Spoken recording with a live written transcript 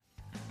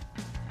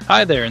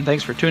Hi there, and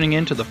thanks for tuning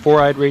in to the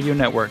Four-Eyed Radio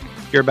Network.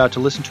 You're about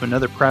to listen to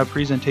another proud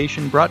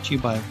presentation brought to you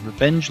by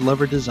Revenge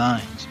Lover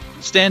Designs.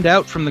 Stand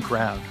out from the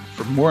crowd.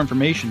 For more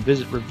information,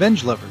 visit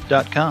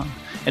revengelover.com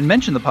and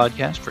mention the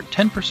podcast for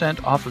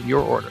 10% off of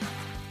your order.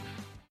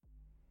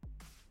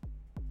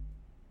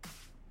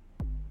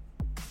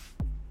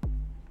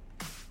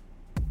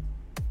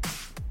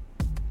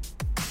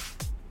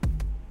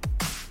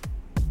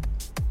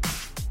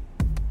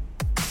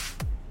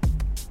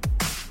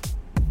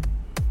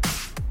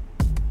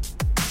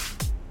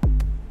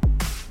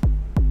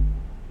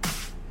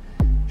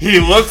 He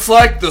looks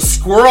like the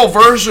squirrel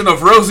version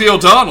of Rosie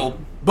O'Donnell,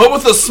 but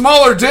with a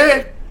smaller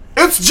dick.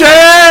 It's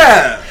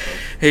Jeff!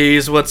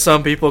 He's what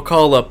some people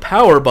call a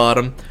power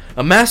bottom,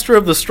 a master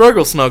of the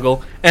struggle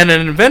snuggle, and an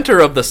inventor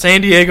of the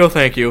San Diego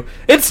thank you.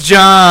 It's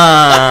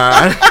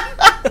John!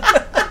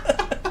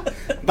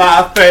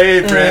 My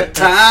favorite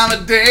time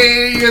of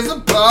day is a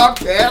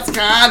podcast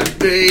kind of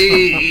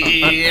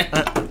day.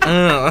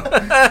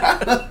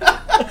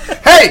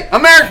 Hey,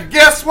 America,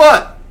 guess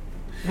what?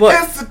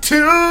 What? It's the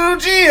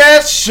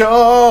 2GS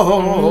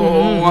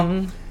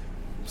show.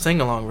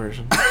 Sing-along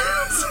version.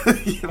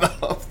 You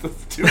know,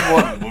 let's do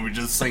one when we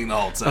just sing the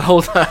whole time. The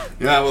whole time.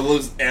 Yeah, we'll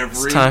lose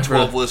every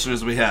 12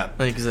 listeners we have.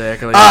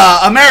 Exactly.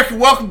 America,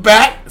 welcome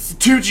back. It's the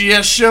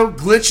 2GS show.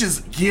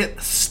 Glitches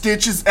Get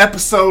Stitches,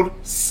 episode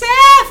 7.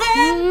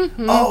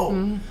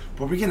 Oh,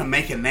 were we going to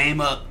make a name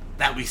up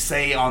that we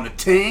say on the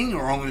ting,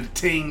 or only the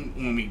ting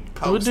when we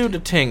post? We'll do the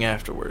ting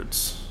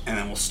afterwards. And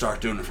then we'll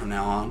start doing it from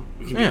now on?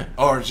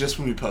 Or just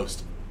when we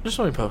post it? Just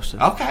when we post it.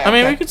 Okay. I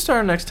mean, we could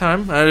start next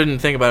time. I didn't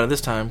think about it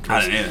this time.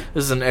 I didn't either.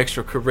 This is an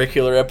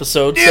extracurricular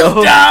episode. This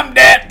time,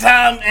 that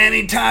time,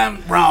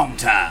 anytime, wrong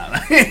time.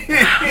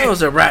 That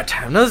was a right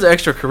time. That was an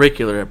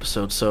extracurricular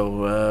episode,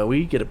 so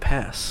we get a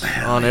pass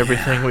on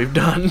everything we've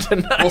done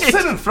tonight. Well,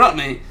 sitting in front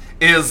of me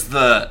is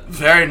the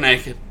very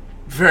naked,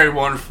 very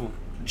wonderful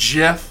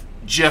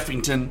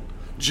Jeffington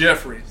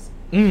Jeffries.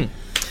 My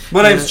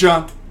name's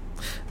John.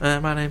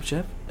 My name's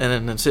Jeff.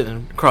 And then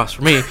sitting across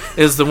from me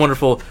is the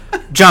wonderful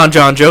John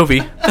Jovi.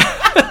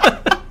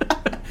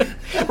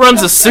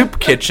 Runs a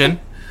soup kitchen.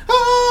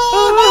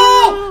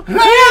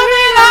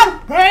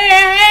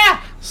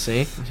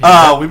 See?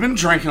 We've been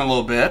drinking a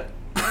little bit.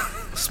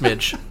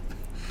 Smidge.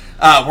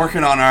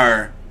 Working on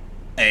our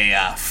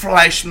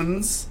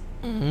Fleischmann's.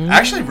 I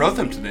actually wrote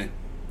them today.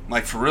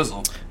 Like for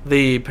Rizzle.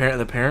 The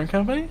parent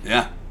company?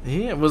 Yeah.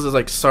 Yeah, was it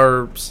like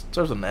starts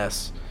with an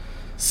S?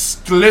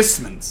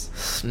 Schlitzmann's.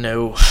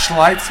 No.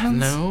 Schleitzmann's?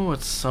 No,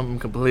 it's something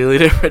completely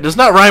different. It does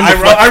not rhyme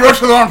with I wrote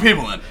to the wrong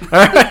people then.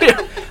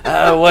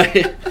 Alright.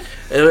 Wait.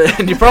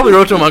 And you probably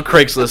wrote to them on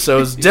Craigslist,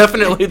 so it's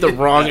definitely the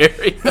wrong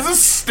area. This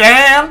is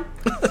Stan.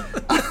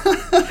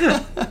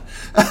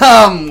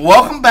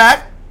 Welcome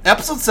back.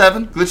 Episode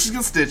 7, Glitches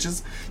Get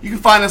Stitches. You can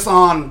find us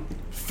on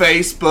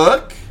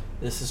Facebook.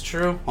 This is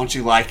true. Why don't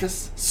you like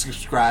us,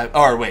 subscribe,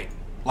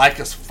 like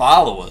us,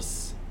 follow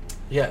us.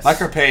 Yes.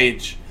 Like our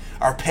page.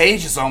 Our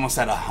page is almost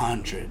at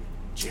 100,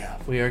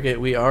 Jeff. We are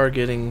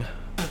getting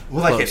We're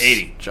like at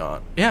 80.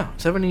 John. Yeah,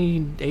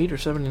 78 or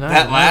 79.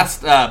 That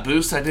last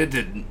boost I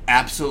did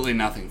absolutely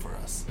nothing for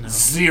us. No.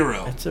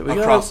 Zero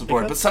across the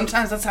board. But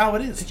sometimes that's how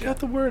it is, Jeff. Got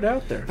the word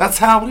out there. That's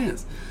how it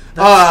is.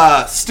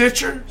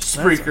 Stitcher,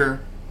 Spreaker,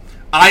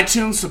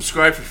 iTunes.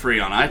 Subscribe for free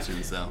on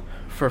iTunes, though.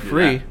 For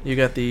free, you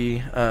got the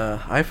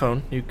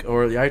iPhone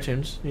or the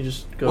iTunes. You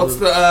just go. What's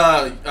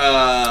the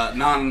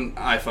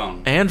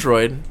non-iPhone?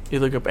 Android. You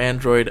look up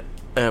Android.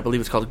 I believe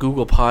it's called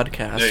Google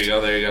Podcast.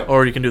 There you go.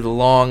 Or you can do the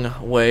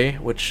long way,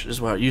 which is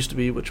how it used to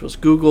be, which was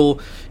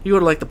Google. You go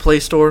to like the Play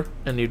Store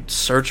and you'd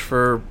search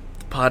for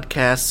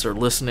podcasts or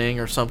listening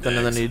or something,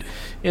 and then you'd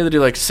either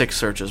do like 6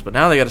 searches. But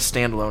now they got a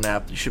standalone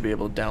app that you should be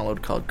able to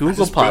download called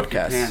Google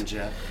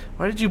Podcasts.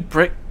 Why did you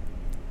break?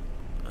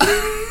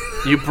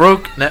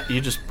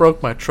 You just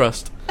broke my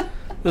trust.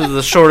 This is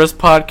the shortest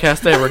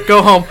podcast ever.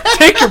 Go home,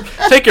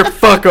 take your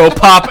fucko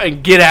pop,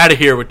 and get out of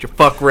here with your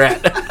fuck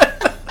rat.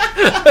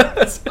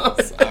 So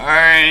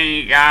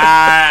sorry,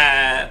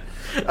 God.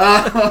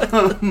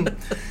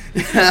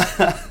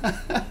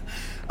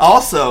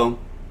 Also,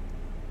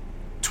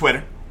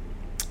 Twitter.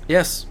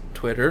 Yes,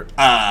 Twitter.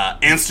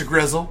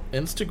 Instagrizzle.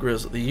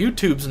 The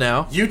YouTube's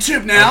now.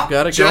 YouTube now. I've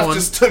got it Jeff going.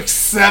 just took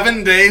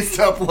 7 days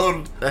to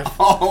upload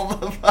all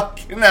the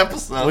fucking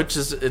episodes. Which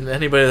is, and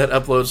anybody that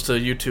uploads to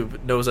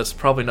YouTube knows that's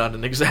probably not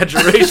an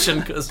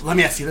exaggeration. Cause let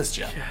me ask you this,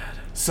 Jeff. God.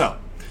 So,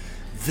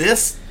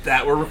 this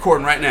that we're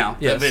recording right now,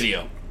 the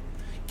video,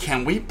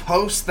 can we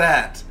post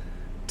that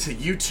to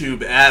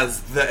YouTube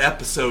as the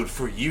episode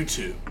for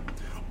YouTube?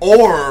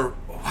 Or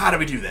how do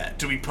we do that?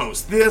 Do we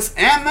post this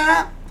and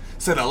that?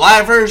 Is it a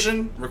live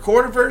version,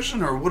 recorded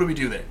version, or what do we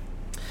do there?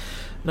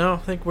 No, I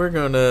think we're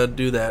going to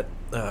do that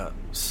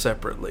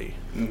separately.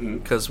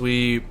 Because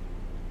we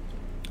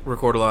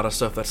record a lot of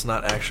stuff that's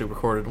not actually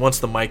recorded. Once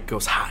the mic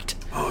goes hot.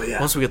 Oh, yeah.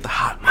 Once we get the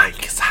hot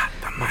mic. Is hot.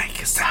 The mic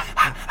is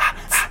hot.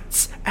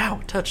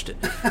 Ow, touched it.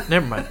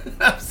 Never mind.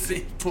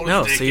 See,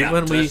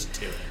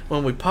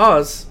 when we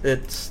pause,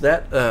 it's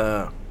that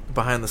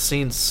behind the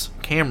scenes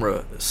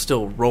camera is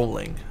still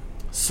rolling.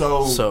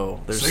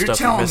 So there's you're stuff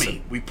telling missing.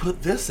 me we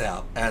put this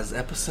out as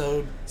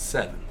episode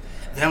 7.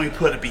 Then we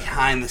put a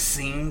behind the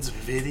scenes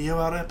video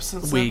out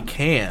episode 7? We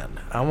can.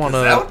 I want to...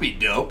 That would be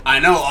dope. I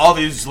know all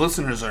these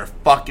listeners are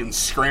fucking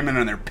screaming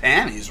in their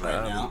panties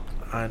right now.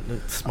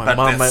 It's my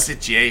mom. That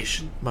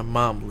situation. My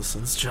mom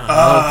listens, John.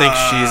 I don't think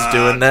she's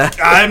doing that.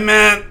 I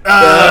meant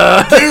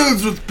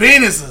dudes with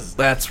penises.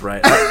 That's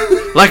right.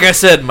 Like I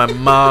said, my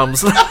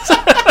mom's...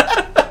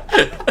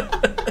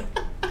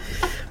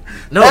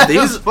 No,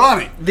 these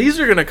funny. These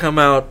are gonna come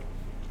out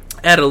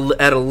at a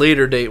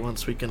later date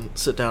once we can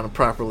sit down and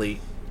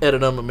properly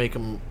edit them and make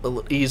them a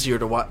little easier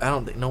to watch. I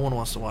don't think no one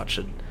wants to watch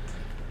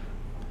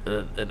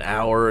an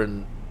hour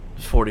and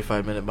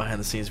 45-minute behind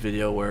the scenes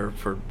video where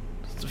for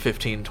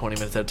 15, 20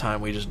 minutes at a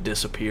time we just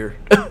disappear.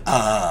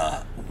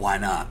 Why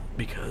not?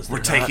 Because we're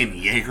taking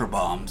Jaeger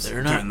bombs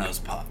during those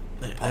pops.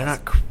 They're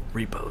not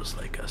creepos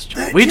like us,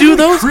 John. We do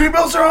those.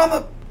 Creepos are on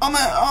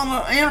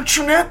the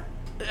internet.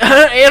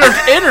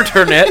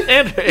 Internet.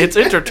 It's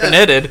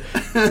interneted.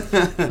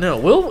 No,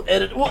 we'll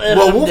edit.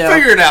 We'll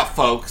figure it out,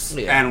 folks,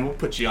 yeah. And we'll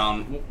put you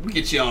on. We'll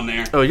get you on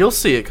there. Oh, you'll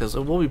see it because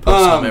we'll be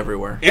posting them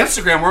everywhere.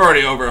 Instagram, we're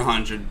already over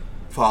 100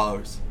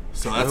 followers,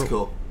 so that's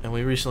cool. And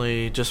we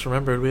recently just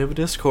remembered we have a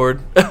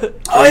Discord. You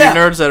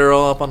nerds that are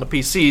all up on the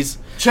PCs.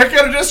 Check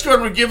out our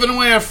Discord. We're giving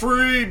away a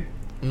free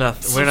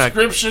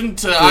subscription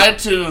to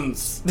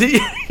iTunes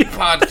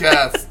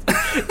podcast.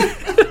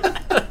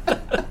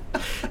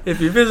 If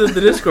you visit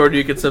the Discord,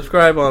 you can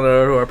subscribe to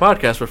our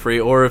podcast for free,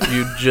 or if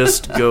you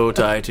just go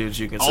to iTunes,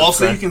 you can subscribe.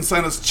 Also, you can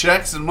send us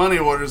checks and money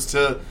orders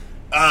to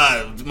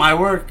my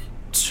work.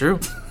 It's true.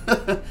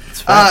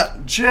 It's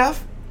fine.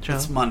 Jeff, John.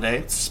 It's Monday.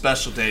 It's a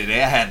special day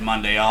today. I had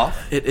Monday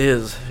off. It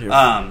is.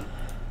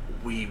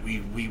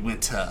 We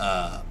went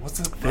to what's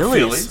it?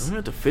 Phillies. We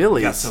went to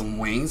Phillies. Got some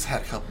wings,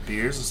 had a couple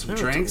beers and some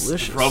drinks.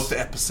 Delicious. Wrote the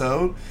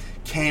episode.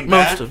 Came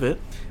back. Most of it.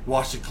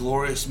 Watched a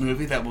glorious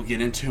movie that we'll get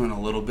into in a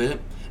little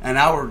bit. And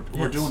now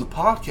we're doing the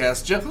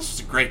podcast. Jeff, this was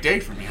a great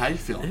day for me. How you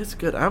feeling? It's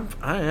good. I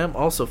am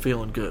also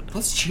feeling good.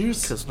 Let's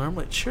cheers. Because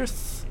normally,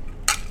 cheers.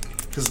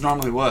 Because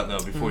normally what, though,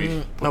 before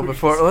you...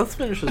 let's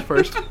finish this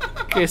first. In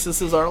case this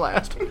is our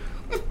last.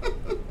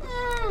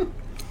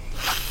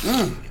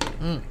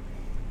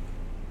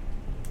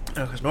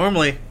 Because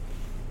normally,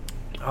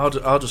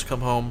 I'll just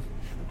come home,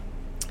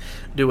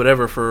 do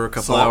whatever for a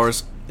couple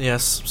hours.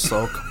 Yes,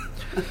 sulk.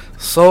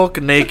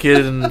 Sulk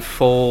naked and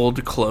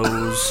fold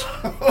clothes.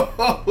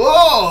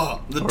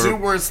 The two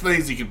worst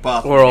things you could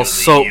possibly do. Or I'll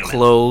sulk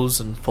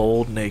clothes and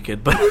fold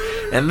naked.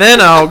 And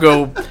then I'll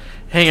go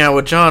hang out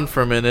with John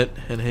for a minute,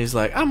 and he's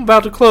like, I'm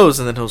about to close,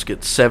 and then he'll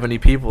get 70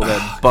 people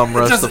that bum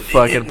rush the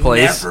fucking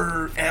place.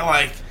 I'm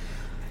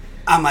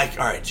like,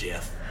 all right,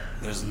 Jeff,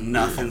 there's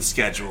nothing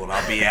scheduled.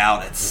 I'll be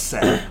out at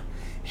 7.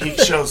 He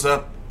shows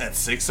up at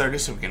 6:30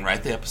 so we can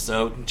write the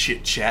episode and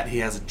chit-chat. He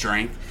has a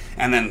drink.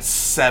 And then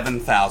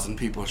 7,000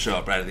 people show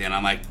up right at the end.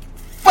 I'm like,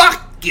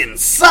 fucking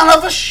son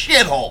of a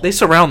shithole. They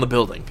surround the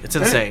building. It's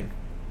insane.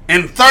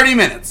 In 30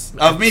 minutes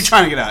of me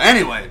trying to get out.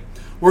 Anyway,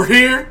 we're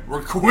here.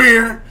 We're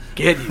queer.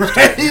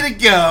 Ready to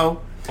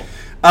go.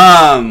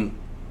 Can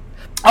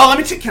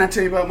I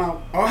tell you about my...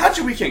 Oh, how'd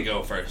your weekend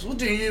go first? We'll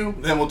do you,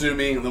 then we'll do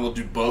me, and then we'll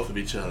do both of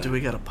each other. Do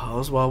we gotta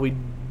pause while we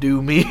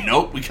do me?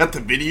 Nope, we got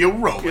the video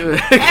rolling. The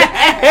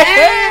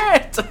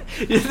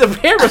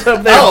camera's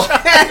up there. Oh,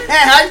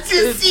 I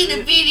just see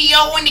the video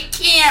on the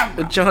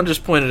camera. John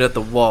just pointed at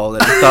the wall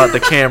and thought the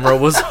camera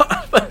was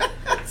on.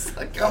 It's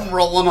like I'm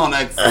rolling on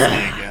ecstasy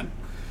again.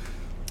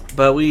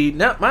 But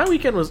my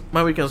weekend was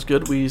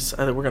good. I think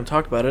we're gonna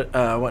talk about it.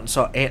 I went and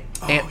saw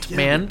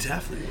Ant-Man. We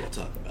definitely will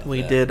talk about that.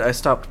 We did. I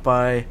stopped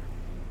by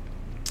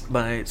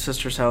my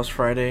sister's house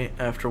Friday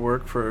after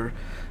work for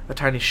a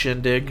tiny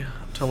shindig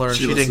to learn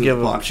she didn't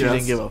give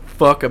a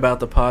fuck about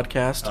the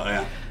podcast. Oh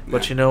yeah.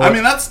 But you know what? I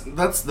mean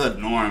that's the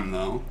norm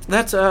though.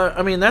 That's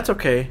that's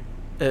okay.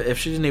 If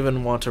she didn't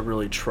even want to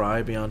really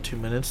try beyond 2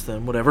 minutes,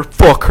 then whatever.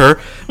 Fuck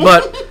her.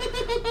 But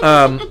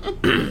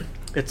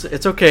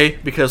it's okay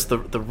because the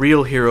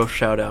real hero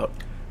shout out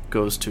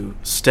goes to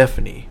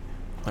Stephanie,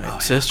 my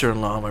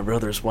sister-in-law, my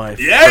brother's wife.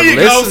 Yeah, you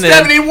go,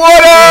 Stephanie.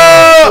 What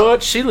up?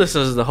 But she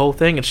listens to the whole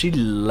thing and she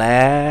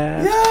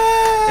laughs. Yeah.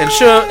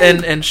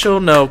 And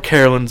she'll know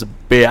Carolyn's a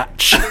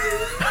bitch.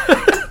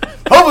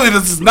 Hopefully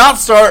this does not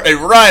start a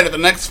riot at the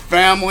next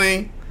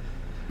family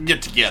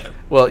get together.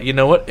 Well, you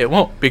know what? It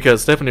won't,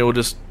 because Stephanie will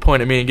just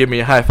point at me and give me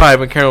a high five,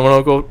 and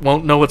Carolyn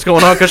won't know what's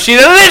going on because she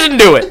didn't listen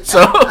to it.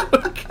 So,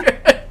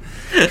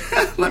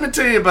 let me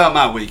tell you about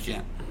my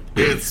weekend.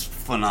 It's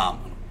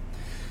phenomenal.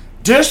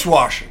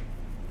 Dishwasher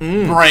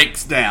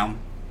breaks down.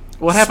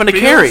 What happened to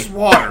Carrie?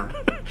 Water.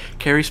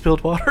 Carrie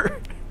spilled water.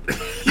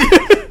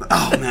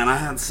 Oh man, I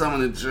had so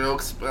many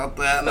jokes about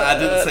that, and I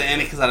didn't say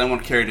any because I didn't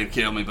want Carrie to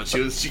kill me. But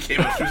she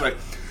came up, she was like,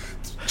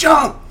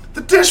 "John,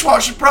 the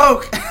dishwasher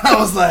broke." I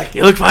was like,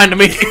 "You look fine to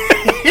me."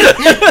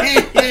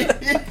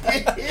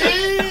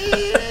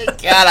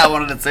 God, I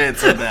wanted to say it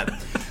so bad.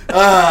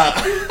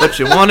 But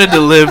you wanted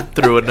to live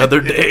through another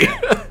day.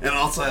 And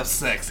also have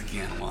sex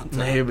again one time.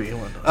 Maybe.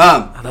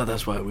 I thought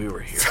that's why we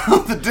were here. So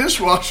the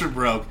dishwasher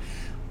broke.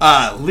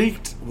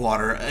 leaked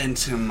water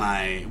into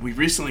my... We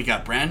recently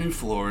got brand new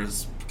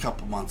floors a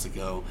couple months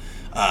ago.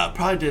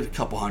 Probably did a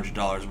couple $100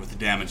 worth of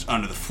damage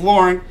under the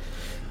flooring.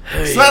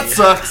 Hey. So that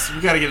sucks.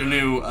 We got to get a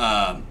new...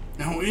 like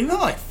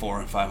 $400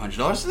 and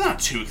 $500. It's not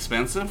too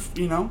expensive,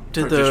 for a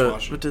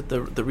dishwasher. Did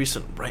the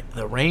recent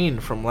rain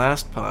from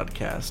last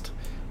podcast...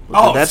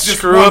 Did that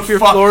screw up your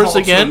floors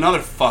again? Another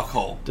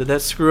fuckhole. Did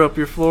that screw up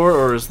your floor,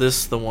 or is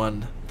this the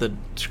one that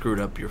screwed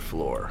up your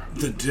floor?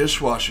 The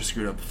dishwasher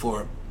screwed up the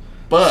floor,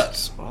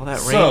 but all that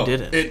rain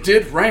didn't. It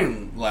did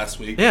rain last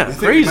week. Yeah, I think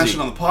crazy. You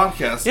mentioned on the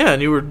podcast. Yeah,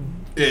 and you were.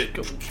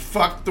 It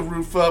fucked the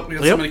roof up. We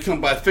had somebody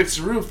come by fix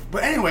the roof.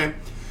 But anyway,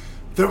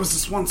 there was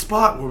this one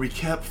spot where we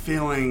kept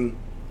feeling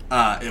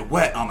it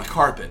wet on the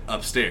carpet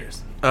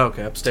upstairs. Oh,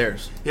 okay,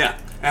 upstairs. Yeah,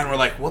 and we're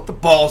like, "What the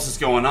balls is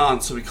going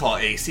on?" So we call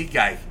AC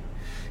guy.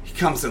 He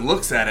comes and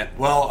looks at it.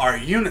 Well, our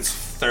unit's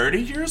 30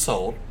 years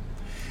old,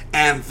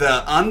 and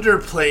the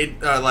underplate,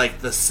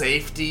 the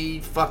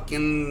safety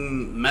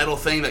fucking metal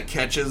thing that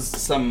catches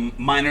some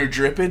minor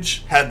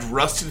drippage had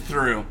rusted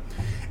through,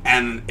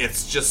 and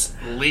it's just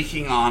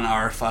leaking on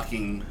our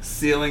fucking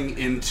ceiling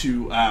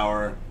into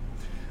our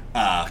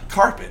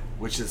carpet,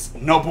 which is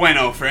no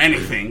bueno for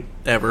anything.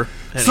 Ever.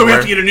 Anywhere. So we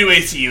have to get a new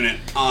AC unit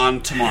on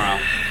tomorrow.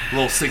 A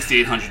little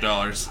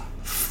 $6,800.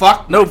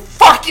 Fuck no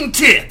fucking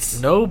tits.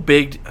 No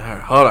big.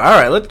 Hold on. All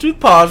right, let's do the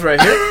pause right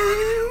here.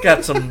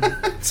 Got some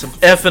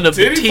effing of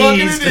the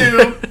teas.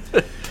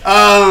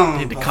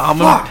 Need to calm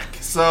them.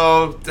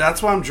 So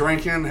that's why I'm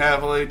drinking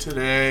heavily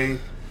today.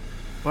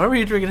 Why were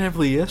you drinking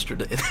heavily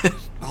yesterday?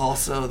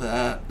 Also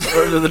that.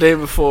 Or the day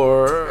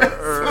before.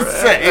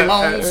 Same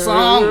old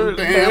song,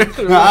 damn.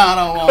 I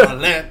don't want to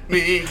let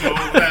me go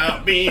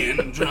without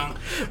being drunk.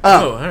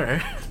 All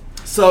right.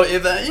 So,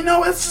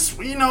 it's just,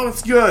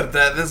 it's good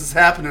that this is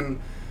happening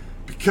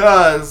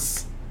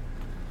because,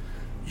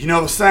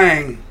 the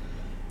saying,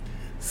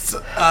 you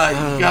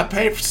got to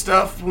pay for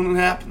stuff when it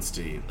happens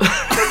to you.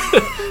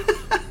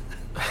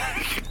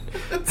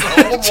 It's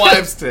an old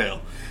wives'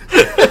 tale.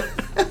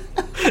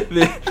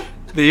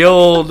 The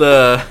old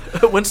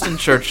Winston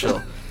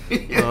Churchill,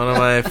 one of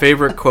my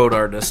favorite quote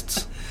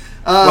artists.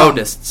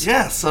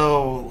 Yeah,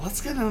 so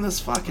let's get into this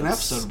fucking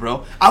episode,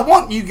 bro. I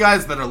want you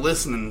guys that are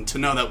listening to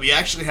know that we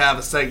actually have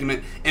a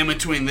segment in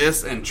between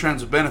this and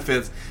Trends with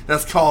Benefits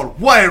that's called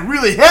What It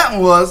Really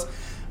Happened Was,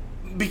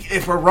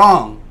 if we're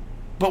wrong.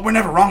 But we're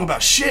never wrong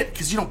about shit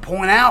because you don't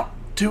point out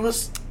to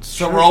us.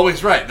 So we're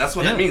always right. That's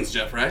what that means,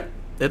 Jeff, right?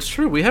 It's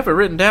true. We have it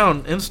written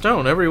down in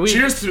stone every week.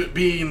 Cheers to it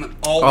being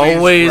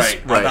always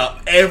right about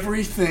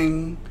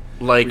everything.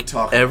 Like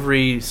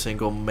every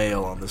single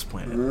male on this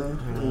planet.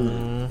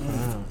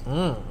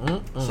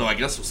 So I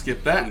guess we'll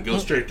skip that and go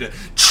straight to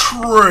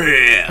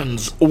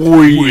Trends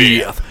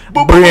with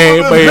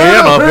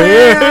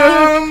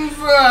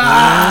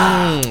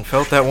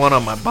felt that one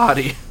on my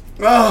body.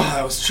 Oh,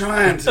 I was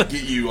trying to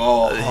get you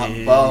all hot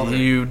and bothered.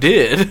 You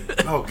did.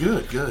 Oh,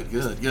 good.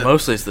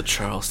 Mostly it's the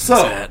Charleston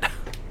hat.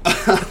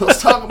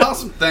 Let's talk about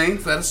some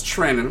things that is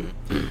trending.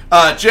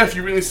 Jeff,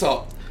 you really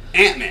saw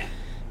Ant-Man.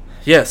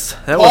 Yes,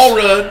 that Paul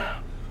Rudd,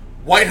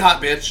 white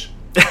hot bitch.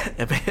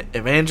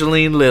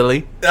 Evangeline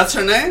Lilly. That's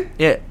her name?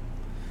 Yeah.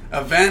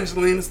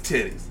 Evangeline's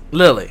titties.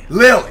 Lily.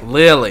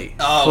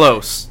 Oh,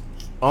 close.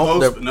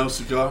 Close, but no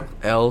cigar.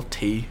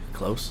 LT.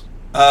 Close.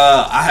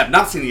 I have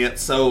not seen it yet,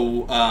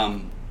 so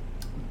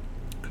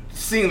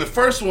seeing the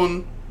first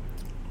one,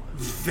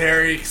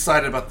 very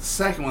excited about the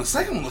second one. The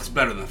second one looks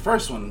better than the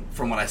first one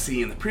from what I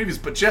see in the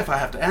previews. But Jeff, I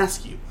have to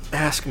ask you.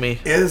 Ask me.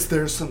 Is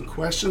there some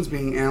questions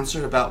being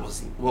answered about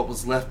what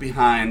was left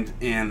behind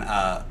in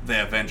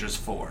the Avengers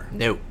 4?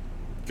 No.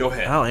 Go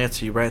ahead. I'll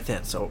answer you right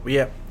then. So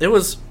yeah, it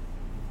was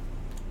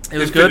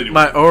good.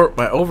 My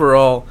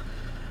overall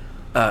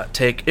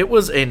take. It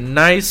was a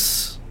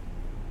nice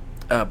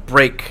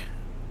break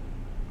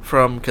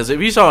from, because if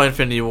you saw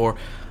Infinity War,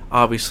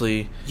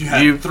 obviously you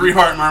had 3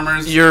 heart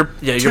murmurs,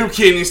 2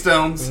 kidney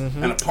stones,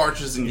 and a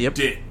partridge in your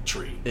dick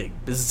tree.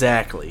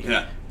 Exactly.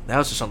 Yeah. That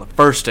was just on the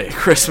first day of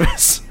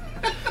Christmas.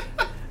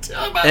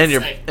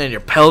 and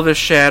your pelvis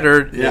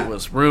shattered. Yeah. It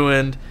was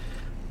ruined.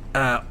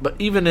 But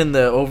even in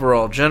the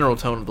overall general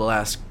tone of the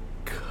last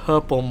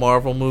couple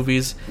Marvel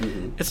movies,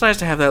 it's nice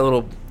to have that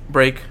little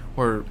break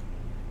where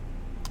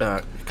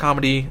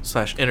comedy /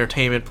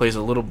 entertainment plays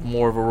a little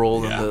more of a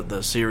role than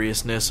the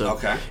seriousness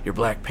of your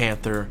Black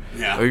Panther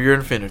or your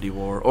Infinity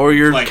War or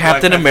your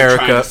Captain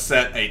America. Trying to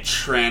set a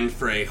trend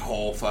for a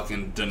whole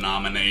fucking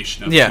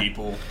denomination of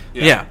people.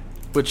 Yeah,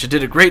 which it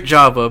did a great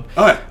job of.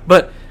 Okay.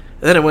 But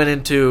then it went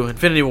into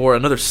Infinity War,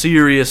 another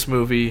serious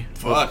movie,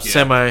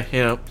 semi,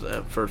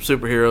 for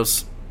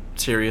superheroes,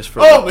 serious for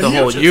the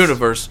whole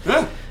universe.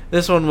 Yeah.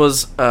 This one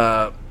was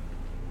not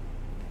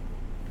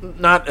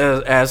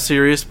as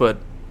serious, but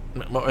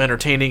more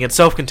entertaining and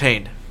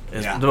self-contained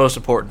is the most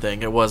important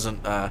thing. It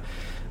wasn't.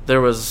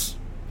 There was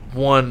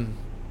one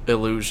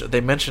illusion. They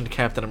mentioned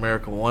Captain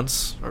America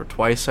once or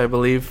twice, I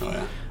believe,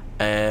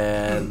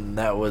 and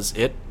that was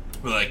it.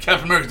 We're like,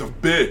 Captain America's a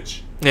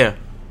bitch. Yeah,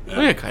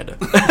 kind of.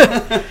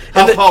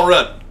 How's Paul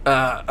Rudd?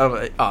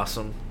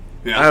 Awesome.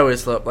 Yeah. I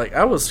always loved, like,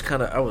 I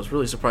was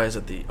really surprised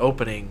at the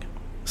opening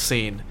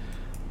scene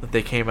that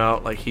they came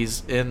out, like,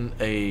 he's in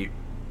a,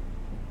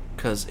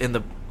 because in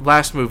the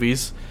last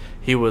movies,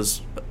 he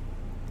was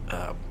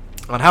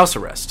on house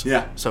arrest.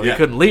 Yeah. So he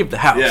couldn't leave the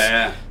house.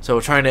 Yeah. So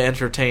trying to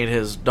entertain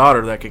his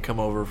daughter that could come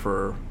over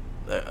for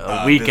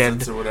a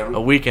weekend,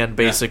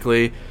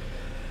 basically.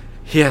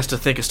 He has to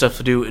think of stuff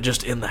to do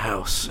just in the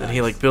house, and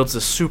he like builds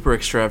this super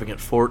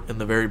extravagant fort in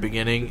the very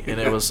beginning, and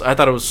I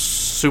thought it was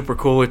super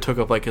cool. He took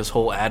up like his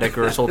whole attic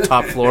or his whole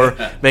top floor,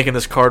 making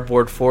this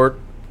cardboard fort.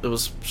 It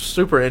was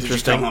super interesting.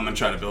 Did you come home and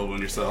try to build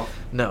one yourself?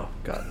 No,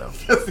 God no.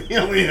 He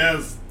only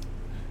has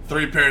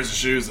 3 pairs of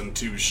shoes and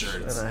 2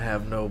 shirts. And I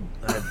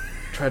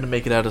tried to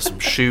make it out of some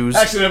shoes.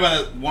 Actually,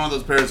 one of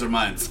those pairs are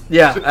mine.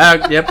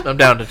 Yeah, yep, I'm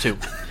down to 2.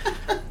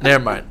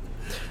 Never mind.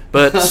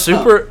 But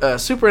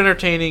super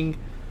entertaining.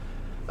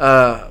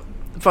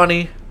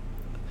 Funny.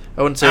 I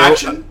wouldn't say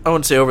action. I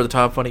wouldn't say over the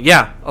top funny.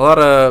 Yeah, a lot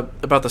of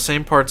about the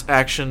same parts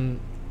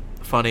action,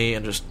 funny,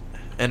 and just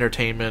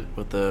entertainment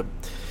with the.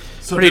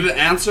 So did it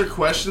answer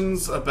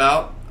questions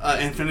about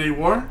Infinity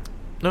War?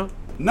 No.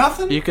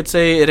 Nothing. You could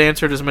say it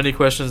answered as many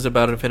questions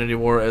about Infinity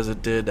War as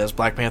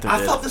Black Panther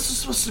did. I thought this was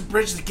supposed to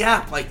bridge the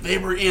gap. Like they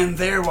were in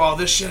there while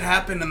this shit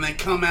happened, and they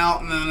come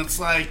out, and then it's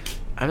like.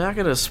 I'm not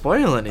gonna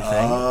spoil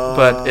anything,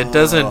 but it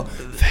doesn't.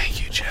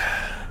 Thank you,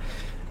 Chad.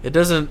 It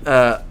doesn't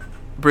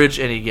bridge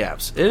any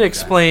gaps. It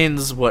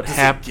explains what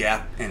happened.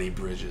 Gap any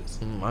bridges?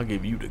 I'll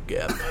give you the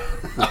gap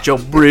with your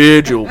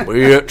bridge, you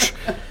bitch.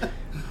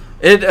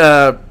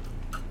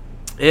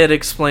 It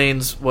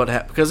explains what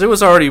happened because it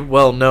was already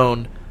well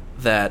known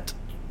that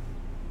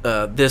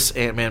this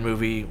Ant-Man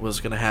movie was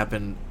going to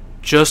happen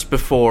just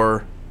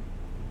before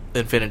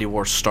Infinity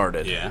War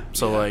started. Yeah.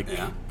 So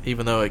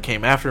even though it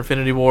came after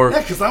Infinity War,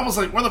 yeah, because I was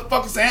like, where the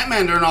fuck is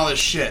Ant-Man during all this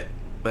shit?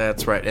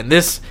 That's right. And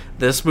this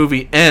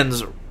movie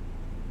ends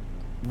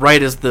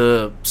right as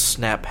the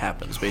snap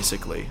happens,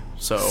 basically.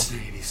 So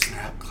Snady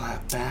snap,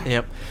 clap back.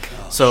 Yep.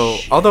 Oh, so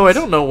shit. Although I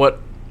don't know what,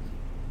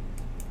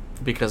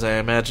 because I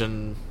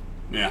imagine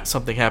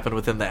something happened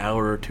within the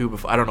hour or two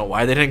before. I don't know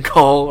why they didn't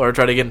call or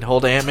try to get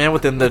hold of Ant-Man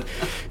within the,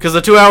 because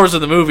the 2 hours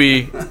of the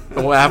movie,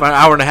 an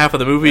hour and a half of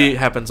the movie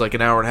happens like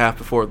an hour and a half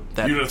before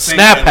that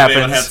snap happens.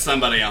 They would have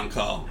somebody on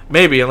call.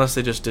 Maybe, unless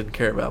they just didn't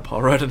care about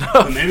Paul Rudd enough.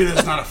 But maybe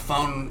there's not a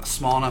phone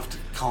small enough to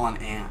call an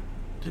ant.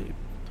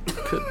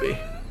 Could be.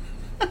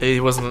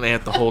 He wasn't an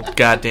ant the whole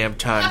goddamn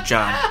time,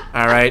 John.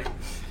 All right,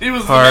 he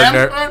was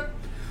partner.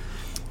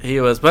 He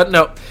was, but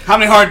no. How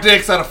many hard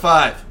dicks out of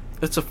 5?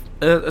 It's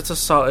a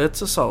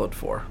solid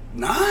 4.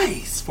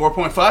 Nice.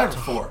 4.5 or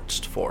 4?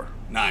 Just 4.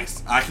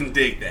 Nice. I can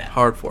dig that.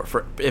 Hard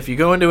 4. If you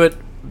go into it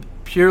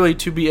purely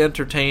to be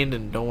entertained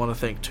and don't want to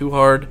think too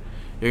hard,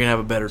 you're gonna have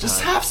a better time.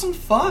 Just have some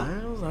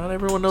fun. Well, not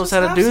everyone knows how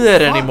to do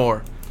that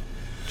anymore,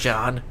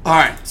 John. All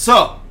right,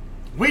 so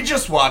we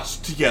just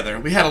watched together.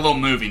 We had a little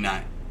movie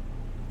night.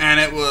 And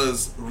it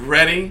was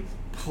Ready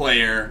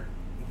Player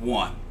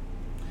One,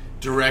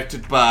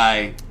 directed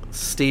by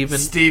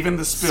Steven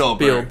the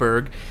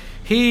Spielberg.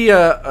 He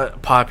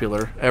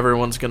popular.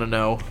 Everyone's gonna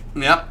know.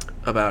 Yep.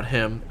 About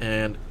him,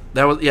 and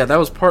that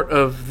was part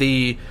of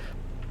the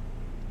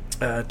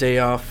day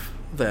off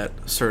that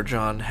Sir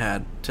John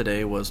had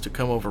today. Was to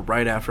come over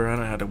right after,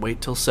 and I had to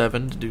wait till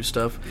 7 to do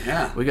stuff.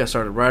 Yeah. We got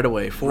started right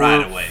away.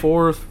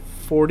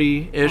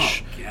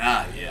 4:40-ish. Oh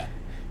God, yeah.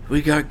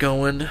 We got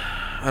going.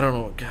 I don't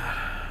know. God.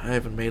 I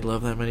haven't made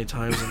love that many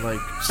times in like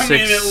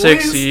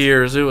 6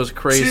 years. It was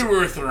crazy. 2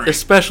 or 3.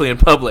 Especially in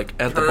public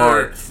at the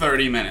bar.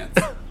 30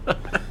 minutes.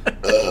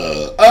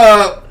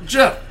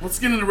 Jeff, let's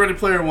get into Ready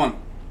Player One.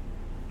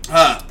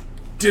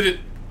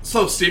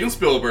 So Steven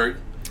Spielberg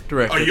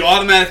directed. You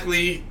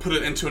automatically put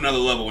it into another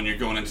level when you're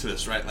going into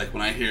this, right? Like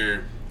when I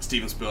hear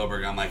Steven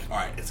Spielberg, I'm like, all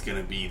right, it's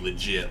gonna be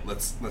legit.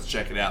 Let's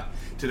check it out.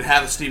 Did it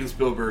have a Steven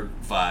Spielberg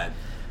vibe?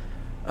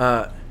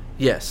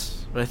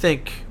 Yes, but I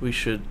think we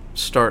should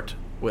start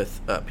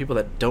with people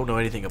that don't know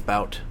anything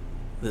about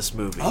this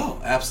movie.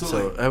 Oh,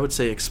 absolutely. So I would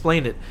say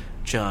explain it,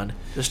 John.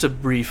 Just a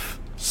brief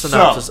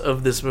synopsis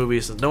of this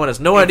movie, since no one has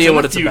no idea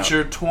what it's about.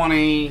 Future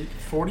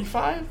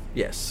 2045?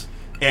 Yes.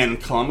 In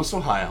Columbus,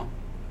 Ohio.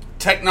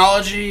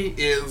 Technology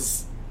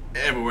is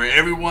everywhere.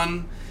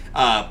 Everyone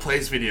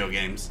plays video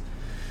games.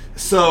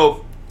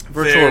 So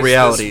virtual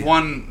reality. This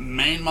one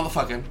main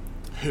motherfucker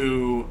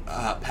who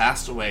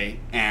passed away,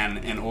 and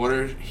in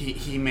order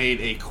he made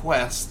a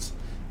quest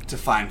to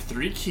find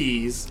 3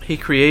 keys. He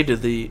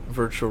created the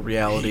virtual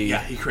reality.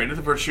 He created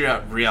the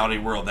virtual reality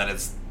world that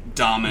is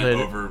dominant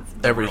over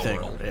the everything.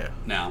 Real world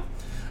now.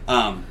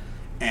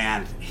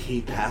 And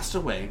he passed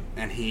away,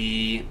 and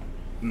he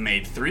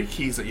made 3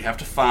 keys that you have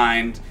to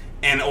find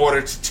in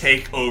order to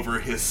take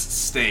over his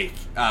stake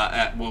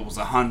at what was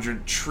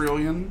 $100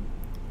 trillion.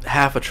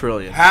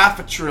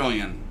 $500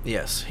 billion.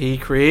 Yes, he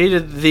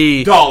created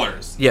the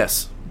dollars.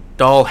 Yes.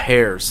 Doll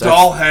hairs.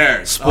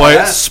 Spoiler!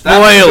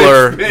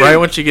 Right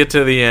once you get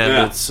to the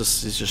end,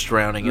 he's just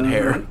drowning in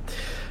hair.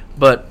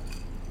 But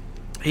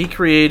he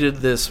created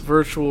this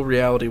virtual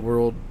reality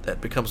world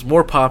that becomes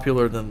more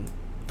popular than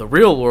the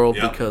real world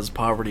because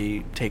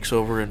poverty takes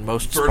over in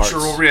most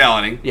virtual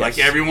reality. Yes. Like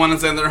everyone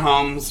is in their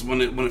homes when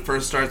it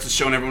first starts. It's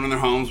showing everyone in their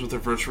homes with their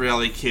virtual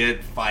reality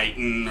kit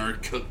fighting or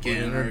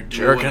cooking or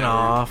jerking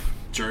off.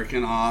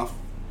 Jerking off.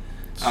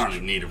 I don't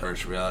even need a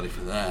virtual reality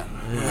for that.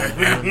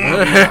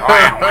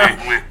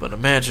 But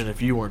imagine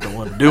if you weren't the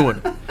one doing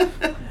it.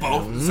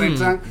 Both at the same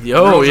time?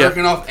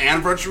 Jerking off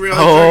and virtual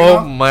reality jerking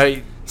off?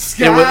 My...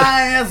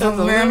 Sky is the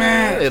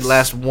limit. It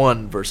lasts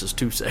 1 versus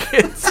 2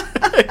 seconds.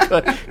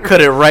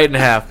 Cut it right in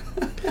half.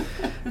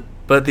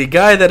 But the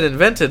guy that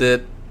invented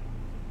it,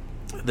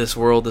 this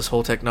world, this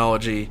whole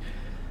technology,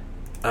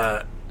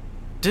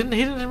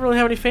 didn't really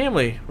have any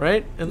family,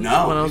 right?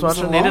 No, when I was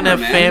watching, he didn't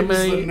have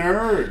family. He was a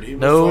nerd. He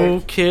was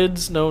no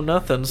kids, no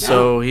nothing. No.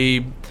 So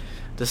he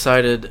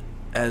decided,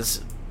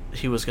 as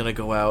he was going to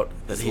go out,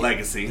 that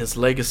his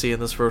legacy in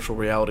this virtual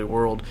reality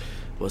world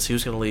was he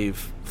was going to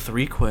leave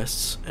 3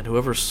 quests, and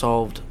whoever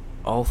solved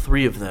all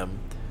 3 of them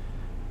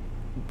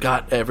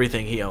got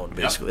everything he owned,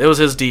 basically. Yep. It was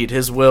his deed,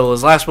 his will,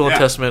 his last will and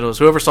testament was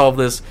whoever solved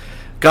this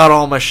got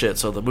all my shit.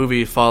 So the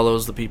movie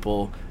follows the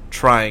people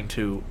trying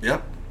to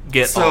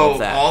get all of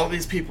that. So all of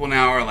these people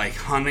now are like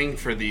hunting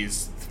for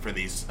these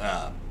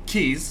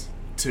keys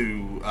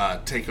to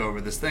take over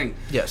this thing.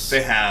 Yes.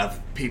 They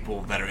have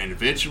people that are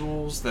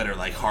individuals, that are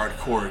like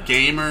hardcore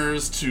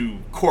gamers, to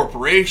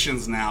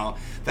corporations now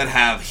that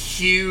have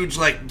huge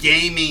like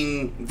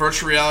gaming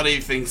virtual reality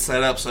things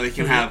set up so they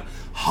can have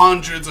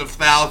hundreds of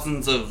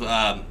thousands of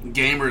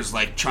gamers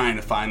like trying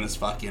to find this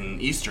fucking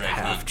Easter egg.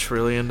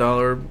 $500 billion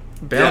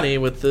bounty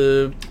with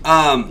the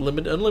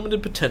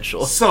unlimited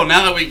potential. So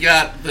now that we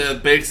got the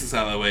basics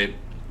out of the way,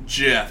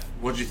 Jeff,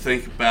 what'd you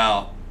think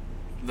about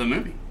the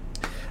movie?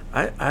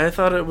 I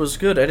thought it was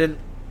good.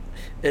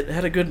 It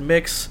had a good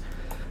mix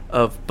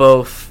of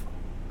both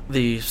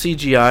the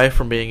CGI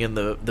from being in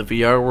the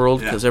VR world,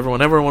 because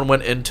everyone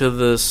went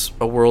into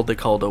a world they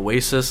called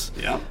Oasis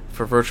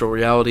for virtual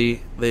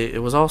reality.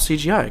 It was all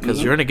CGI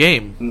because you're in a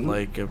game,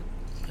 like in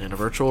a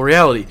virtual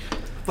reality.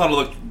 I thought it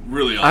looked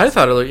really awesome. I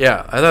thought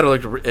it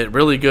looked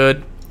really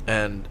good,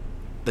 and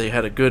they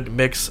had a good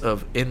mix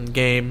of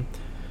in-game,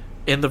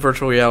 in the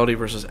virtual reality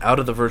versus out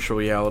of the virtual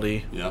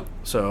reality. Yeah.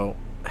 So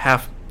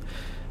half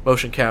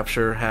motion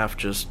capture, half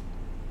just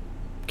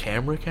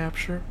camera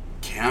capture.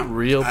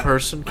 Real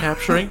person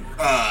capturing.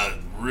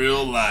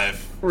 Real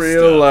life.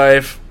 Real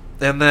life.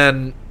 And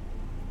then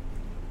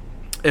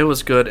it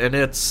was good. And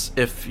it's,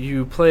 if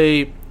you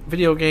play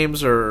video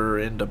games or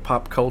into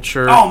pop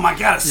culture. Oh my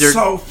god, it's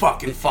so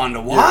fucking fun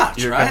to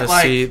watch. You're going to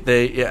see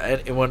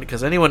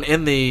because anyone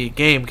in the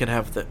game can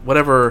have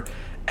whatever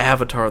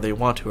avatar they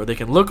want to, or they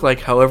can look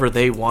like however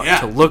they want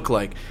to look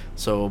like.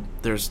 So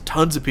there's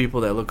tons of people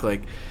that look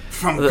like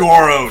from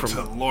Goro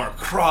to Lara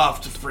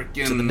Croft to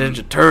freaking to the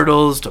Ninja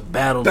Turtles to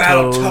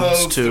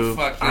Battletoads to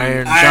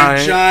Iron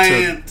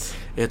Giant.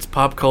 It's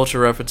pop culture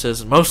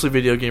references and mostly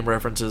video game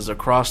references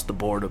across the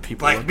board of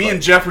people. Like me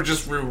and Jeff were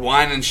just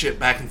rewinding shit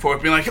back and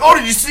forth, being like, "Oh,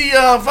 did you see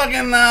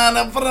fucking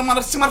No,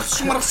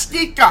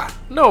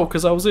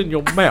 because I was in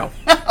your mouth."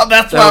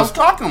 That's why I was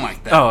talking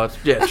like that. Oh,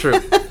 yeah, true.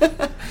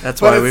 That's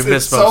why we missed most.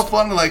 It's so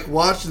fun to like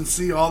watch and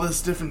see all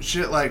this different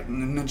shit, like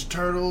Ninja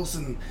Turtles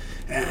and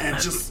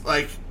just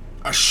like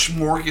a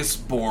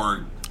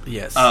smorgasbord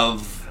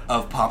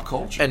of pop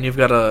culture. And you've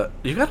got to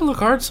look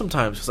hard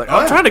sometimes. It's like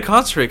I'm trying to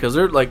concentrate because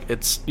they're like,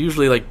 it's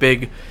usually like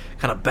big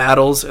kind of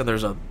battles, and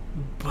there's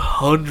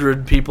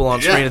 100 people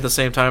on screen at the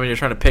same time, and you're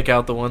trying to pick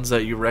out the ones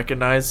that you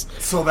recognize.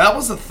 So that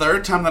was the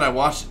 3rd time that I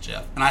watched it,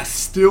 Jeff, and I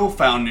still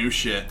found new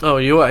shit. Oh,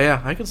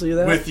 I can see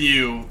that with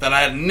you that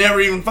I had never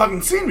even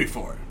fucking seen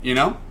before. You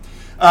know,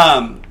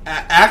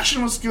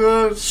 action was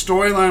good,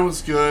 storyline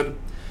was good.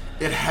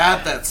 It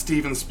had that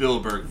Steven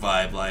Spielberg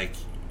vibe, like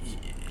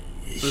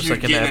you're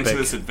like getting into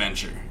this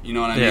adventure. You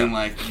know what I mean?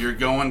 Like you're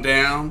going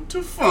down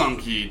to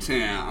Funky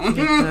Town.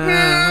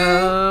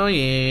 Oh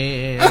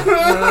yeah.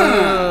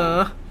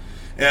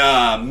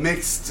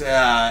 Mixed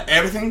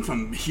everything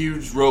from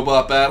huge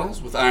robot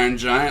battles with Iron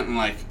Giant and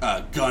like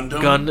Gundam.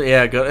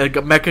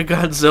 Mecha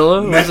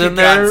Godzilla was in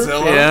there.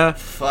 Yeah.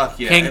 Fuck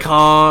yeah. King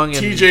Kong.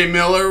 T.J.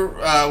 Miller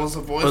was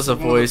a voice. One of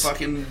the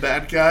fucking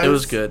bad guys. It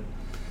was good.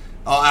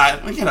 I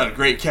think it had a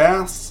great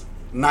cast.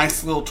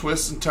 Nice little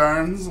twists and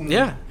turns.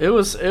 It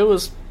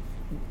was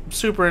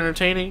super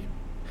entertaining,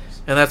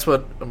 and that's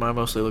what I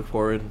mostly look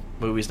for in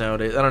movies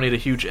nowadays. I don't need a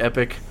huge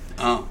epic.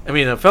 I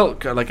mean, it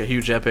felt like a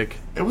huge epic.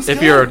 It was.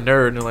 If you're a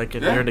nerd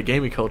and you're into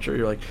gaming culture,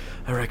 you're like,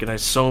 I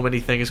recognize so many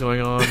things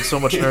going on, so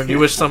much nerd. You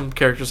wish some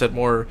characters had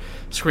more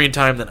screen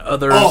time than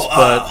others.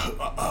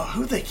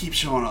 Who they keep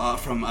showing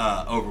from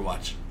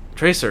Overwatch?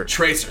 Tracer,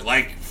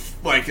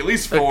 like at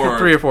least 4,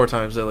 3 or 4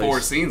 times at least.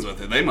 4 scenes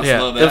with it. They must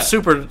love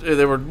that.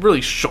 They were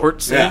really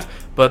short scenes,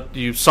 but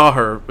you saw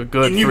her a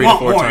good 3 to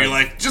 4 times. You're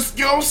like, just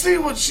go see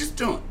what she's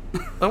doing.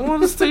 I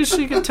want to see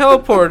she can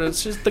teleport.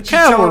 It's just the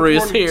cavalry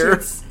is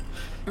here.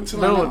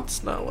 No,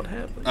 it's not what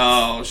happened.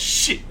 Oh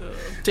shit!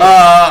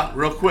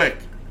 Real quick,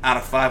 out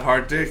of 5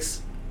 hard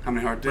dicks, how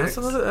many hard dicks?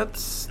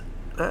 That's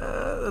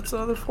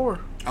another 4.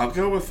 I'll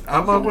go with I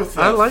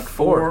like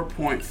 4.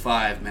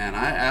 4.5, man.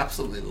 I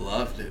absolutely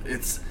loved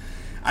it.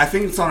 I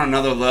think it's on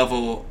another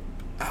level.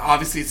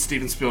 Obviously, it's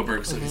Steven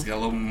Spielberg, so he's got a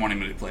little more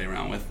money to play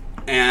around with.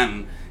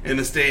 And in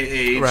this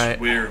day and age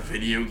where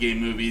video game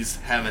movies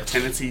have a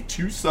tendency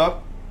to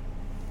suck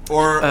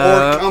or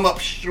come up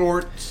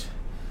short,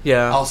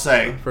 I'll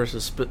say.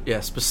 Versus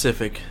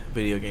specific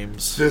video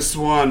games. This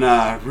one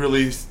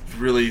really,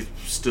 really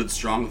stood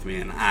strong with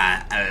me, and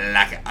I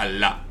like it a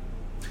lot.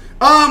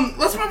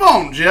 Let's move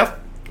on, Jeff.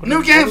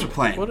 New games we're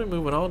playing. What are we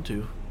moving on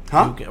to?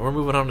 Huh? We're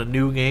moving on to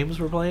new games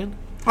we're playing?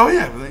 Oh,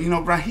 yeah.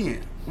 Right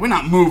here. We're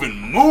not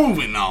moving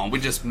on. We're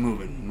just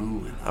moving.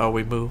 Are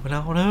we moving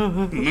on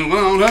up? Moving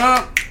on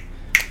up.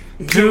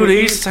 To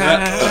these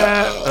times.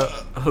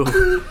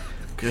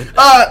 Good.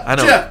 I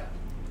know. Jeff,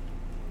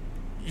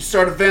 you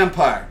started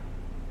Vampire.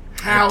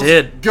 How's I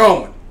did. it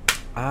going?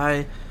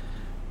 I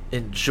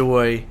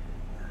enjoy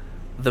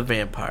the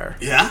Vampire.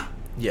 Yeah?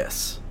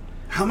 Yes.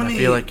 How many? I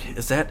feel like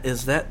is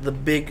that the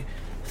big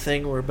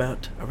thing we're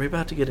about? Are we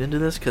about to get into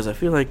this? Because I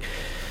feel like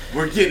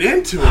we're getting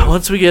into it.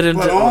 Once we get into,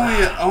 but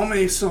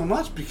only so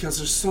much because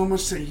there's so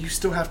much that you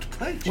still have to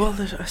play. Jim. Well,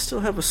 I still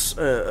have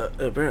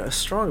a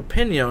strong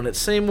opinion on it.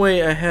 Same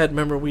way I had.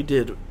 Remember we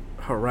did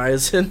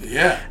Horizon.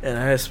 Yeah. And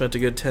I spent a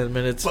good 10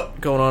 minutes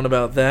going on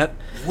about that.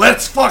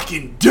 Let's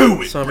fucking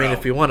do it. So I mean,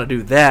 if you want to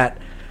do that.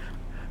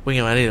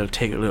 I need to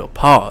take a little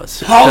pause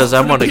because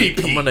I'm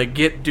gonna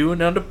get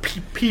doing on the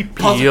pee.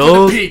 Pause it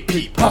for the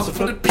pee. Pause it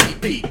for the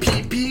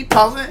pee.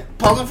 Pause it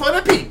for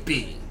the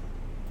pee.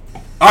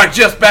 All right,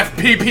 just back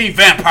to pee.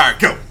 Vampire,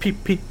 go. Pee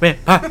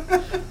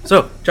Vampire.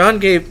 So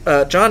John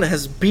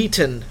has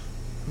beaten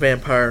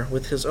Vampire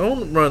with his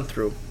own run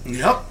through.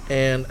 Yep.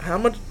 And how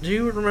much? Do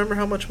you remember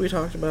how much we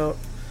talked about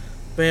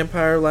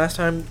Vampire last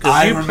time?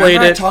 I remember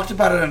I talked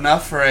about it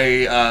enough for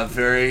a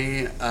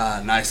very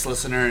nice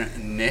listener,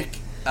 Nick.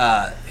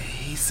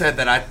 He said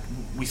that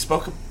we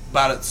spoke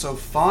about it so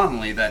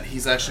fondly that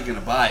he's actually going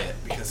to buy it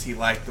because he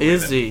liked the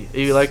way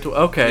You liked it?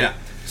 Okay. Yeah.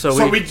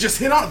 So we just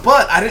hit on it,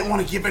 but I didn't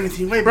want to give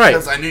anything away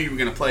because I knew you were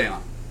going to play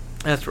on.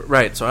 That's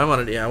right. So I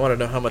wanted to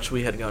know how much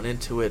we had gone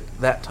into it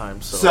that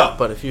time. So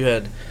but if you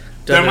had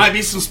done might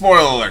be some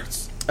spoiler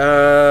alerts.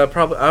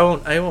 Probably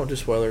I won't do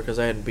spoiler because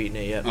I hadn't beaten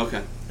it yet.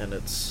 Okay. And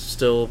it's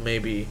still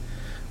maybe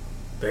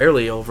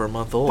barely over a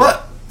month old.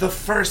 But the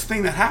first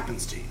thing that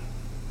happens to you.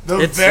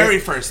 The very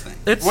first thing.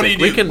 What do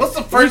you do? What's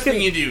the first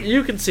thing you do?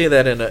 You can see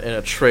that in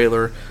a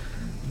trailer,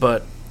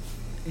 but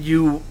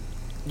you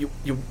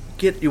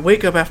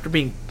wake up after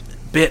being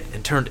bit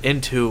and turned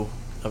into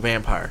a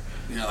vampire.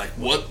 You're like,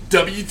 what?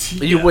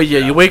 WTF?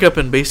 You wake up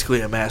in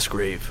basically a mass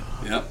grave.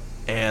 Yep.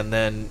 And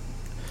then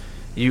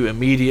you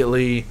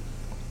immediately.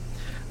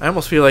 I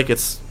almost feel like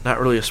it's not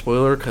really a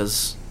spoiler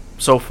because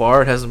so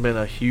far it hasn't been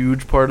a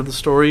huge part of the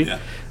story. Yeah.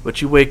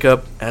 But you wake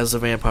up as a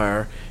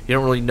vampire. You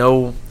don't really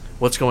know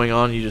what's going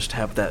on. You just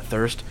have that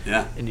thirst.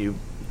 Yeah. And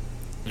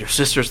your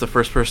sister's the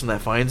first person that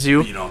finds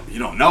you. You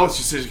don't know it's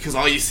your sister because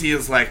all you see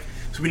is like.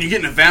 So when you get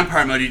into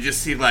vampire mode, you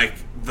just see like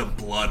the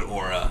blood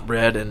aura,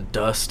 red and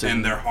dust,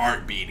 and their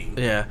heart beating.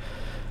 Yeah.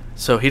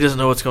 So he doesn't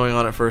know what's going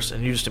on at first,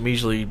 and you just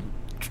immediately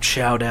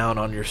chow down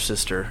on your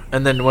sister.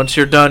 And then once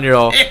you're done, you're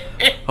all,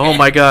 oh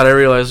my god, I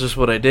realized just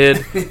what I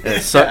did.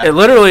 It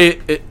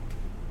literally.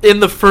 In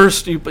the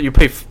first, you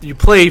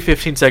play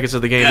 15 seconds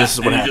of the game. This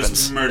is what happens. You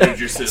just murdered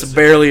your sister. It's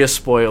barely a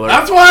spoiler.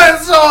 That's why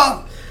it's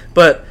so.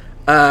 But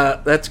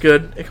that's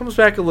good. It comes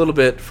back a little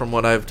bit from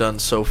what I've done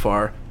so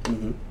far,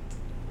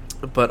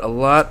 but a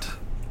lot.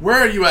 Where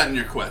are you at in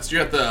your quest?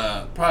 You're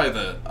at probably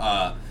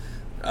the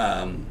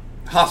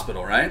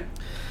hospital, right?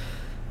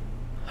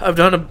 I've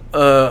done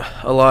a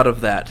lot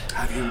of that.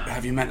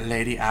 Have you met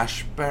Lady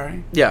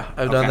Ashbury? Yeah,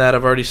 I've done that.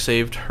 I've already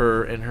saved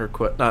her in her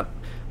quest. Not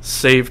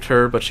saved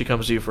her, but she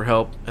comes to you for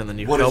help, and then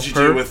you help her. What did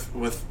you do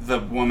with the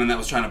woman that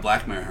was trying to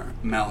blackmail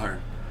her?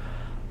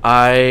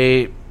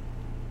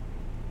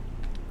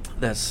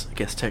 That's, I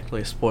guess,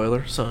 technically a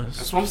spoiler, so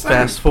that's what I'm saying.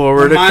 Fast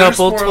forward a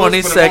couple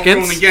 20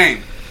 seconds. The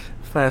game.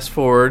 Fast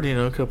forward,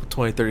 a couple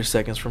 20, 30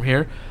 seconds from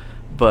here.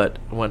 But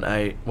when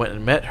I went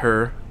and met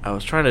her, I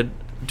was trying to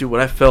do what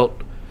I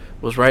felt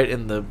was right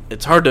in the.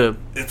 It's hard to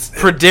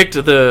predict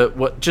you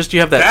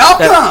have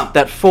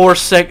that 4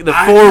 second,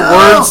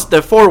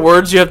 the 4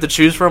 words you have to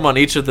choose from on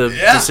each of the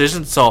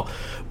decisions. It's all,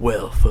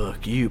 well,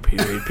 fuck you,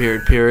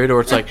 period,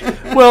 or it's like,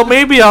 well,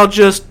 maybe I'll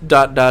just ...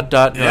 Yeah. Like,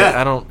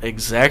 I don't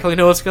exactly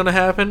know what's gonna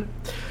happen,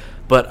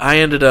 but I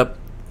ended up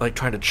like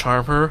trying to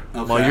charm her.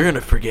 Okay. Well, you're gonna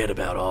forget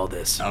about all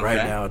this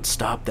right now and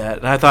stop that.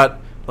 And I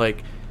thought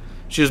like.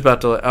 She was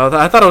about to.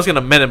 I thought I was going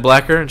to Men in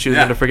Black her, and she was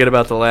going to forget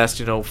about the last,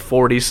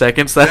 40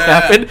 seconds that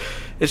happened.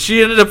 And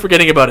she ended up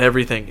forgetting about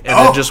everything, and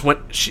then just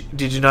went.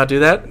 Did you not do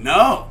that?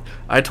 No.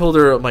 I told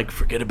her, I'm like,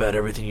 forget about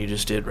everything you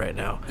just did right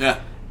now. Yeah.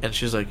 And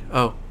she's like,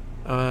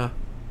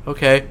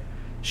 okay.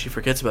 She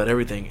forgets about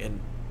everything and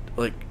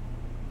like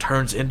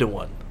turns into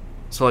one.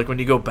 So like when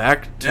you go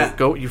back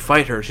to you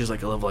fight her, she's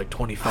like a level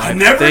 25. I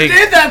never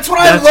did. That's what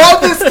I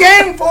love this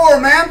game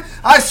for, man.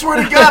 I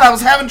swear to God, I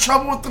was having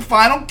trouble with the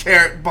final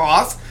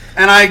boss.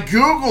 and I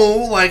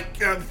Google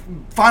like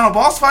final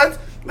boss fights.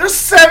 There's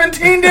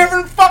 17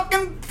 different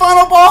fucking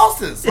final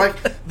bosses. Like,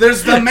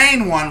 there's the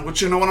main one,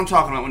 which you know what I'm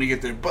talking about when you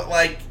get there. But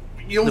like,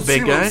 you'll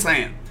see what I'm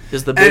saying.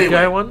 Is the big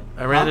guy one?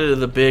 I ran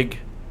into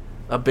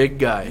a big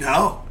guy.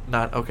 No,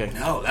 not okay.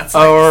 No, that's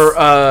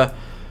like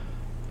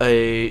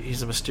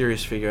he's a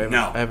mysterious figure.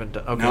 I haven't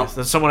done. Okay, so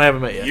that's someone I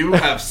haven't met yet. You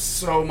have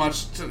so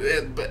much to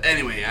it, but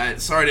anyway,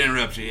 sorry to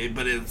interrupt you,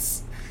 but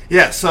it's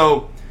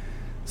So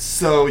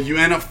you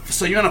end up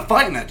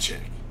fighting that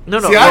chick. No.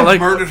 See, I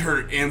murdered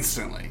her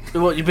instantly.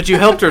 Well, but you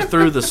helped her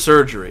through the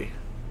surgery.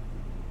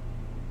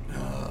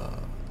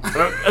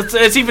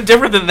 It's even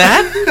different than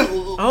that.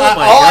 Oh my god!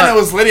 All I know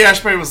is Lady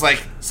Ashbury was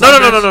like,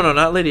 no,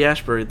 not Lady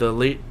Ashbury. The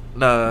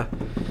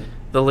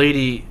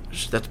lady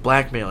that's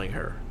blackmailing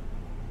her.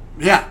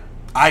 Yeah,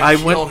 I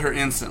killed her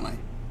instantly.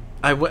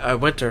 I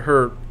went to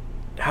her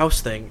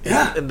house thing.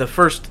 Yeah. And the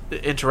first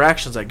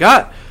interactions I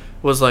got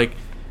was like,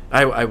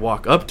 I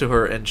walk up to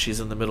her and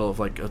she's in the middle of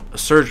like a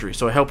surgery,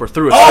 so I help her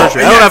through a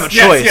surgery. I don't have a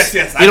choice.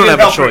 Yes. You don't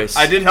have a choice.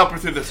 I did help her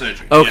through the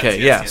surgery.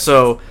 Okay, yes.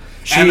 So.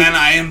 And then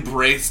I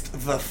embraced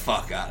the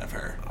fuck out of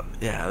her.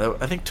 Yeah,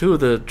 I think 2 of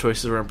the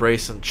choices were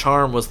embrace, and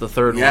charm was the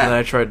third one that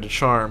I tried to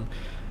charm,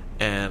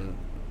 and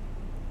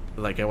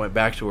like I went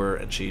back to her,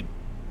 and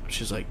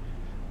she's like,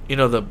 you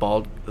know, the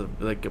bald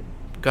like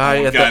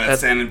guy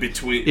that's standing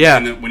between. Yeah,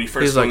 when you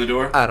first opened the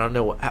door. I don't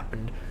know what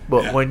happened,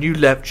 but when you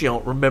left, you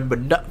don't remember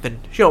nothing.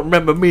 You don't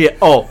remember me at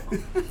all,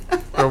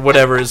 or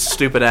whatever his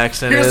stupid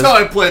accent is. Here's how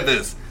I played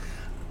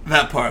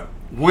that part.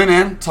 Went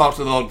in, talked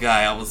to the old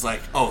guy. I was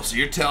like, oh, so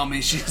you're telling me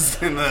she's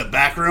in the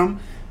back room?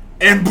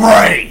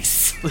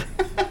 Embrace!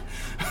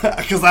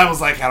 Because I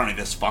was like, I don't need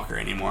this fucker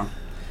anymore.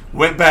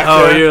 Went back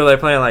there. Oh, you're like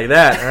playing like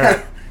that. All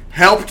right.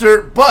 Helped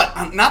her,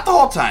 but not the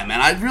whole time,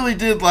 man. I really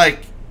did,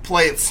 like,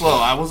 play it slow.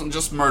 I wasn't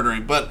just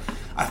murdering, but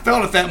I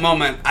felt at that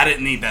moment I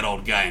didn't need that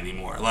old guy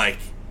anymore. Like,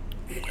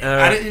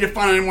 I didn't need to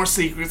find any more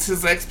secrets.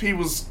 His XP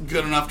was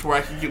good enough to where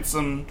I could get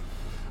some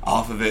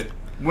off of it.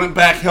 Went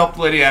back, helped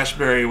Lady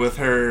Ashbury with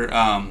her,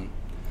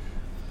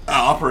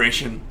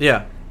 operation.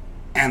 Yeah.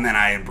 And then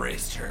I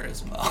embraced her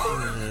as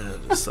well.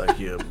 Just like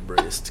you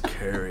embraced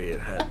Carrie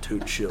and had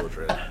 2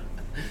 children.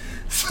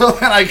 So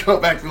then I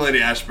go back to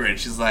Lady Ashbury and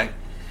she's like,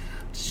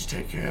 did you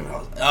take care of it? I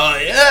was like, oh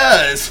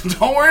yes,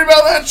 don't worry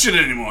about that shit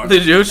anymore.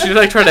 Did you? She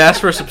like tried to ask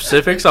for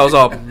specifics. I was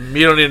all,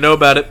 you don't need to know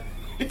about it.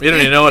 You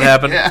don't even know what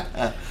happened.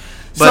 Yeah.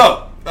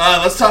 So,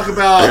 let's talk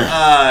about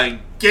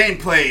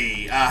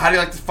gameplay. How do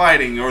you like the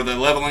fighting or the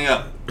leveling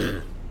up?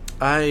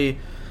 I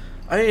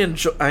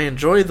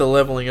enjoy the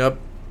leveling up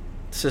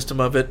system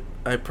of it.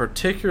 I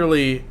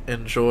particularly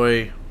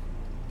enjoy,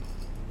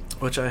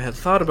 which I had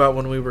thought about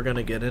when we were going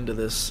to get into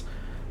this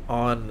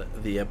on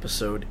the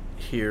episode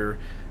here,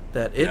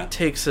 that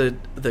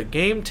the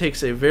game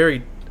takes a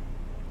very,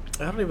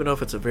 I don't even know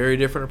if it's a very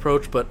different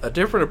approach, but a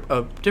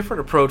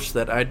different approach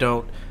that I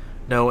don't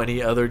know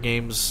any other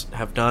games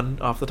have done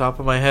off the top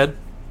of my head.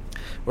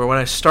 Where when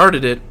I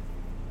started it,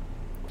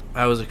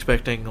 I was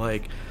expecting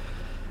like,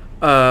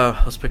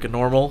 let's pick a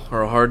normal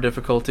or a hard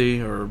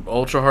difficulty or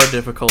ultra hard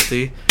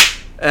difficulty,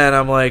 and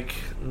I'm like,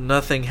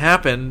 nothing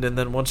happened. And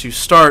then once you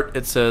start,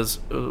 it says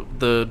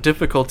the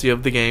difficulty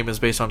of the game is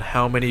based on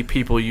how many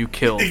people you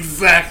killed.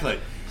 Exactly.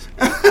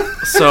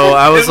 So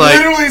I was it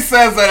literally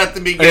says that at the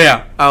beginning.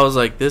 Yeah, I was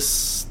like,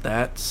 that's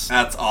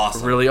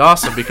awesome. Really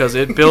awesome, because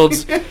it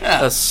builds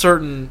a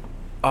certain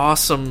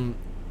awesome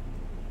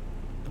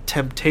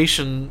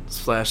temptation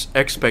 /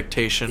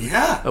 expectation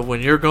of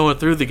when you're going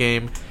through the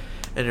game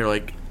and you're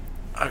like,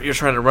 you're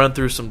trying to run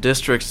through some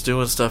districts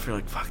doing stuff, you're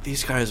like, fuck,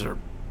 these guys are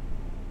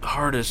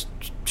hard as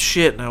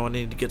shit. Now I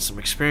need to get some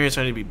experience,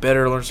 I need to be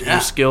better, learn some new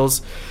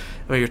skills.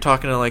 When you're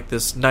talking to like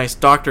this nice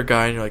doctor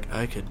guy and you're like,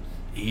 I could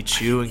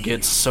eat you and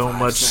get so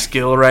much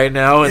skill right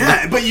now.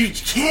 And but you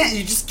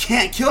just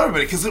can't kill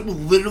everybody because it will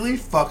literally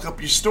fuck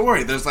up your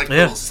story. There's like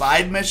little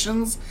side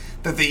missions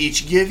that they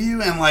each give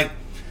you, and like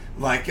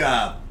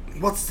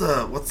what's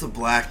the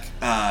black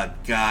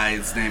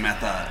guy's name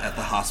at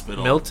the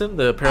hospital? Milton,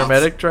 the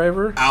paramedic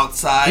driver.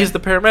 Outside, he's the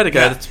paramedic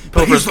guy that's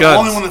but he's the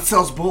only one that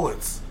sells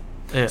bullets.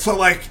 Yeah. So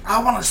like,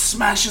 I want to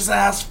smash his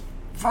ass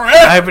forever.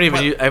 I haven't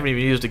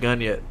even used a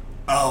gun yet.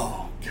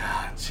 Oh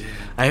god, dude.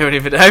 I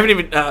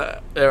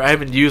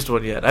haven't used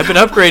one yet. I've been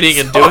upgrading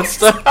and doing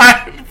stuff.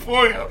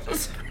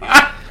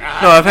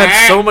 No, I've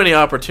had so many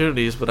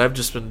opportunities, but I've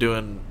just been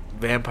doing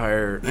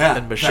vampire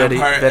and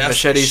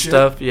machete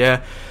stuff.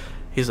 Yeah.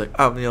 He's like,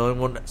 I'm the only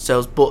one that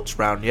sells bullets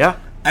around, yeah?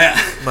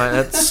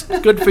 That's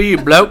good for you,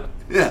 bloke.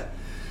 Yeah.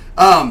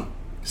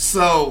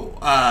 So,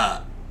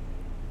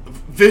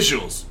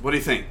 visuals, what do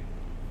you think?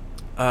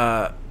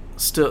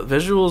 Still,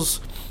 visuals,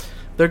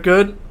 they're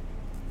good.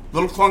 A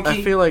little clunky?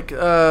 I feel like,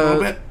 a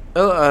little bit?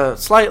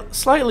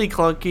 Slightly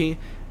clunky,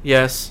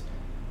 yes.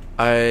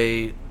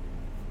 I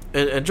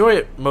enjoy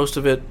it, most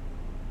of it,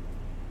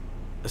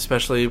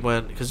 especially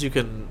because you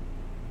can...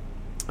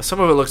 Some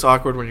of it looks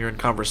awkward when you're in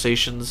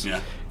conversations,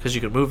 because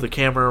you can move the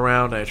camera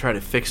around. And I try to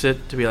fix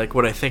it to be like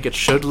what I think it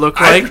should look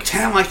I like.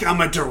 pretend like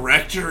I'm a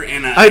director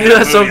in a I do that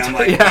movie. sometimes. I'm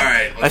like, Yeah. all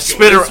right, let's I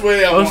go spin this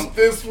way. I want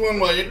this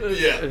one.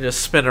 I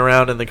just spin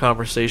around in the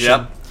conversation.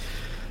 Yep.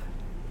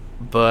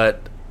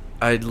 But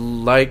I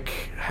like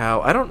how,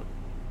 I don't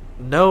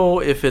know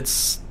if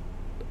it's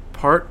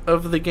part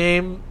of the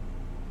game.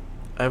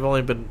 I've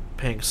only been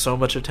paying so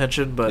much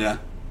attention, but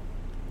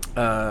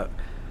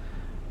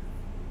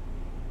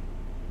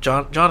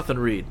Jonathan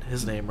Reed,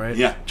 his name, right?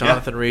 Yeah.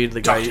 Jonathan Reed,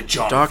 the guy.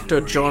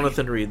 Dr.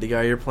 Jonathan Reed, the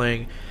guy you're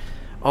playing.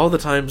 All the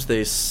times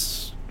they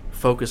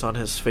focus on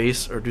his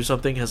face or do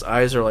something, his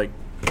eyes are like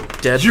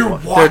dead.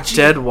 They're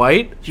dead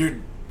white.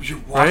 You're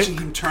watching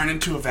him turn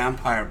into a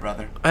vampire,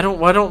 brother. I don't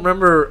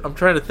remember. I'm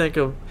trying to think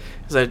of,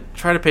 because I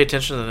try to pay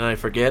attention and then I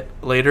forget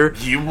later.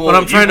 When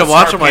I'm trying to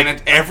watch him,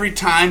 like every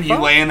time you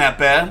lay in that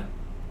bed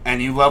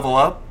and you level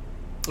up.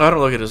 I don't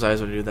look at his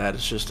eyes when I do that.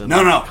 It's just a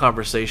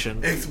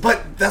conversation.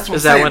 But that's what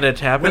is that when it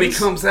happens? When he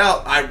comes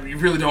out, I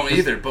really don't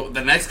either. But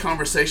the next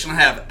conversation I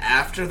have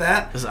after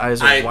that, his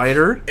eyes are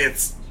whiter.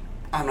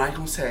 I'm not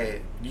gonna say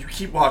it. You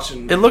keep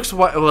watching. It looks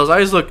white. Well, his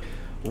eyes look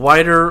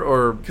whiter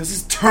or because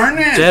he's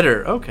turning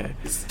deader. Okay.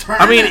 He's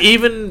turning. I mean,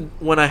 even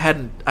when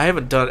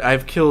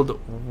I've killed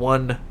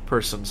one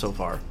person so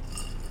far.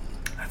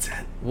 That's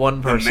it.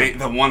 One person.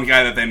 The one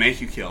guy that they make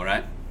you kill,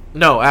 right?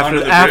 No,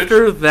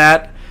 after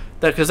that,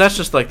 because that's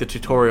just like the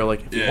tutorial.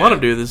 Like, if you want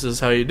to do this is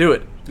how you do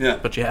it. Yeah.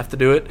 But you have to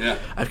do it. Yeah.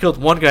 I've killed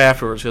one guy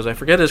afterwards because I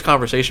forget his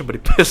conversation, but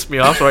he pissed me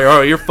off. So I'm like,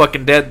 oh, you're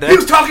fucking dead then. He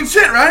was talking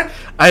shit, right?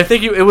 I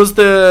think it was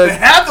the... They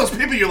have those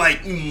people, you're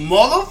like,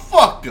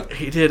 motherfucker.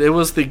 He did. It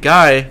was the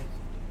guy.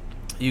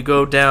 You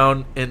go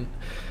down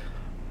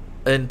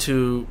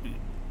into...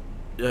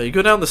 you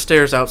go down the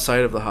stairs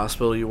outside of the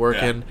hospital you work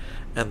in,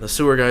 and the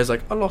sewer guy's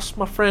like, I lost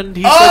my friend.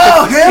 He's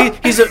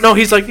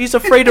he's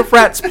afraid of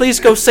rats. Please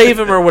go save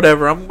him or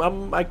whatever.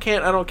 I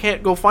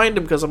can't go find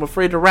him because I'm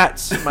afraid of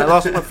rats. I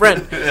lost my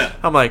friend. Yeah.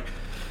 I'm like,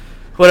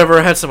 whatever.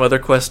 I had some other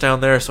quests down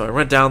there, so I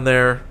went down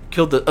there,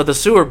 killed the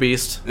sewer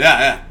beast.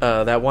 Yeah.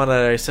 That one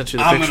that I sent you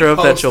the picture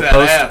of that you'll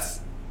post. Ass,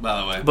 by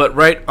the way. But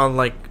right on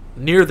like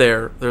near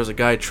there's a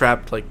guy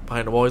trapped like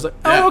behind a wall. He's like,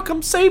 oh,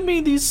 come save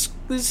me. These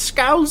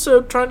scows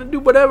are trying to do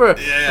whatever.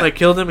 Yeah. And I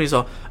killed him. He's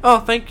all, oh,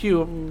 thank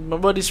you. I'm my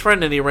buddy's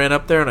friend. And he ran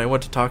up there and I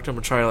went to talk to him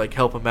and try to like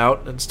help him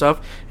out and stuff.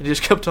 And he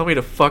just kept telling me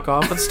to fuck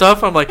off and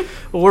stuff. I'm like,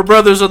 well, we're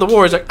brothers of the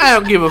war. He's like, I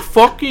don't give a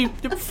fuck you.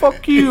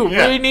 Fuck you.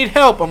 Yeah. Really need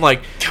help. I'm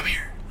like, come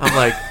here. I'm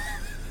like,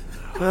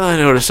 well, I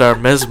noticed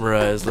I'm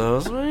mesmerized though.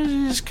 So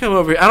just come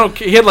over here.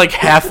 He had like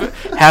half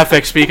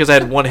XP because I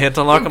had one hint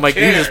unlock. I'm like,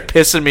 you're just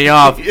pissing me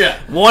off. Yeah.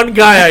 One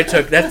guy I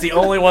took. That's the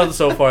only one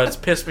so far that's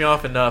pissed me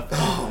off enough.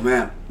 Oh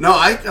man. No,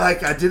 I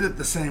did it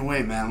the same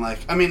way, man. Like,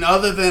 I mean,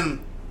 other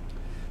than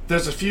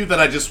there's a few that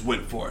I just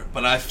went for it,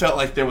 but I felt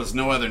like there was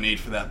no other need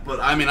for that. But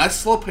I mean, I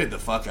slow played the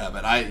fuck out of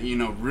it. I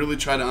really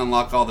try to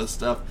unlock all this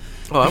stuff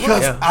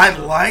because I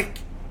like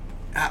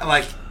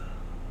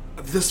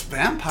this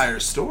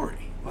vampire story.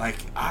 Like,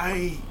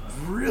 I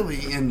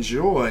really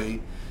enjoy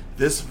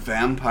this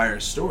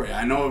vampire story.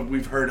 I know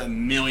we've heard a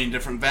million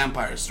different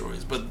vampire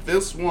stories, but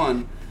this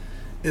one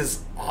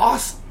is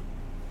awesome.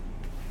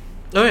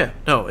 Oh yeah,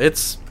 no,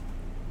 it's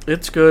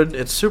good.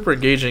 It's super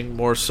engaging,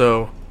 more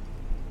so,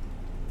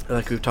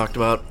 like we've talked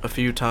about a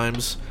few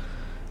times,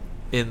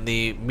 in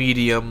the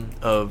medium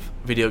of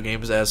video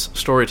games as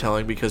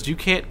storytelling, because you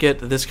can't get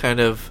this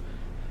kind of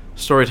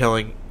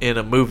storytelling in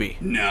a movie.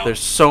 No. There's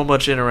so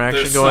much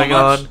interaction going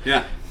on.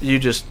 Yeah.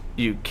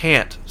 You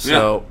can't.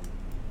 So,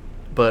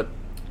 but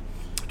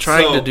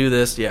trying to do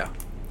this,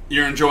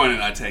 You're enjoying it,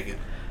 I take it.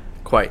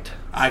 Quite.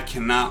 I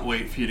cannot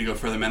wait for you to go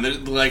further, man.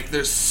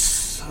 There's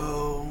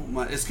so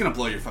much. It's gonna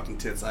blow your fucking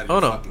tits out of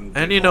your fucking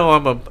and you know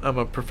I'm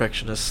a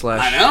perfectionist /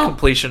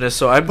 completionist,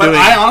 so I'm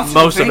doing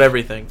most of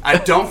everything. I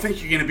don't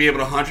think you're gonna be able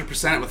to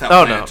 100% it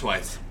without playing it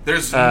twice.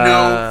 There's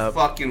no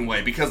fucking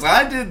way, because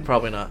I did.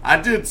 Probably not. I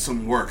did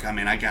some work. I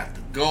mean, I got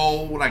the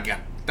gold, I got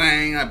the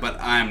thing, but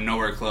I'm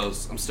nowhere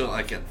close. I'm still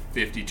like at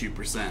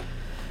 52%.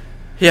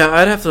 Yeah,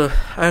 I have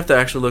to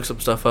actually look some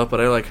stuff up,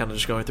 but I like kind of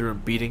just going through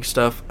and beating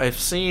stuff. I've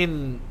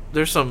seen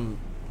there's some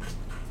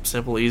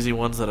simple, easy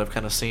ones that I've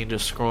kind of seen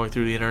just scrolling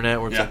through the internet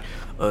where it's like,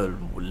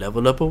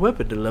 level up a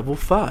weapon to level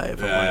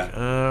 5. I'm like,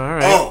 all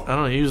right, I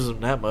don't use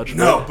them that much.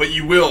 No, but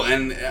you will,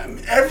 and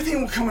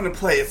everything will come into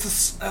play.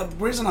 It's the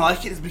reason I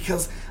like it is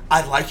because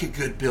I like a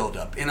good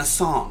build-up. In a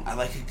song, I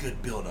like a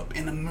good build-up.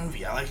 In a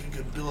movie, I like a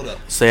good build-up.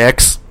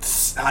 Sex.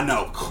 I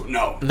know.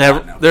 No.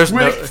 Never. No. There's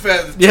quick,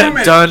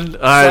 no... done.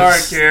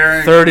 Sorry,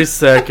 Karen. 30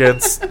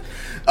 seconds.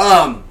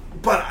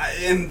 But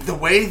in the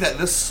way that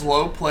this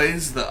slow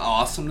plays the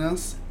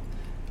awesomeness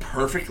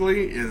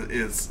perfectly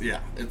is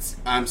it's.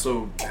 I'm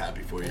so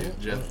happy for you,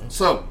 Jeff.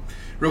 So,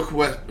 real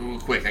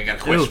quick, I got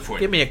a question for you.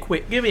 Give me a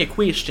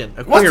question.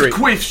 What's the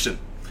question?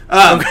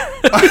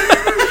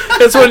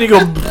 That's when you go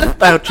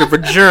out your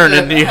vagina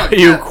and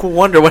you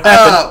wonder what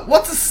happened.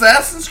 What's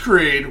Assassin's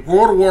Creed,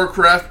 World of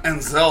Warcraft,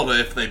 and Zelda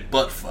if they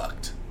butt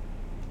fucked?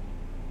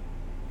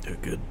 A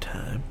good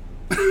time.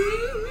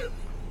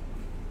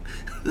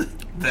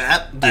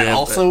 And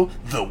also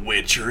The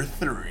Witcher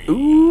 3.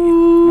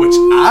 Ooh. Which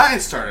I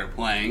started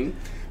playing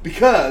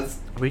because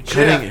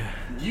Jeff,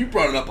 you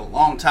brought it up a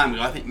long time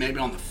ago. I think maybe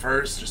on the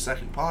first or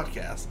second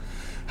podcast.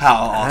 How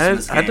awesome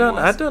this game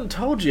was. I done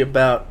told you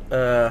about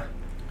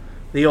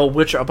the old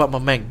Witcher, about my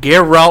man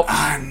Geralt.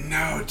 I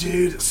know,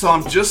 dude. So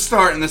I'm just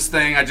starting this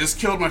thing. I just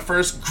killed my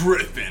first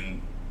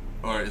griffin.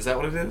 Or is that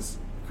what it is?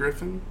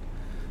 Griffin?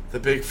 The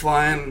big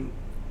flying...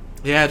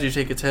 Yeah, did you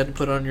take its head and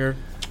put it on your...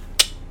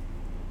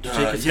 Did you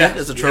take its head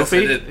as a trophy?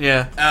 Yes, I did.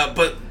 Yeah.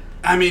 But,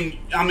 I'm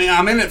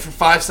in it for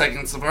 5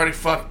 seconds. I've already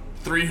fucked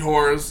 3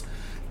 whores.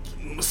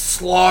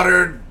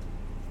 Slaughtered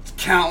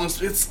countless...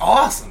 It's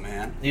awesome,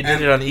 man. You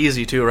did it on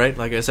easy, too, right?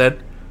 Like I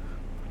said?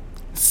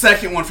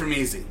 Second one from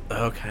easy.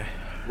 Okay.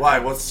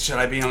 Why? Should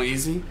I be on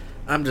easy?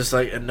 I'm just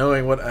like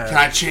knowing what. Can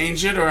I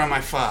change it or am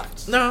I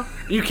fucked? No,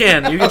 you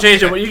can. You can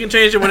change it. You can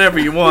change it whenever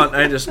you want.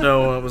 I just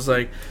know it was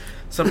like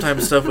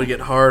sometimes stuff would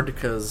get hard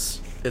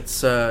because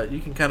it's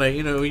you can kind of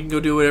you can go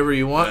do whatever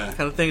you want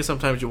kind of thing.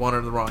 Sometimes you wander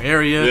in the wrong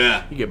area.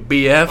 Yeah. You get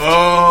BF'd.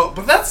 Oh,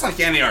 but that's like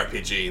any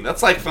RPG.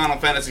 That's like Final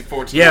Fantasy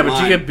 14. Yeah,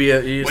 but you get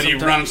BF'd when you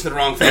run to the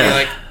wrong thing. You're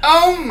like,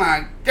 oh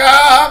my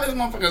god, this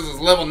motherfucker is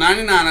level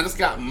 99. I just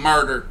got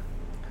murdered.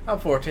 I'm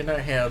 14. I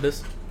handle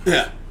this.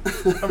 Yeah.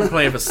 I've been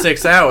playing for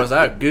 6 hours.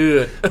 I'm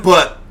good.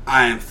 But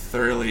I am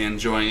thoroughly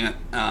enjoying it.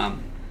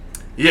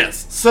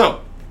 Yes.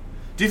 So,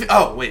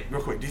 oh, wait,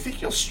 real quick. Do you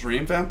think you'll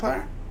stream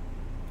Vampire?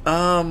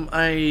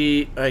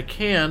 I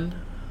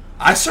can.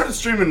 I started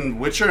streaming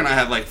Witcher and I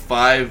had like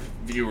 5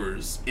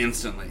 viewers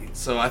instantly.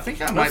 So I think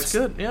I might... That's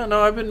good. Yeah,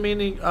 no, I've been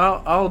meaning...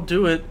 I'll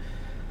do it.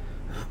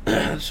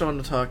 I just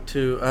wanted to talk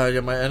to... I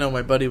know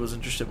my buddy was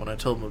interested when I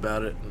told him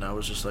about it, and I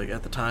was just like,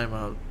 at the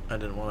time, I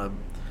didn't want to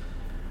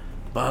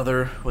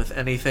bother with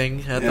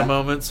anything at the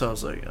moment, so I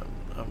was like,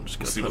 I'm just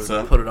going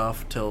to put it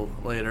off till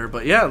later.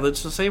 But yeah,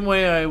 it's the same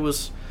way I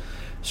was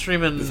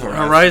streaming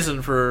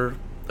Horizon for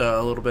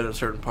a little bit at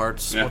certain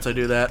parts. Yeah. Once I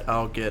do that,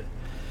 I'll get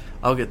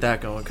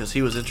that going, because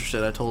he was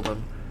interested. I told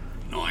him.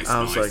 Nice,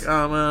 I was like,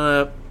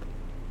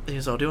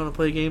 he's like, do you want to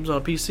play games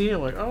on PC?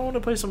 I'm like, I want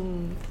to play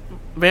some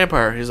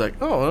Vampire. He's like,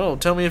 oh, well,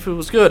 tell me if it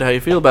was good, how you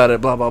feel about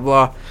it, blah, blah,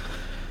 blah.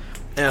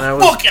 And I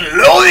was fucking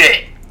love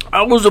it!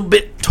 I was a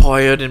bit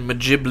tired in my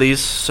giblies,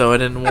 so I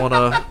didn't want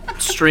to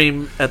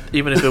stream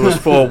even if it was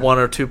for 1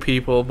 or 2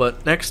 people.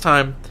 But next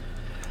time,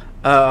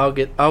 I'll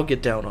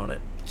get down on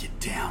it. Get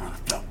down on the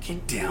phone.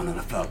 Get down on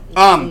the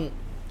phone.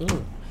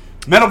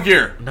 Metal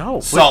Gear. No,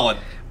 solid.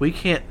 We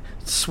can't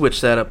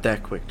switch that up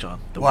that quick,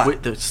 John.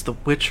 It's The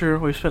Witcher.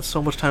 We've spent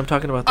so much time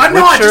talking about The Witcher. I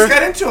know. I just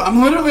got into it.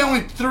 I'm literally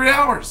only 3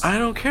 hours. I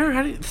don't care.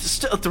 It's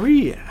still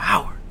 3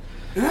 hours.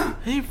 Yeah. How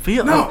do you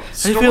feel? No,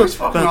 story's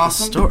fucking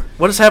awesome. The story?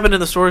 What has happened in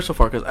the story so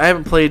far? Because I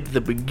haven't played the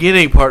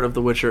beginning part of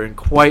The Witcher in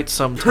quite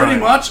some time. Pretty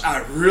much, I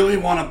really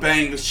want to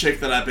bang this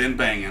chick that I've been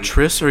banging.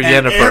 Triss or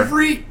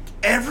Yennefer?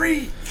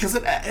 Because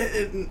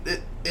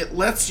it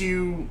lets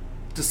you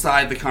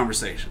decide the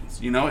conversations.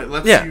 It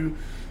lets you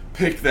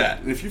pick that.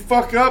 And if you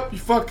fuck up, you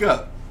fuck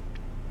up.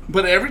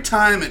 But every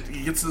time it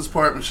gets to this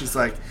part when she's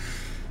like,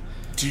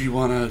 do you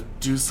want to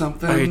do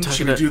something?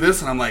 Should we do this?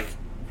 And I'm like,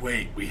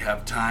 wait, we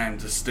have time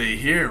to stay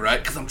here, right?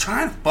 Because I'm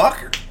trying to fuck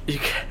her.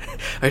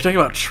 Are you talking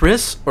about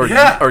Triss or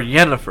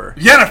Yennefer?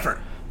 Yennefer.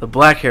 The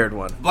black-haired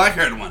one.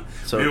 Black-haired one.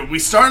 So we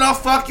started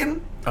off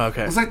fucking.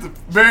 Okay. It was like the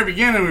very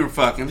beginning we were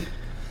fucking.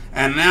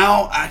 And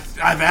now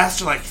I've asked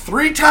her like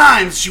 3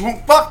 times. She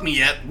won't fuck me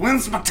yet.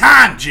 When's my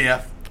time,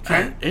 Jeff?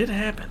 Okay. It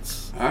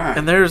happens. All right.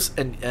 And there's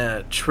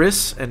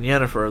Triss and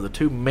Yennefer are the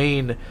 2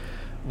 main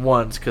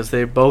ones because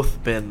they've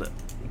both been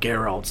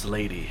Geralt's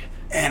lady.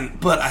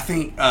 But I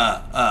think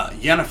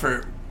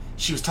Yennefer,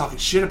 she was talking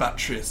shit about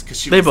Triss because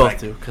she was like,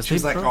 do, she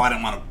was like, oh, I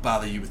didn't want to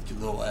bother you with your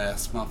little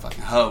ass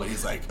motherfucking hoe. And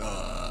he's like,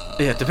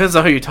 yeah, it depends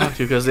on who you talk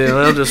to because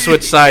they'll just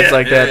switch sides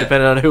that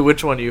depending on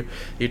which one you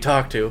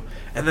talk to.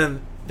 And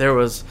then there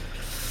was,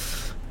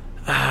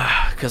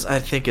 because I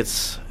think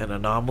it's an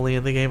anomaly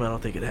in the game. I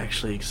don't think it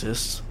actually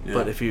exists. Yeah.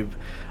 But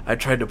I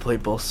tried to play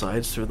both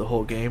sides through the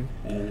whole game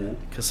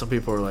because some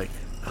people were like,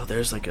 oh,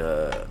 there's like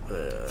a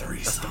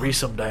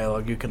threesome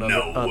dialogue you can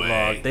unlock.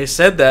 Way. They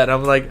said that, and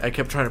I'm like, I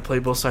kept trying to play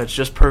both sides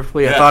just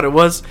perfectly. I thought it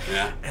was,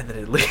 and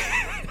then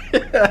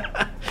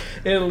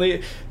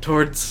it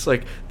towards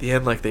like the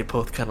end, like they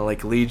both kind of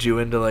like lead you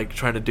into like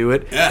trying to do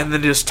it, and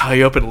then just tie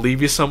you up and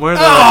leave you somewhere.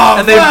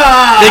 And they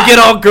get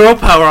all girl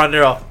power on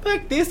there. All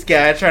fuck this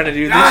guy trying to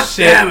do this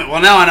shit. Damn it!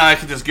 Well, now I know I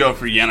can just go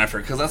for Yennefer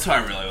because that's how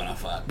I really want to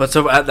fuck. But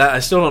so I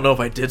still don't know if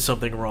I did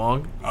something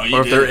wrong,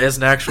 or if there is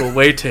an actual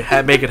way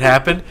to make it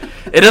happen.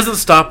 It doesn't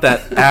stop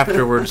that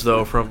afterwards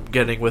though from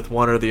getting with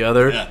one or the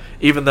other. Yeah.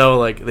 Even though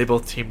like they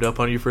both teamed up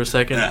on you for a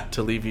second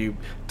to leave you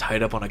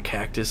tied up on a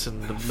cactus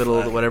in the middle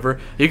of whatever,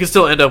 you can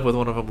still end up with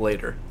one of them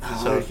later.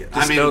 So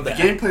the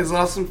gameplay's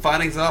awesome,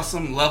 fighting's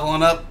awesome,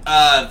 leveling up.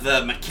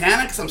 The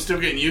mechanics I'm still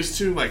getting used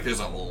to. Like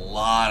there's a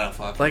lot of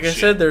fucking I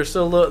said, they're a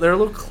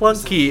little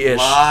clunky-ish.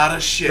 A lot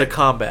of shit. The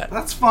combat.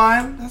 That's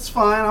fine.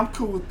 I'm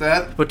cool with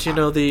that. But you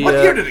know what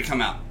year did it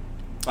come out?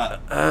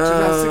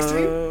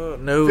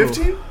 2016? No.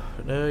 15?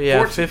 No,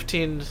 yeah,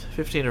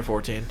 15 or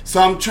 14. So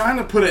I'm trying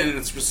to put it in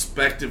its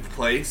respective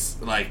place,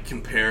 like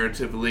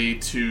comparatively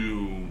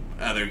to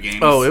other games.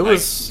 Oh, it like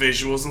was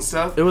visuals and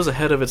stuff. It was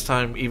ahead of its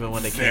time, even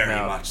when it came out.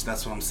 Very much.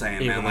 That's what I'm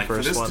saying, even man. Like for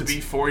this ones. to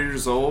be 4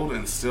 years old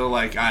and still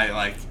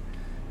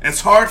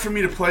it's hard for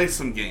me to play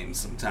some games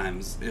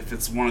sometimes if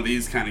it's one of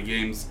these kind of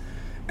games,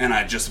 and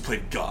I just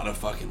played God of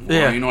fucking War.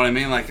 Yeah. You know what I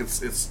mean? Like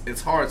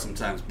it's hard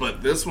sometimes,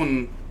 but this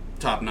one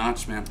top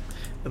notch, man.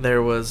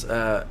 There was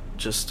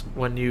just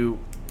when you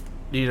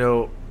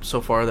know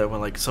so far that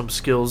when like some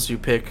skills you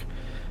pick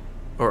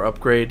or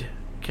upgrade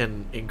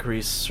can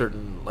increase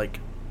certain like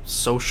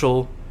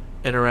social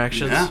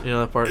interactions. Yeah. You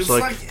know that part. It's so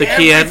like the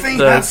everything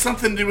has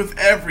something to do with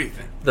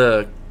everything.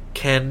 The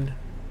Ken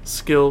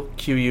skill,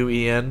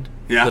 Quen,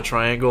 yeah. the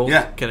triangle,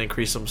 can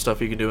increase some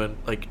stuff you can do in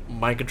like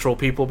mind control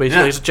people.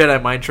 Basically, it's a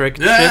Jedi mind trick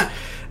and shit.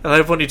 And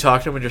then when you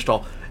talk to them and just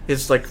all,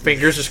 his like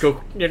fingers just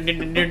go,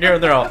 and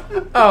they're all,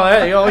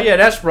 oh yeah,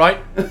 that's right.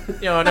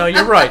 No,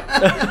 you're right.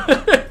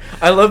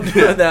 I love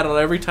doing that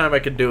every time I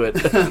can do it.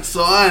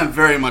 So I am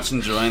very much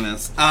enjoying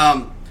this.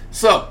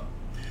 So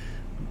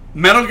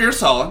Metal Gear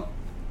Solid.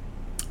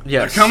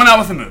 Yes. They're coming out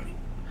with a movie.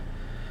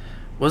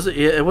 Was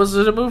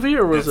it a movie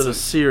or was it a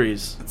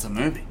series? It's a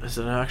movie. Is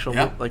it an actual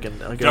like a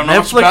Don't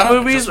Netflix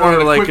movies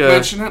or like a?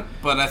 Mention it,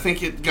 but I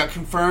think it got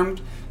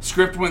confirmed.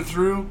 Script went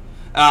through,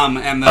 and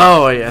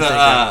I think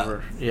I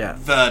remember. Yeah,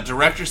 the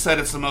director said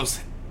it's the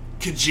most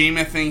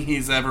Kojima thing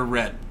he's ever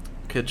read.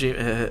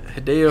 Hideo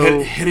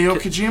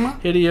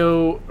Kojima?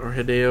 Hideo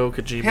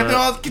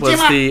Kojima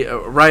was the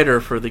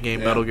writer for the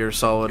game Metal Gear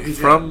Solid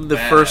from the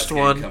first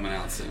one. Coming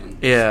out soon.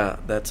 Yeah,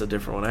 that's a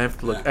different one. I have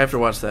to look. I have to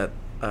watch that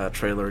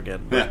trailer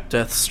again. But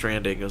Death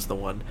Stranding is the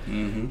one.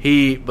 Mm-hmm.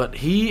 He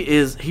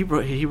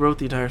wrote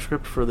the entire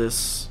script for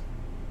this.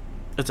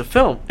 It's a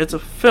film. It's a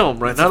film,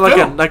 right? Not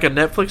like a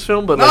Netflix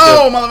film, but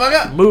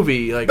motherfucker,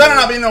 movie. Like better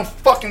not be no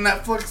fucking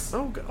Netflix.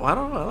 Oh, God, I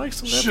don't know. I like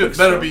some Netflix. Shit,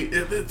 better be.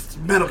 It's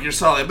Metal Gear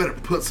Solid. I better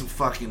put some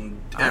fucking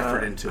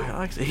effort into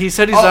it. He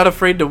said he's not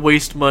afraid to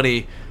waste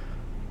money.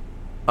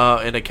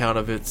 In account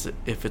of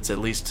if it's at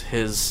least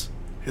his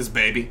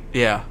baby.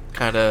 Yeah,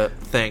 kind of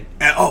thing.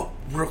 And,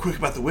 real quick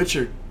about the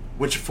Witcher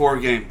 4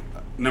 game.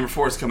 Number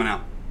 4 is coming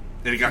out.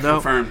 It got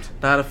confirmed.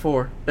 Not a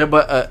 4.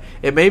 But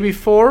it may be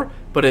 4,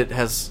 but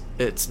it's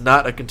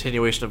not a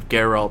continuation of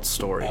Geralt's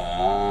story.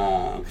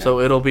 Oh, okay. So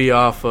it'll be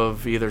off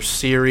of either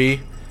Ciri.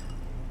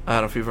 I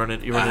don't know if you've run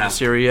into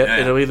Ciri yet.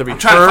 Yeah. It'll either be I'm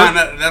trying to find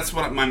that. That's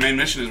what my main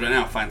mission is right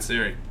now. Find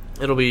Ciri.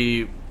 It'll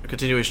be a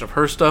continuation of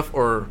her stuff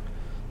or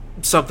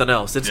something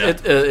else. It's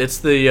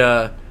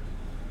the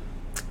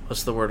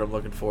what's the word I'm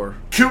looking for?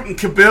 Coot and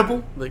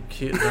Kabibble.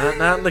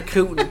 Not in the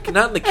coot,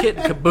 not in the kit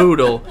and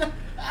caboodle.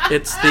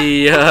 It's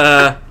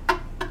the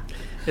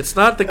it's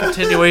not the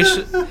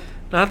continuation.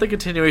 Not the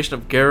continuation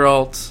of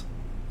Geralt's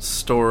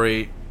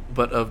story,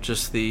 but of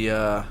just the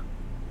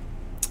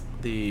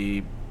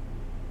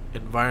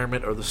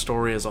environment or the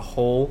story as a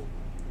whole.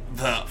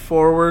 The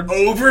forward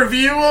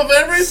overview of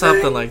everything?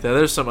 Something like that.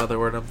 There's some other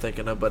word I'm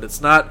thinking of, but it's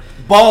not...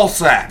 Ball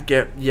sack.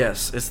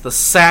 Yes, it's the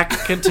sack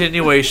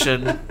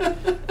continuation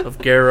of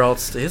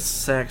Geralt's... His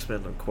sack's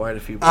been in quite a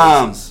few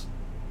places.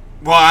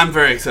 Well, I'm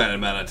very excited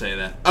about it, I'll tell you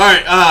that.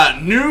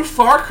 Alright, new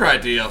Far Cry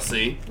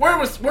DLC.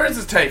 Where's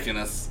this taking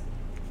us,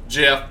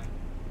 Jeff?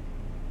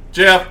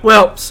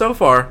 Well, so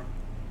far,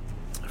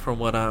 from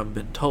what I've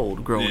been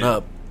told growing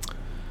up,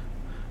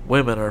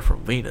 women are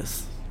from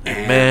Venus.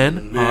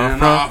 And men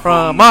are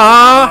from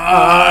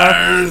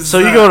Mars. So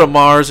you go to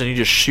Mars and you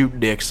just shoot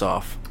dicks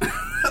off.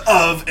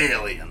 Of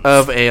aliens.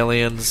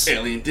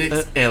 Alien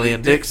dicks.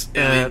 Alien dicks.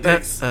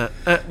 Well,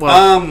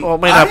 it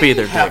may not be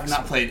their dicks. I have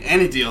not played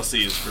any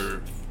DLCs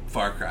for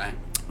Far Cry.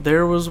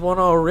 There was one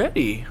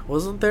already,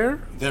 wasn't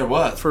there? There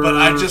was, but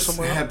I just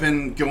have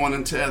been going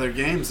into other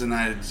games, and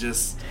I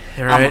just...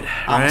 I'm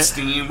a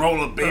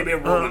steamroller, baby,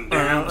 rolling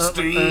down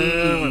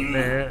steam.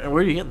 Where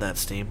are you getting that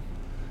steam?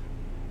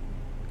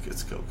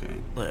 It's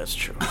cocaine. That's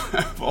true. I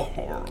have a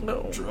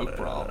horrible drug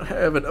problem. I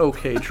have an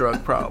okay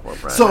drug problem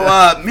right so,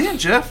 now. Me and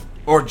Jeff,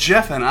 or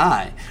Jeff and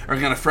I, are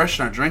going to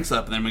freshen our drinks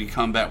up, and then we can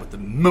come back with the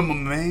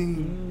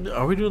main.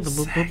 Are we doing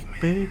the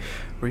baby?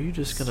 Were you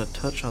just going to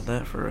touch on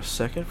that for a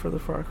second for the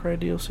Far Cry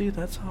DLC?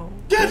 That's all.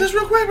 Yeah, just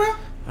real quick, bro.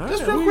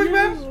 Just real quick,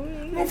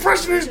 man. We'll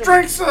freshen these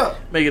drinks up.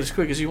 Make it as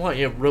quick as you want.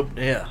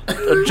 Yeah.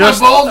 My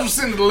balls are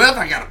sitting to the left.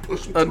 I got to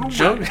push them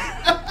through.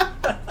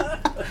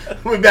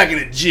 We'll be back in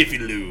a Jiffy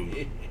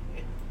Lube.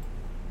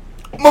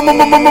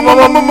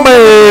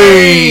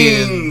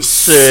 Main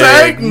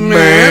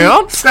segment.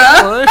 Let's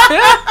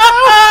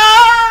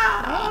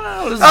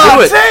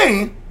do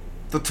it.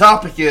 The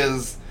topic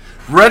is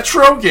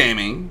retro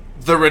gaming,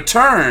 the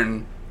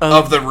return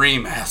of the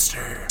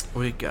remaster.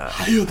 We got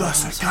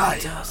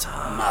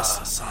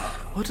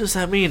What does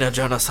that mean,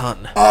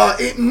 Ajana-san?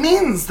 It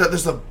means that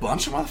there's a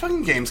bunch of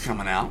motherfucking games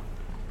coming out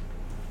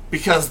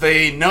because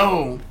they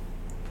know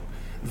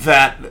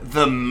that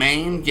the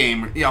main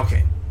gamer... Yeah,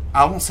 okay.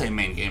 I won't say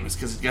main gamers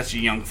because it got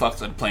you young fucks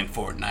that are playing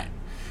Fortnite.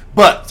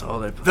 But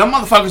them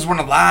motherfuckers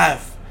weren't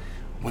alive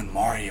when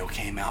Mario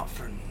came out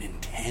for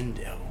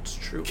Nintendo. It's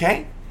true.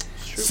 Okay?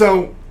 It's true.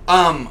 So,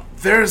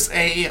 there's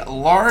a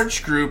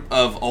large group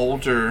of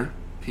older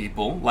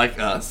people like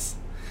us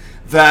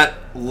that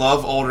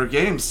love older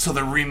games, so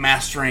they're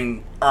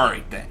remastering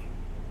everything.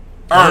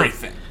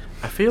 Everything.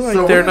 I feel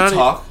like they're not.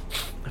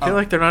 I feel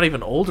like they're not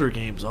even older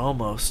games.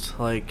 Almost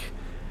like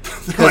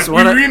we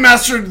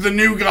remastered the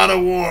new God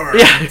of War.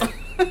 Yeah,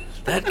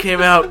 that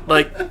came out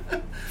like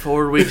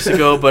 4 weeks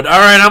ago. But all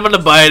right, I'm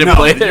gonna buy it and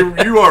play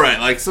it. You all right?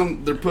 Like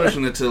they're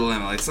pushing it to the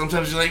limit. Like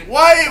sometimes you're like,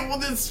 why? Well,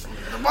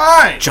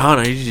 why?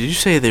 John, did you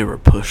say they were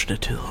pushing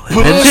it to the limit?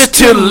 Push it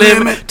to the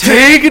limit.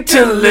 Take it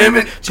to the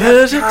limit.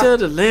 Push it to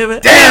the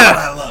limit. Damn,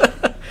 I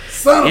love it.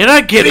 You're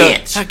not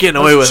getting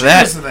away with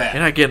that.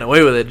 You're not getting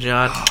away with it,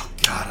 John. Oh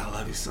God, I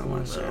love you so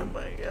much. Oh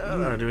my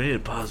God! Do we need to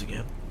pause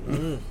again?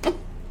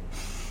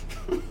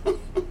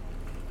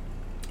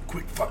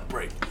 Quick fuck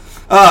break.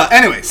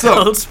 Anyway,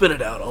 so don't spit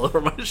it out all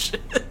over my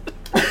shit.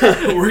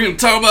 We're gonna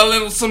talk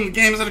about some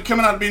games that are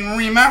coming out being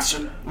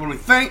remastered. What do we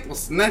think?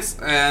 What's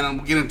next? And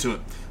we'll get into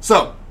it.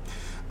 So,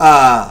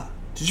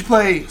 did you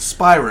play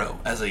Spyro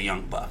as a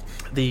young buck?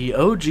 The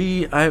OG,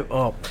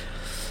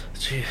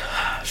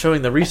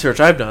 showing the research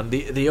I've done,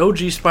 the OG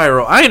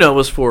Spyro I know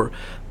was for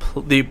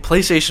the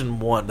PlayStation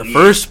 1, the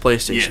first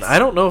PlayStation. Yes. I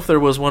don't know if there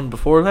was one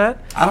before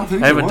that. I don't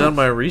think I haven't done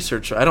my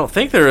research. I don't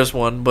think there is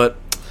one, but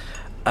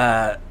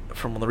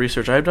from the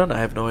research I've done, I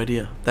have no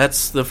idea.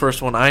 That's the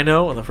first one I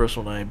know, and the first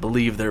one I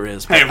believe there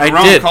is. Hey, if we're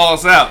wrong, call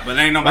us out, but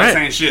ain't nobody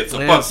saying shit,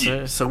 so fuck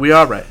you. So we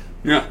are right.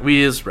 Yeah.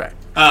 We is right.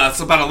 It's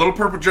about a little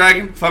purple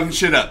dragon fucking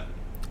shit up.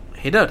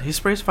 He does. He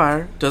sprays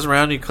fire, does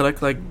around, you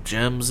collect like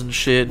gems and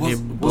shit, and you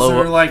blow was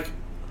there up. Like,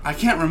 I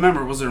can't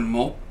remember, was there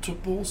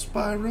multiple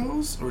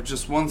Spyros, or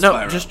just one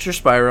Spyro? No, just your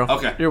Spyro.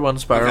 Okay. You're one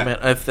Spyro, man.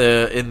 If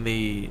in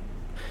the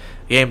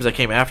games that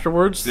came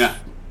afterwards, yeah.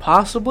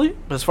 Possibly.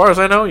 As far as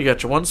I know, you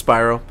got your one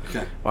Spyro.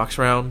 Okay. Walks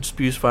around,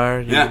 spews fire.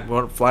 You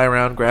want to fly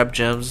around, grab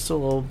gems. It's a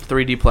little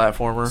 3D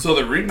platformer. So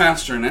they're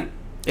remastering it.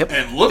 Yep.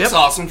 It looks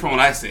awesome from what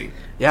I see.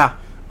 Yeah.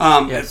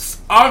 It's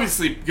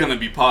obviously going to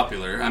be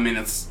popular. I mean,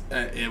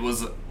 it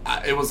was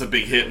a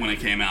big hit when it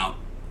came out.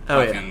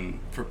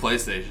 For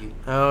PlayStation.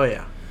 Oh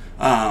yeah.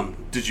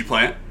 Did you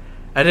play it?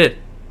 I did.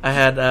 I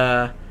had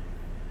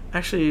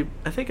actually,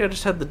 I think I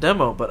just had the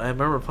demo, but I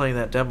remember playing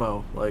that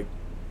demo like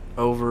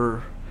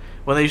over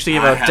when they used to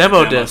give out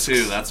demo discs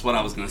too. That's what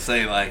I was gonna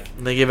say. Like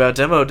when they gave out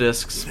demo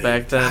discs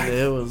back then,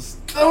 it was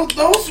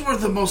those were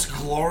the most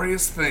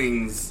glorious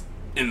things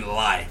in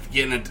life.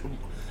 Getting it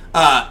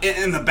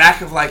in the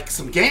back of like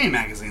some gaming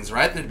magazines,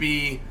 right? There'd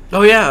be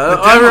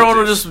everyone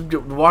would just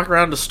walk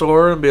around the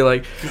store and be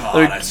like, God,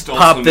 I stole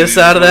pop this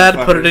out of that,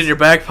 and put it in your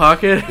back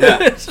pocket. Yeah,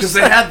 because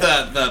they had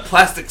the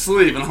plastic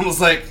sleeve, and I was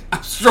like,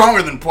 I'm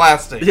stronger than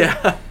plastic.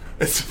 Yeah.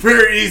 It's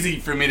very easy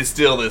for me to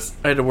steal this.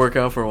 I had to work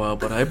out for a while,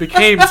 but I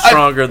became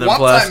stronger than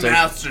plastic. Once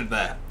I mastered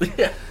that.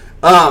 Yeah.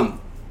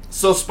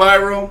 So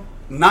Spyro,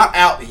 not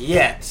out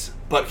yet,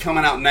 but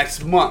coming out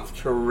next month,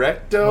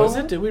 correcto? Was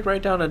it? Did we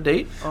write down a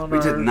date on We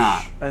did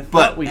not.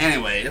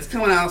 Anyway, it's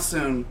coming out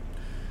soon.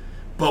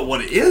 But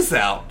what is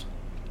out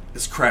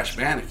is Crash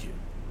Bandicoot.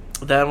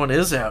 That one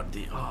is out.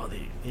 Crash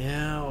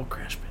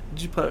Bandicoot.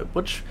 Did you play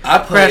which I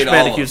played Crash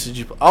Bandicoots did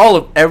you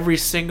play? Every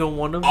single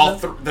one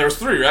of them? There's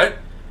 3, right?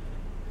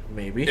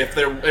 Maybe. If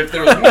there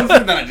was one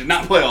thing, then I did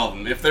not play all of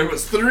them. If there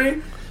was 3,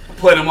 I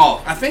played them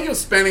all. I think it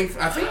was spanning.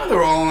 I think they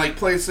were all on like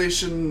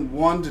PlayStation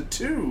 1 to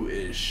 2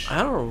 ish.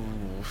 I don't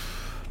know.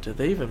 Did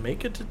they even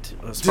make it to 2?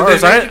 As far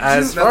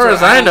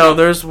as I know,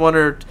 there's one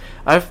or.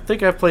 I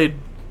think I've played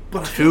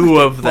 2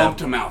 of them.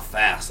 Bumped them out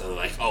fast. So they're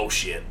like, oh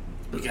shit,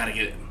 we gotta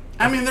get it.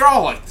 I mean, they're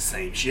all like the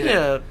same shit.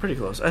 Yeah, pretty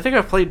close. I think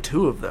I've played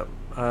 2 of them.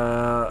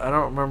 I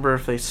don't remember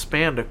if they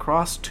spanned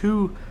across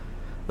to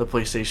the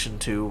PlayStation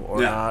 2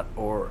 or not,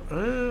 or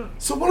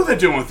So what are they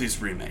doing with these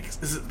remakes?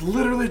 Is it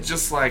literally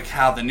just like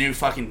how the new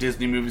fucking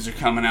Disney movies are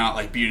coming out,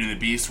 like Beauty and the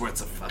Beast, where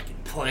it's a fucking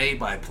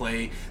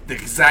play-by-play, the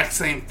exact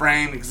same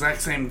frame,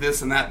 exact same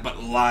this and that,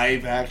 but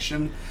live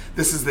action?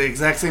 This is the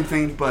exact same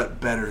thing,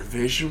 but better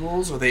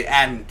visuals? Are they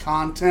adding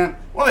content?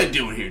 What are they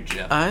doing here,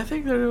 Jeff? I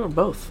think they're doing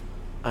both.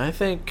 I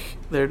think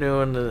they're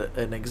doing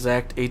an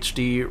exact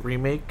HD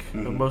remake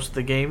of most of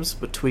the games,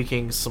 but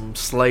tweaking some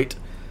slight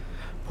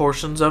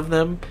portions of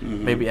them,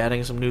 maybe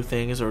adding some new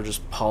things or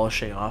just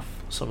polishing off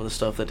some of the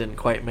stuff that didn't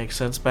quite make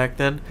sense back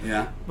then.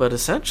 Yeah. But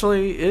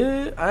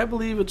essentially, I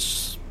believe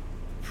it's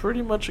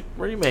pretty much a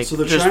remake. So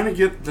they're trying to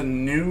get the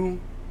new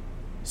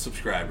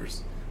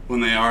subscribers when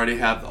they already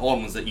have the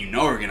old ones that you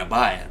know are going to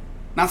buy it.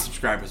 Not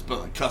subscribers, but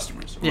like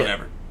customers or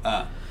whatever.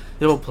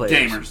 The old players.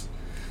 Gamers.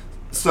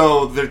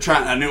 So they're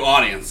trying a new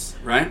audience,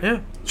 right? Yeah.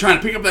 Trying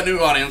to pick up that new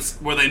audience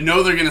where they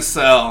know they're going to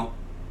sell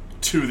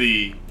to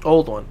the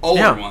older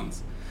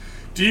ones.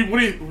 Do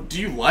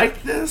you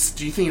like this?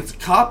 Do you think it's a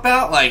cop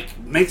out? Like,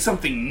 make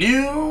something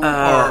new,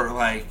 or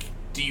like,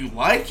 do you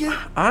like it?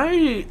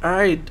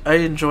 I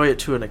enjoy it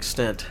to an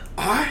extent.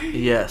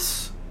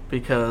 Yes,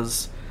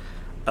 because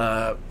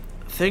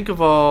think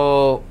of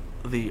all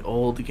the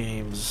old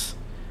games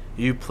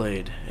you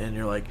played, and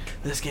you're like,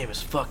 this game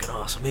is fucking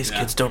awesome. These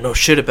kids don't know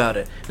shit about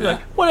it. You're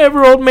like,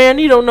 whatever, old man,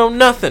 you don't know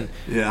nothing.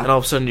 Yeah. And all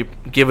of a sudden you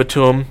give it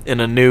to them in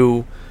a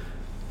new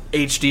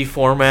HD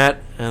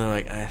format, and they're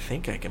like, I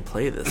think I can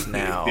play this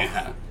now.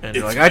 And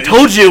you're like, I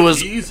told you it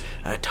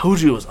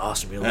was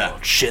awesome, you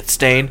little shit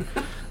stain.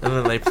 And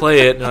then they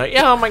play it, and they're like,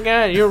 yeah, oh my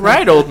god, you're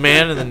right, old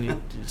man. And then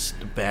you just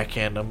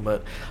backhand them.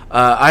 But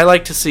I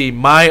like to see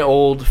my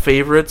old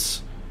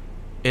favorites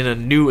in a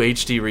new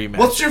HD remaster.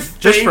 What's your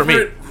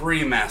favorite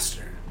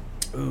remaster?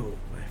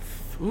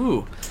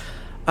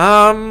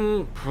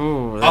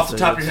 Off the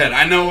top of your head.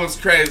 I know it's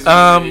crazy.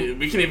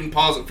 We can even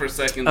pause it for a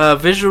second.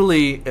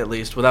 Visually, at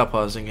least, without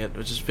pausing it,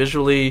 which is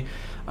visually,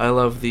 I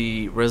love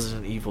the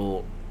Resident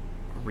Evil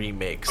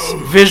remakes.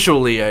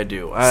 Visually, I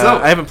do.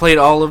 I haven't played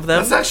all of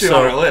them. That's actually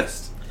on our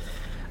list.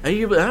 How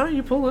do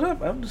you pull it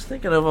up? I'm just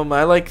thinking of them.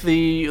 I like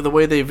the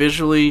way they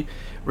visually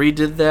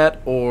redid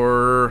that,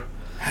 or...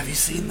 Have you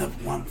seen the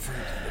one for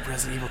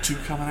Resident Evil 2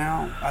 coming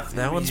out?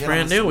 That one's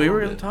brand new. We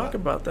were going to talk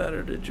about that,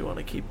 or did you want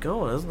to keep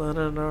going? Isn't that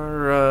in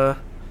our...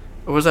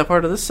 Or was that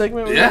part of this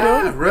segment?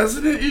 Yeah,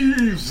 Resident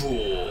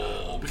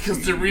Evil.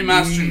 Because they're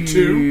remastering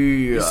 2.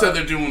 You said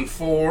they're doing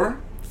 4.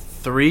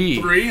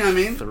 3. 3, I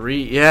mean?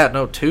 3. Yeah,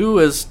 no, 2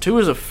 is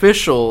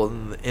official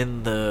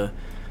in the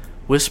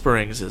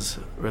whisperings is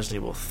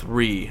Resident Evil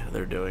 3.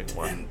 They're doing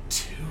one. And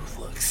 2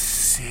 looks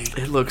sick.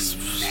 It looks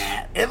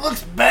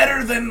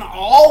better than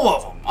all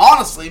of them,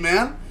 honestly,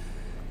 man.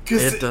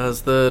 It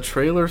does. The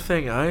trailer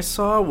thing I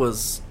saw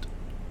was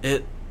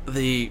what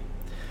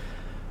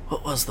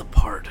was the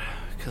part?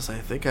 Because I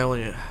think I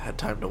only had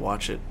time to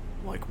watch it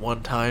like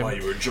one time. While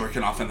you were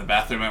jerking off in the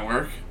bathroom at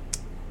work?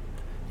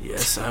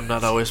 Yes, I'm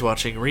not always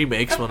watching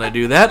remakes when I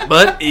do that,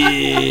 but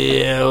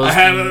yeah, I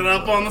had it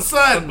up on the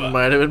side.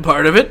 Might have been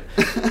part of it.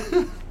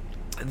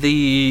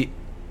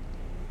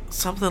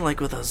 Something like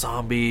with a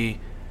zombie,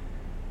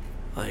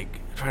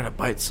 like trying to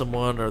bite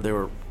someone, or they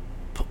were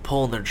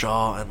pulling their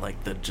jaw, and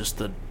like the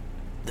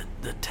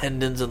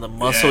tendons and the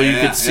muscle you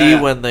could see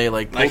when they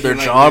like pulled their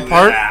jaw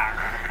apart.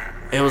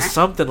 It was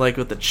something like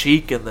with the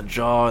cheek and the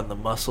jaw and the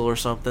muscle or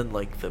something,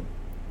 like the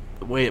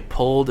way it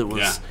pulled. It was.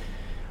 Yeah.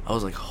 I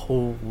was like,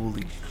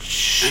 holy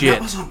shit. And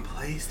that was on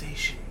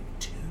PlayStation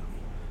 2?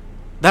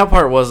 That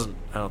part wasn't,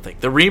 I don't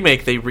think. The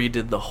remake, they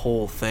redid the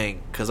whole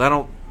thing. Because I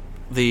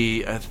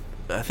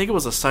think it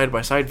was a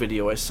side-by-side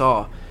video I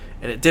saw,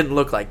 and it didn't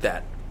look like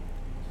that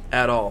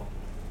at all.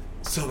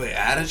 So they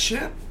added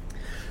shit?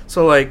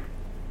 So, like,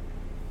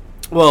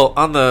 well,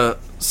 on the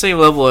same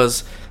level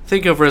as,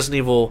 think of Resident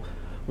Evil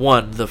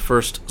 1, the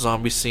first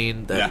zombie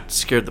scene that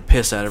scared the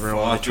piss out of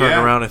everyone. They turned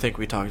around, I think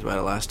we talked about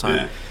it last time.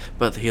 Yeah.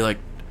 But he, like,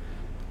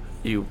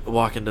 you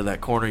walk into that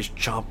corner,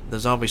 the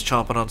zombie's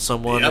chomping on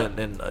someone, and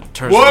it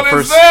turns to the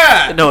first...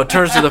 that? No, it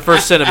turns to the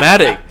first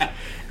cinematic.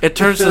 It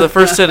turns to the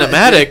first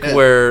cinematic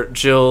where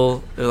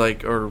Jill,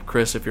 like, or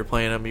Chris, if you're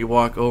playing him, you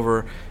walk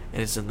over,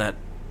 and it's in that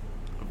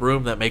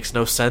room that makes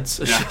no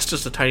sense. It's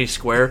just a tiny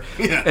square,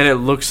 and it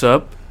looks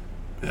up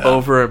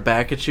over and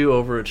back at you,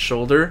 over its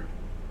shoulder.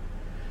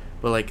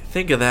 But, like,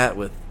 think of that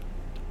with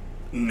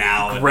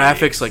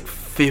graphics, like,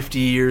 50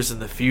 years in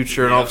the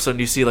future, and all of a sudden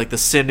you see, like, the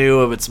sinew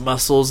of its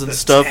muscles and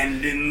stuff. The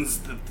tendons,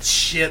 the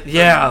shit, the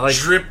like,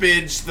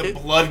 drippage, the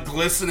blood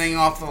glistening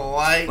off the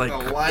light, like,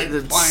 the light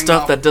the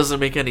stuff that doesn't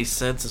make any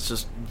sense. It's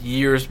just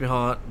years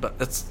behind, but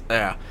it's,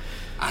 I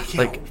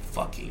can't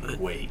fucking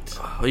wait.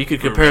 Well, you could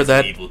compare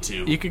that.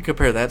 You could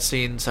compare that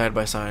scene side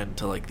by side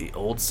to, like, the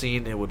old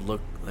scene. It would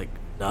look like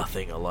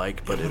nothing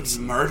alike, but it's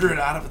murdered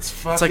out of its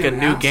fucking. It's like a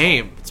new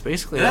game. It's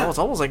basically it's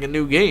almost like a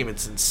new game.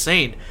 It's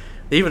insane.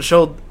 They even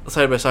showed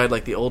side by side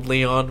like the old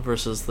Leon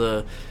versus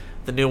the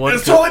new one.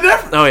 It's totally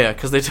different. Oh yeah,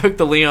 because they took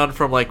the Leon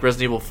from like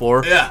Resident Evil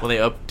 4 when they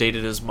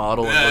updated his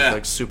model and looked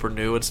like super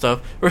new and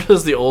stuff.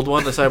 Versus the old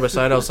one, the side by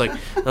side. I was like,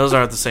 those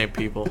aren't the same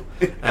people.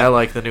 I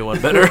like the new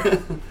one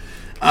better.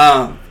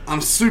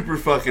 I'm super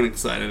fucking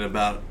excited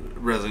about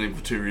Resident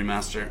Evil 2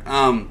 remaster.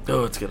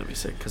 It's gonna be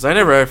sick because I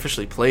never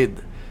officially played.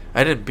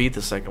 I didn't beat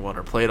the second one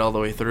or play it all the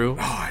way through.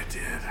 Oh, I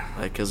did.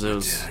 Like, because it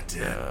was. I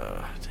did.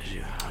 Did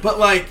you? But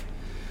like,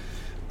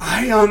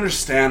 I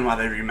understand why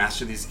they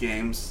remaster these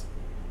games,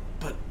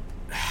 but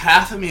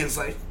half of me is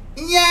like,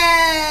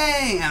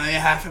 yay! And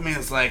then half of me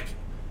is like,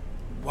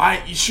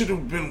 why? You should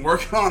have been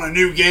working on a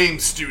new game,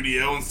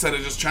 studio, instead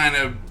of just trying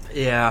to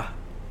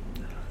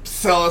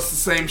sell us the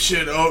same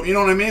shit. Oh, you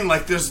know what I mean?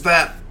 Like, there's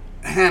that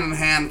hand in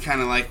hand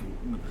kind of like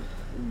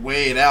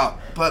weigh it out.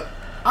 But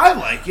I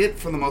like it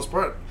for the most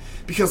part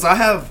because I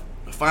have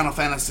Final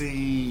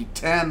Fantasy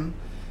X and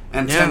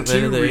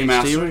X-2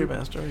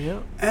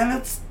 remaster,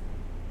 and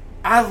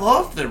I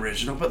love the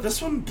original, but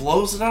this one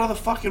blows it out of the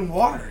fucking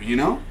water, you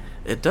know?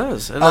 It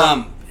does. And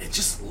it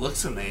just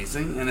looks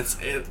amazing, and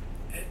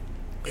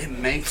it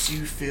makes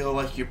you feel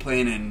like you're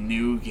playing a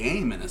new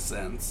game in a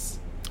sense.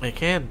 It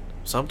can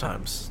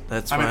sometimes.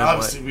 That's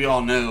obviously we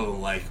all know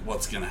like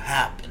what's gonna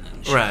happen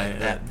and shit like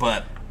that,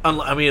 but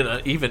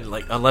even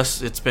like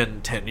unless it's been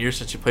 10 years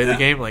since you played the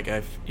game, like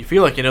you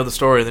feel like you know the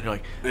story, then you're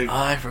like,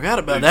 I forgot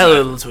about that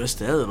little twist,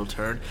 that little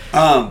turn.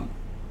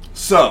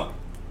 So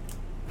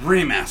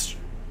Remaster.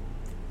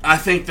 I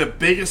think the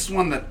biggest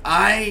one that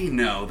I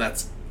know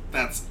that's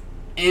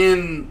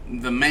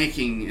in the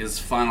making is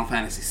Final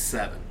Fantasy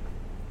VII.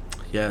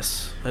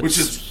 Yes. Which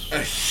is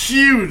a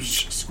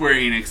huge Square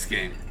Enix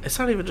game. It's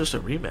not even just a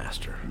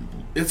remaster.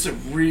 It's a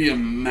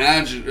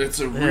reimagine. It's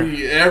a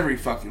every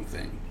fucking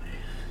thing.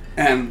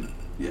 And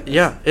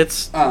yeah,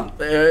 it's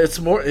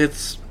more.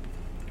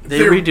 They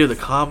redo the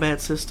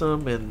combat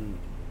system and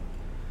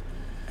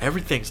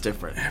everything's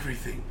different.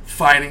 Everything.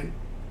 Fighting.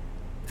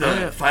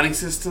 The fighting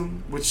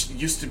system, which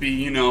used to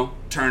be,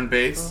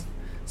 turn-based.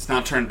 It's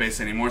not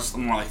turn-based anymore. It's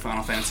more like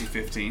Final Fantasy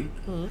 15.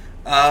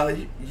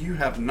 Mm-hmm. You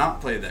have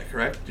not played that,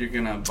 correct? You're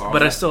going to borrow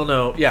But I still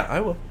know... Yeah, I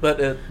will.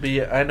 But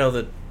I know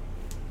that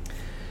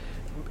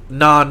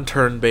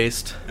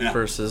non-turn-based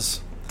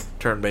versus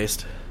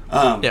turn-based.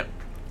 The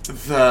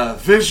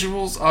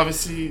visuals,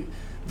 obviously.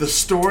 The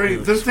story.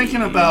 They're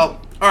thinking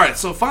about... Alright,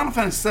 so Final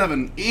Fantasy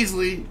 7,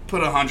 easily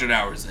put 100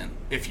 hours in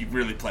if you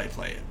really play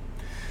it.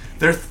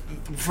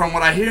 From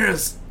what I hear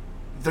is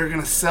they're going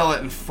to sell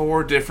it in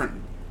 4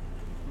 different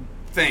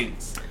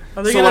things.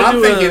 So what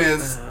I'm thinking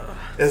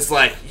is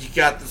like, you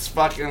got this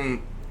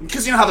fucking...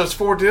 Because you know how there's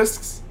 4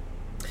 discs?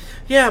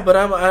 Yeah, but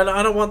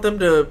I don't want them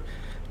to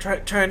try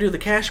and do the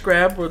cash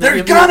grab. Where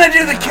they're going to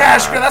do the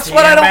cash grab. That's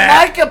what I don't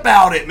like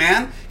about it,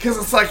 man. Because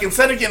it's like,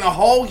 instead of getting a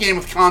whole game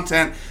of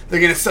content, they're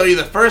going to sell you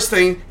the first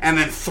thing and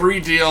then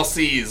 3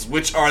 DLCs,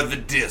 which are the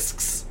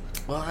discs.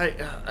 Well, I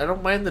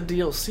don't mind the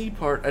DLC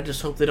part. I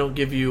just hope they don't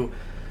give you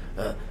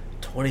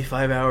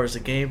 25 hours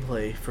of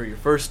gameplay for your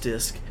first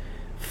disc,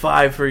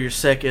 5 for your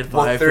second,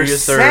 5 for your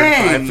third,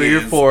 5 for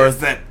your fourth.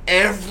 Is that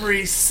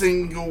every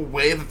single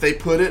way that they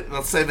put it,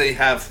 let's say they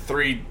have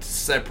 3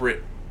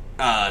 separate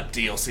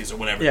DLCs or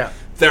whatever. Yeah.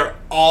 They're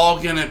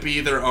all going to be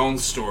their own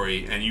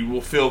story, and you will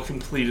feel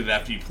completed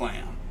after you play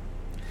them.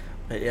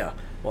 Yeah.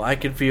 Well, I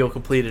can feel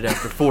completed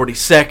after 40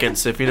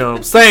 seconds, if you know what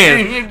I'm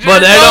saying.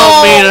 But that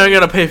don't mean I'm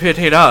going to pay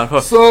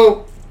 $15.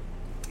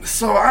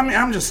 So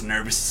I'm just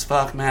nervous as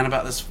fuck, man,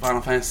 about this Final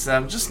Fantasy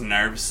VII. Just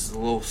nervous as a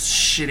little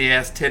shitty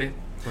ass titty.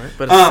 Right,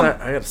 but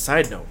I got a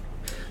side note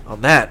on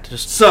that.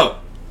 So,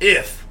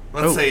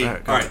 let's say, all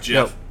right,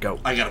 Jeff, go.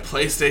 I got a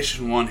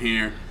PlayStation 1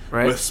 here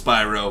with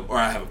Spyro, or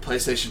I have a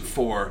PlayStation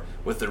 4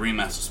 with the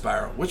remastered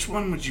Spyro. Which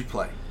one would you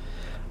play?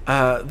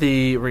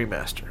 The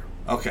remaster.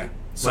 Okay.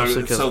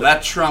 So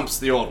that trumps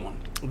the old one.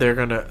 They're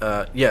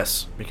gonna,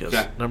 yes, because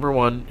number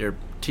one, your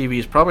TV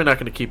is probably not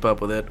going to keep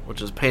up with it,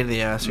 which is a pain in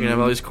the ass. You're gonna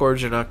have all these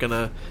cords you're not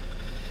gonna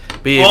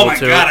be able to. Oh my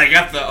god! I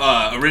got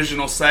the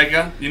original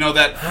Sega. You know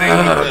that thing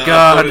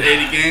with the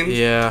 80 games?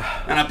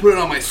 Yeah. And I put it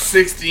on my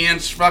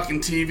 60-inch fucking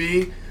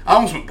TV. I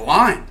almost went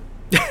blind.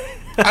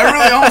 I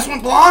really almost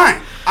went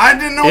blind. I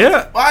didn't know.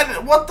 Yeah.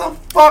 What the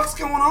fuck's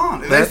going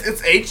on?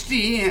 It's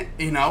HD.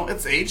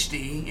 It's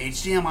HD.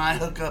 HDMI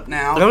hookup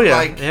now. Oh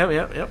yeah.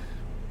 Yep.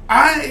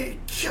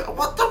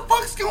 What the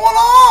fuck's going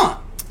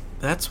on?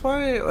 That's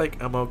why,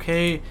 I'm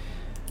okay.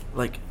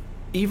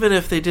 Even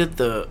if they did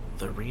the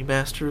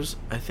remasters,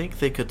 I think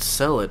they could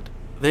sell it.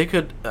 They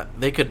could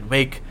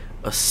make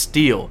a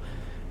steal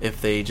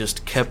if they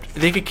just kept.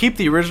 They could keep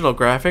the original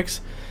graphics,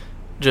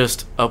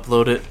 just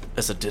upload it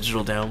as a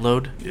digital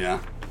download. Yeah.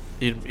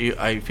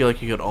 I feel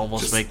like you could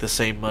almost make the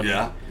same money.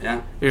 Yeah.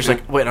 You're just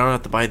like, wait, I don't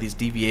have to buy these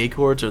DVA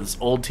cords or this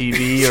old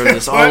TV or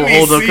this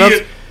old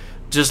hookups.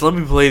 Just let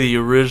me play the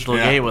original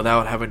game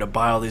without having to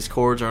buy all these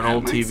cords or an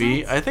old TV.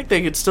 Sense. I think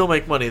they could still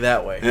make money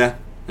that way. Yeah.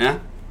 All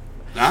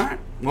right.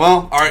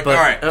 Well, all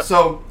right.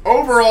 So,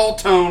 overall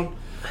tone,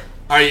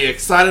 are you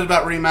excited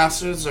about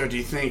remasters, or do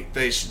you think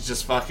they should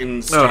just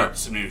fucking start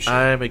some new shit?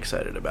 I'm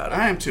excited about it.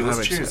 I am too.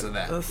 Let's cheers to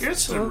that.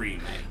 Here's the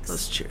remakes.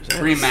 Let's cheers.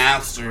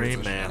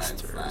 Remasters.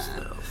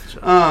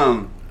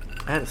 I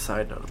had a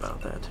side note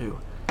about that, too.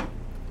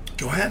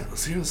 Go ahead.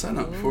 Let's hear the side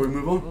note before we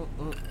move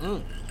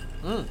on.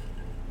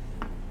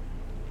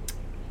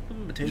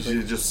 Did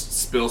you just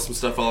spill some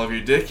stuff all over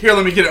your dick? Here,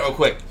 let me get it real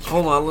quick.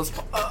 Hold on,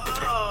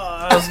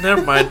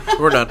 never mind.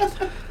 We're done.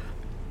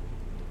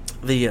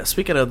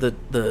 Speaking of the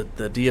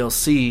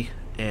DLC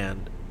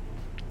and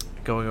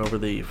going over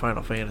the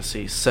Final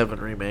Fantasy VII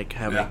remake,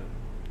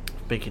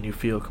 making you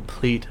feel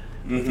complete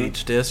with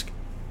each disc.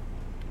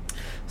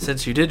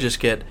 Since you did just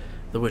get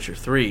The Witcher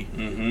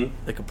 3,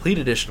 the complete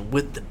edition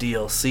with the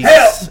DLCs.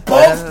 Hell,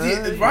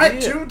 both,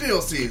 right? 2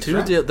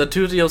 DLCs. The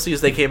 2 DLCs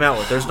they came out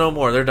with. There's no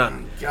more. They're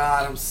done.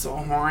 God, I'm so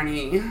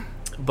horny.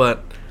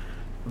 But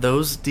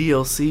those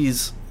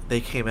DLCs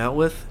they came out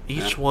with,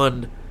 each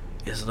one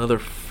is another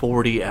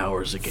 40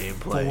 hours of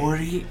gameplay.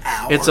 40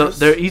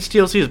 hours? Each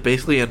DLC is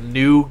basically a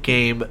new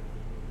game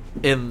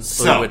in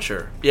The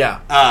Witcher.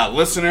 Yeah.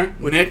 Listener,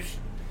 Nick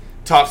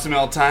talks to me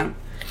all the time.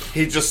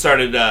 He just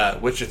started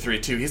Witcher 3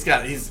 too. He's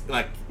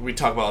like we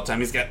talk about all the time.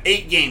 He's got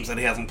 8 games that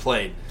he hasn't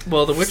played.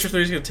 Well, The Witcher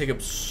 3 is going to take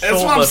up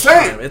so much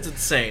time. It's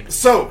insane.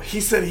 So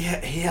he said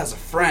he has a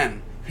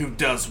friend who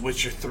does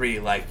Witcher 3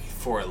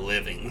 for a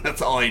living.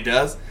 That's all he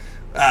does.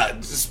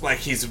 Just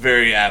he's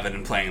very avid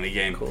in playing the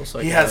game. Cool. So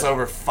he has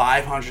over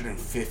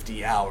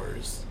 550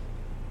 hours.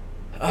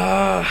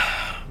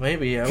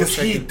 Maybe because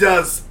he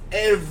does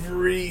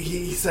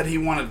he said he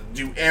wanted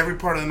to do every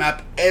part of the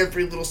map,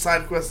 every little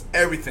side quest,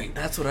 everything.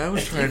 That's what I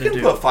was trying to do. If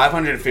you can put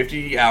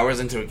 550 hours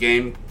into a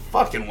game,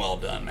 fucking well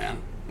done,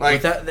 man.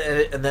 Like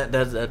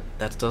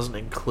that doesn't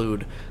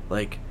include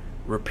like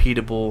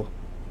repeatable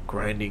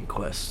grinding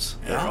quests.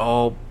 Yeah. They're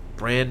all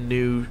brand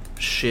new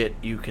shit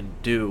you can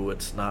do.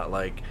 It's not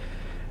like,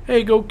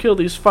 hey, go kill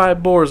these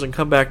 5 boars and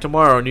come back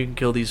tomorrow and you can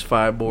kill these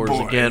 5 boars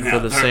again for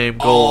the same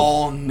goal.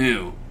 All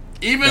new.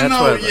 Even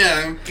though,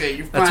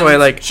 you're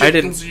finding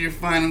chickens or you're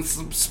finding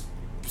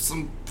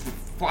some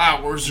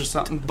flowers or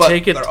something, but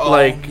they're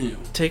all new.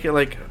 Take it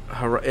like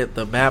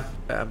the map,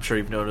 I'm sure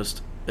you've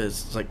noticed,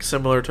 is like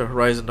similar to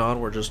Horizon Dawn,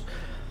 where just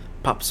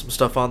pop some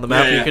stuff on the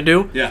map you can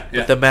do. Yeah.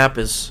 But the map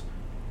is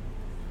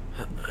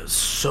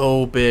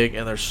so big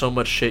and there's so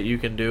much shit you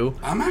can do.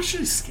 I'm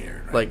actually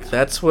scared.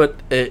 That's what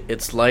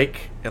it's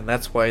like, and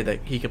that's why that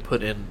he can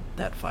put in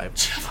that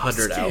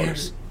 500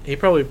 hours. He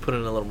probably put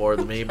in a little more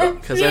than me,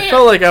 because I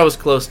felt like I was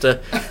close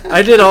to.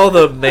 I did all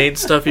the main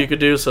stuff you could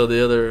do, so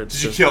the other.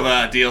 Did you kill the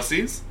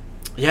DLCs?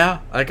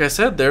 Yeah, like I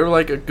said, they're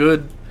like a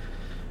good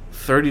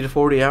 30 to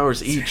 40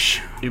 hours each.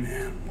 Damn,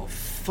 man. Well,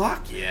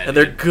 fuck yeah. And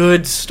they're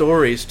good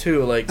stories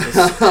too. Like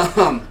this,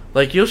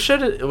 like you'll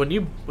shit it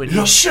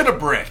you'll shit a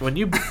brick when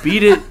you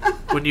beat it.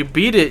 When you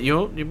beat it,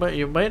 you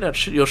might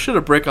not you'll shit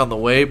a brick on the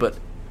way, but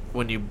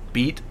when you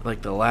beat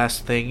like the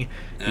last thing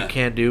you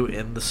can do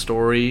in the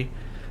story.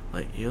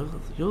 Like you'll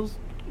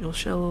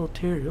shed a little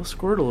tear. You'll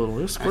squirt a little.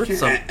 You'll squirt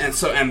something.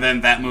 And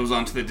then that moves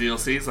on to the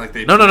DLCs, like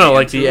they. No.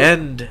 Like the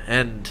end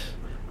of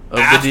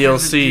the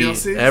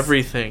DLC.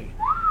 Everything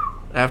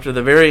after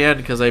the very end,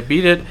 because I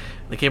beat it.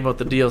 They came out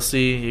with the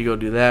DLC. You go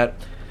do that.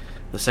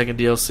 The second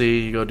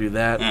DLC, you go do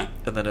that,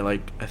 and then I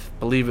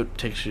believe it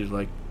takes you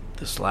like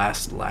this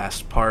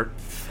last part.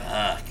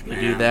 Fuck, you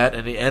do that,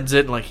 and he ends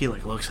it, and like he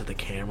like looks at the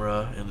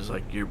camera and is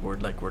like, we're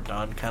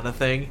done," kind of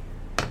thing.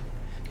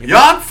 You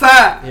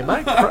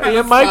might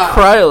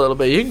cry a little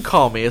bit. You can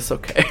call me. It's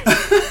okay.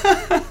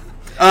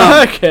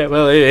 Okay,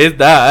 well, he's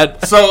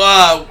died.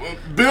 So,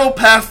 Bill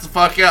passed the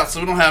fuck out, so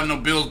we don't have no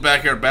Bill's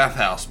Backyard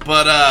Bathhouse.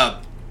 But,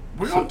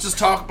 we're going to just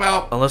talk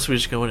about... Unless we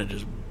just go in and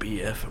just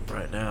BF him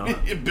right now.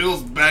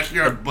 Bill's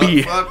Backyard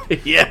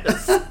Buttfuck?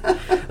 Yes.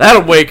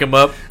 That'll wake him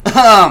up.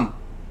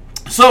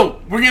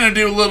 So, we're going to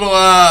do a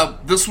little,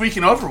 This Week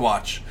in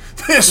Overwatch.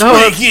 This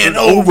week in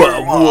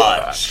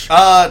Overwatch.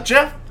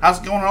 Jeff, how's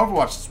it going in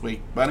Overwatch this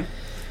week, buddy?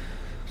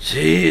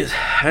 Jeez, I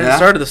hadn't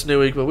started this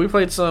new week, but we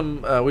played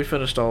some. We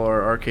finished all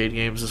our arcade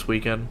games this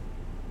weekend.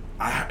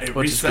 It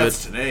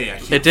resets today. I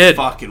can't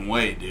fucking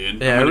wait,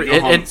 dude. Yeah, I'm gonna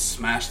go home and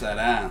smash that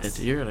ass.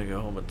 You're gonna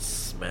go home and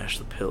smash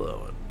the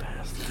pillow and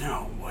pass it.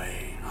 No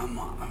way. Are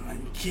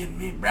you kidding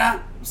me, bro?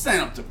 I'm staying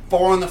up to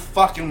 4 in the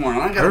fucking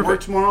morning. I gotta work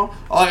tomorrow.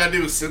 All I gotta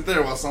do is sit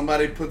there while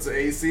somebody puts the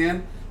AC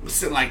in. I'm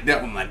sitting like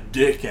that with my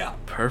dick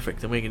out.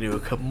 Perfect. Then we can do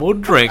a couple more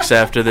drinks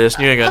after this,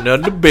 and you ain't got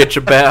nothing to bitch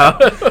about.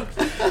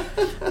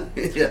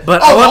 Yeah. But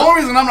the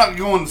only reason I'm not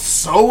going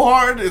so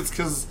hard is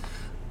because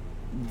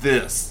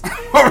this.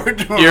 What we're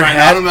doing your right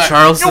hat, now.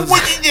 Charleston.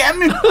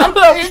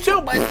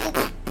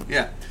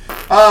 Yeah.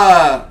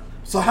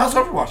 So how's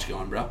Overwatch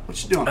going, bro?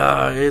 What you doing?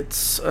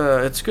 It's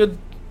good.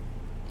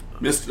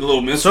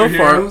 Little mystery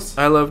heroes. So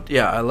far,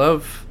 I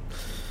love.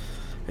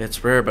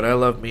 It's rare, but I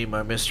love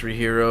my mystery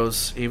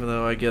heroes, even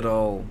though I get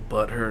all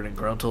butthurt and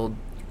gruntled.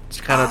 It's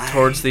kind of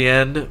towards the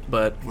end,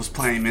 but... was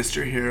playing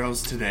mystery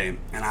heroes today,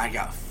 and I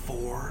got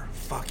 4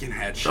 fucking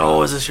headshots.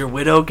 Oh, is this your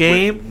Widow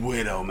game?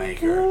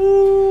 Widowmaker.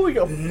 Ooh,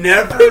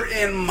 never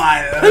in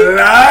my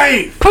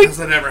life has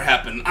that ever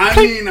happened. I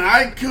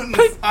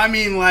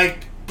couldn't...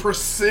 like,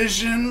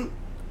 precision...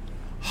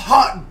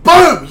 hot...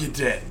 boom! You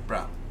dead,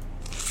 bro.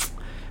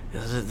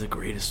 Isn't it the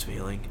greatest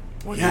feeling?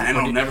 And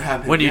it'll never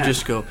happen when again. You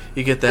just go,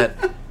 you get that,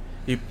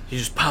 you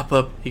just pop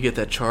up, you get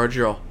that charge,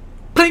 you're all,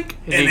 plink,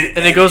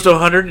 and it goes to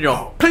 100, and you're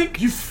all, plink.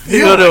 You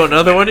go to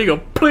another one, you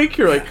go, plink,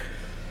 you're like...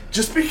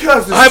 Just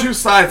because there's 2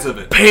 sides of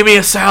it. Pay me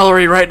a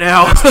salary right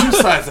now. There's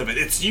 2 sides of it.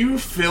 It's you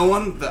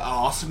feeling the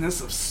awesomeness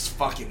of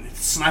fucking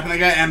sniping that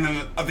guy, and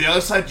then on the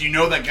other side, you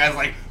know that guy's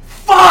like,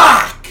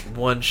 fuck!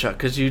 One shot,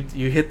 because you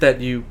hit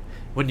that,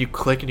 when you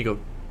click and you go,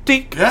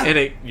 dink,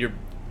 and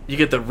you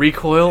get the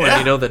recoil, and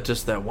you know that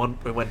just that one,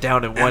 it went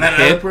down in one hit.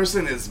 And that other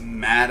person is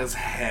mad as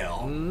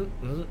hell.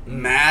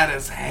 Mad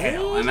as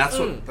hell. And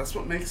that's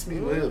what makes me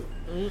live.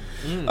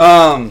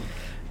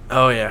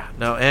 Oh yeah,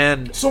 no,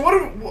 and so what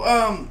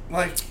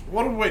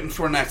are we waiting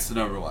for next in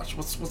Overwatch?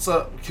 What's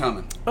up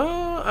coming?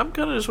 I'm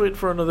kind of just waiting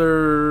for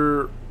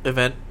another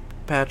event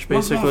patch,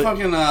 basically.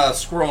 When's my fucking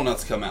Squirrel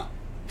Nuts come out?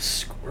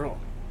 Squirrel?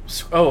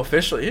 Oh,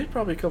 officially, he's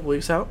probably a couple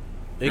weeks out.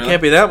 It really?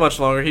 Can't be that much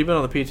longer. He's been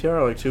on the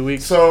PTR like 2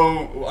 weeks.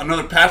 So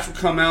another patch will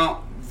come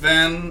out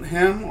then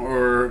him,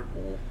 or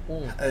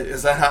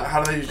is that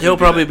how do they usually He'll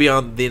probably be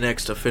on the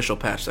next official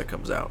patch that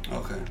comes out.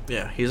 Okay.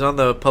 Yeah, he's on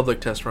the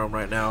public test realm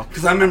right now.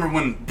 Because I remember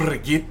when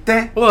Brigitte,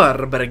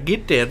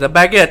 the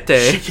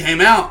baguette, she came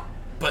out,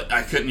 but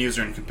I couldn't use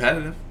her in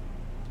competitive.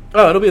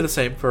 Oh, it'll be the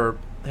same for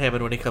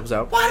Hammond when he comes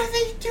out. Why did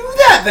they do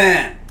that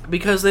then?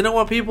 Because they don't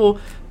want people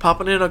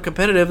popping in on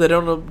competitive. They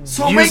don't know.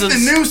 So make the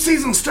new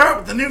season start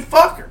with the new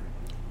fucker.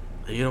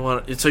 You don't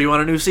want. So you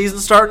want a new season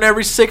starting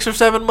every 6 or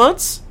 7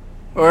 months,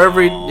 or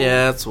every?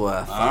 Yeah, that's what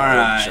I thought. All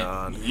right,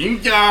 John. You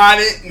got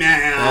it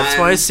now. That's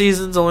why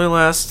seasons only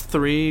last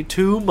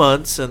 2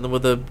 months, and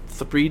with a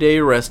 3-day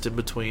rest in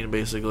between,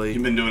 basically.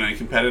 You've been doing any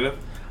competitive?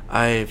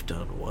 I've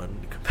done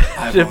one.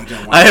 I've only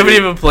done one. I haven't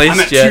even placed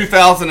I'm at yet.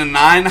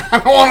 2009. I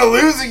don't want to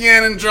lose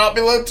again and drop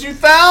below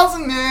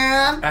 2000,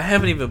 man. I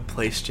haven't even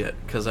placed yet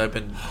because I've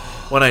been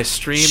when I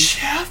stream.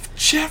 Jeff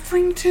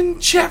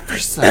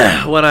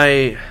Jefferson. When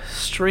I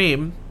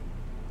stream,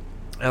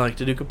 I like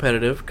to do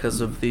competitive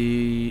because of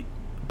the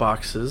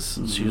boxes.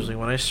 It's usually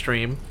when I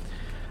stream,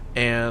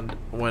 and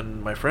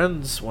when my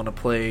friends want to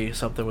play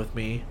something with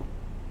me,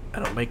 I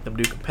don't make them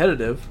do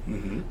competitive,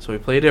 so we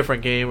play a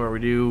different game or we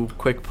do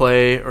quick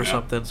play or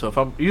something. So if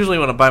I'm usually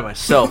when I'm by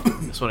myself,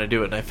 that's when I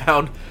do it. And I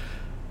found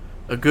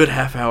a good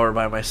half hour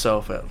by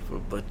myself. It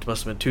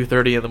must have been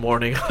 2:30 in the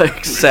morning,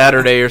 like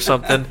Saturday or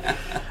something.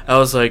 I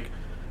was like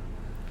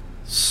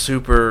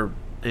super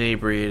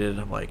inebriated.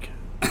 I'm like,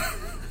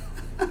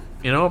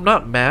 I'm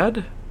not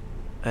mad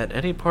at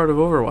any part of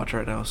Overwatch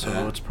right now,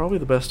 so it's probably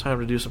the best time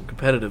to do some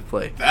competitive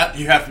play. That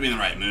you have to be in the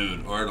right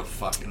mood, or it'll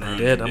fucking ruin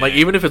your day. I'm like,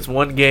 even if it's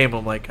one game,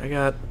 I'm like, I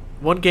got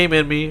one game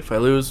in me. If I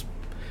lose,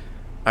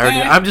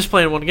 I'm just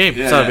playing one game.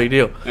 It's not a big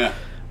deal. Yeah.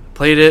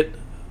 Played it,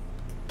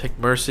 picked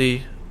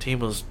Mercy. Team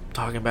was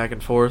talking back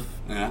and forth.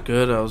 Yeah.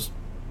 Good. I was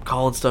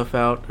calling stuff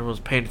out. Everyone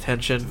was paying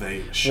attention.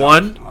 They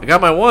won. I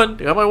got my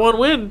one. I got my one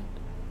win.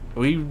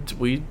 We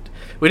didn't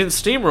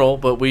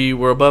steamroll, but we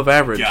were above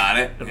average. Got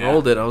it. And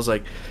rolled it. I was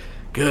like,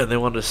 good. They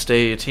wanted to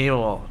stay a team.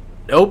 Well,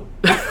 nope.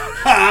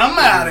 I'm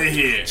out of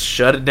here.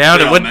 Shut it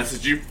down. I'll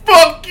message you.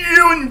 Fuck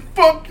you and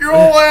fuck your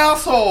whole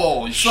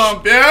asshole. You son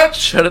of a bitch.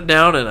 Shut it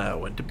down, and I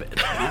went to bed.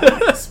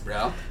 Nice,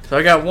 bro. So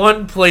I got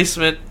one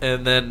placement,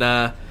 and then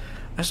I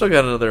still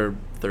got another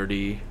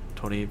 30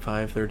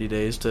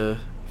 days to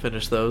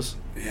finish those.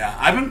 Yeah,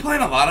 I've been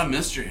playing a lot of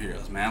Mystery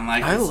Heroes, man.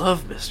 Like I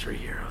love Mystery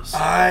Heroes.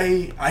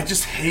 I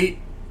just hate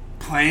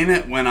playing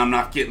it when I'm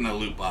not getting the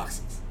loot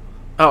boxes.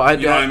 Oh,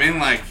 you know what I mean?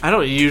 Like, I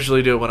don't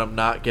usually do it when I'm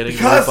not getting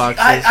the loot boxes.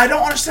 I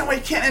don't understand why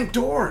you can't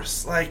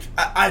endorse. Like,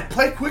 I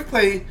play quick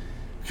play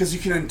because you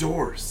can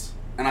endorse,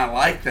 and I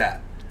like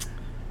that.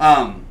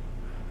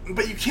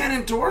 But you can't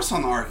endorse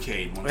on the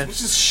arcade ones,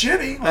 which is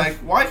shitty. Like,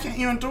 why can't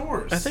you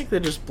endorse? I think they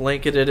just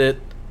blanketed it.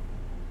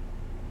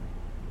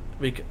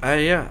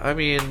 I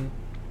mean,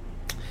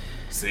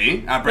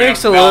 see, I bring up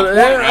a valid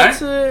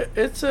point, right?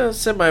 It's a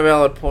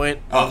semi-valid point.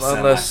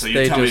 Unless so you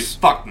they tell just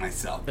me fuck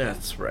myself.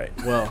 That's right.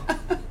 Well,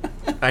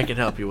 I can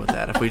help you with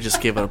that if we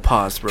just give it a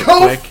pause real Go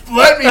quick.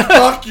 Let me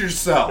fuck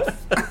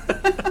yourself.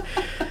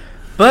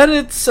 But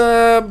it's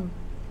I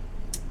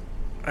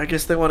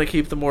guess they want to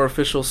keep the more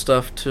official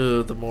stuff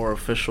to the more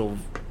official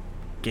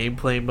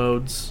gameplay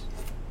modes.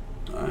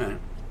 Alright.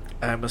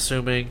 I'm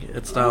assuming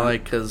it's not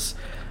like, because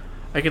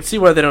I can see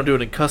why they don't do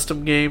it in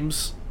custom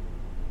games,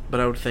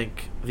 but I would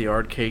think the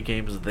arcade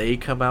games they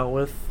come out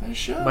with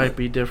might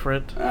be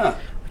different. Yeah.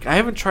 Like, I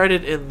haven't tried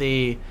it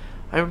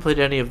I haven't played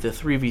any of the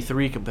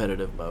 3v3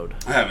 competitive mode.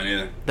 I haven't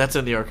either. That's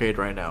in the arcade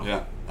right now.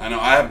 Yeah, I know.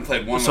 I haven't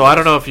played one. So I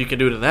don't know if you can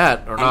do it in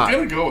that or not. I'm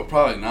gonna go with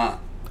probably not.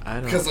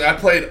 Because I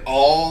played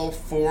all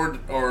four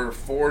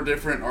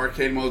different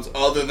arcade modes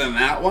other than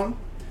that one.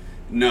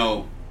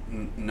 No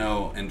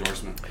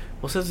endorsement.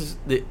 Well, since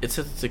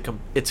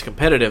it's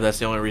competitive, that's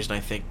the only reason I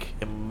think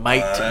it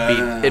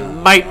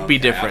might be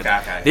different.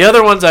 Okay. The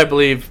other ones, I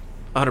believe,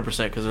 100%,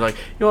 because they're like,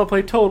 you want to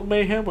play Total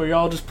Mayhem where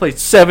y'all just play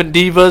 7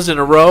 divas in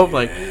a row? I'm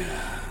like,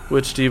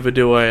 which diva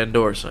do I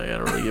endorse? I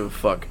don't really give a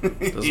fuck.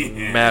 It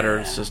doesn't matter.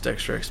 It's just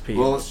extra XP.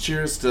 Well, let's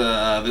cheers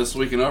to This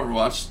Week in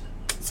Overwatch.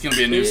 It's going to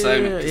be a new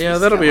segment. Yeah,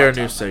 that'll be our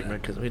new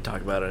segment, because we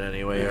talk about it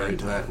anyway. Yeah,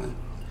 exactly.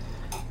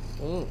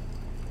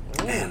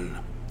 And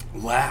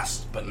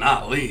last but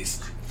not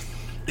least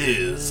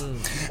is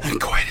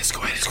Coitus.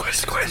 John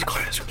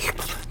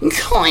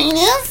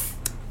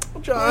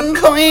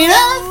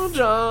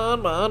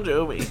Bon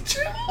Jovi.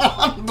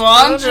 John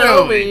Bon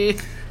Jovi.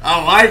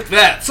 I like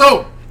that.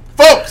 So,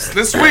 folks,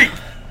 this week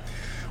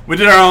we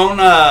did our own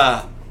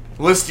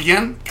list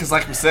again, because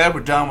like we said,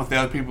 we're done with the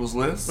other people's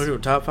lists. We're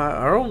doing top 5.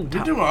 Our own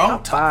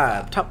top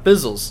 5. Top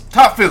fizzles.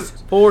 Top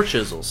fizzles. 4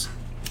 chisels.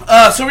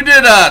 So we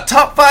did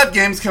top 5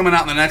 games coming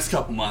out in the next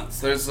couple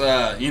months. There's,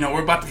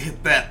 we're about to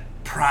hit that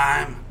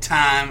prime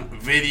time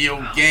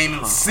video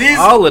gaming season.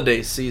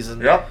 Holiday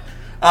season. Yep.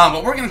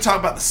 But we're going to talk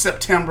about the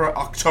September,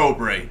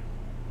 October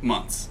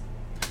months.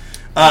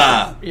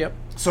 Yep.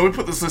 So we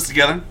put this list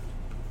together.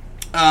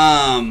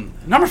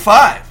 Number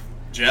 5,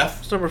 Jeff.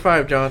 What's number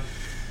 5, John?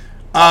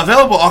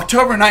 Available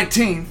October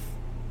 19th,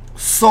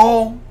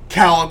 Soul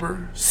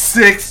Calibur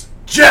 6.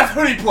 Jeff,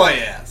 who do you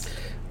play as?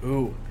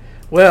 Ooh.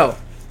 Well,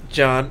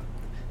 John,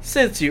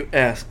 since you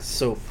asked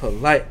so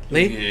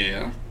politely,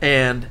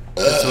 and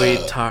as we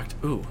talked,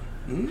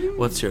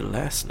 what's your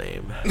last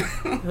name?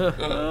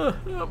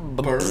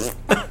 Burp.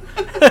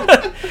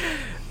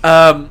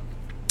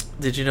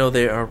 Did you know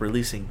they are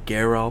releasing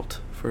Geralt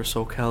for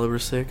Soul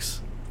Calibur 6?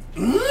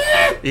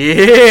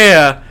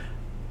 Yeah.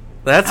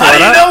 That's How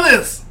do you know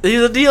this?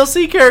 He's a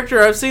DLC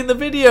character. I've seen the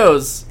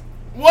videos.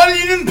 What,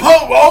 you didn't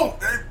post? Oh,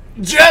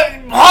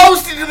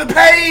 post it to the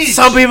page.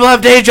 Some people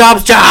have day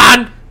jobs,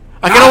 John.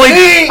 I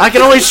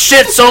can only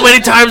shit so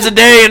many times a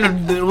day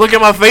and look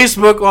at my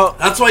Facebook. Well,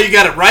 that's why you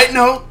got to write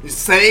note,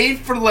 save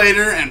for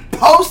later, and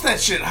post that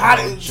shit.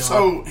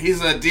 So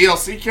he's a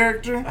DLC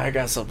character? I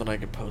got something I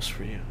can post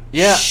for you.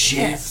 Yeah.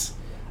 Shit.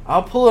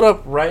 I'll pull it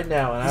up right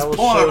now, and I will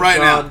show it right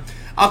John now.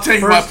 I'll tell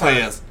you who I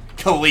play as.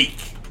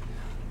 Khalik.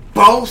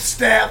 Bow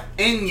staff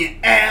in your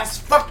ass.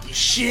 Fuck your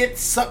shit.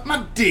 Suck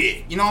my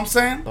dick. You know what I'm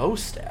saying? Bow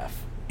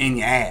staff in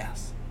your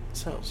ass.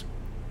 Sounds.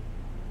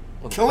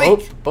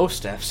 Well, bow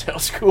staff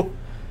sounds cool.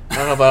 I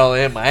don't know about all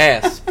the in my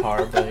ass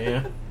part, but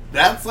yeah.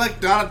 That's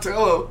like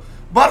Donatello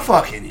butt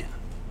fucking you.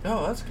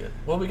 Oh, that's good.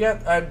 Well, we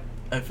got. I've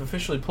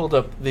officially pulled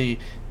up the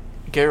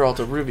Geralt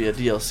of Rivia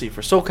DLC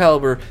for Soul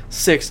Calibur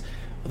 6,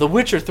 The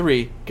Witcher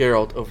 3,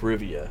 Geralt of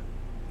Rivia.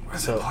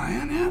 Where's it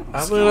playing at?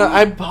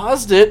 I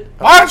paused it.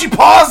 Why don't you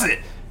pause it?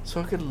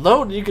 So I could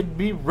load and you could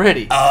be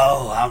ready.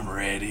 Oh, I'm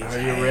ready. Are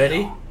you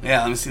ready?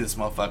 Yeah, let me see this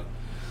motherfucker.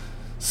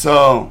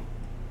 So,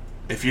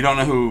 if you don't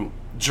know who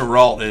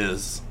Geralt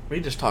is, we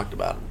just talked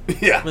about him.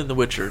 Yeah. In The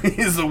Witcher.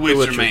 He's the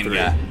Witcher main 3.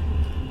 Guy.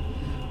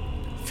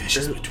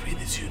 Fishes between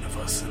this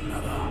universe and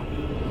another.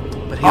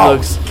 But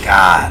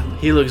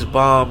he looks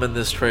bomb in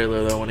this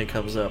trailer though when he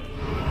comes up.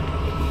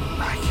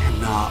 I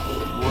cannot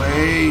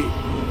wait.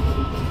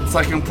 It's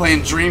like I'm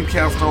playing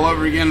Dreamcast all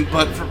over again,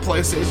 but for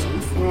PlayStation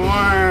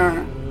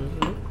 4.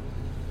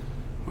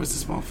 Where's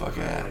this motherfucker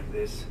at? Like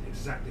this,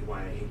 exactly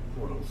why I hate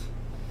portals.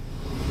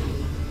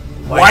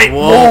 White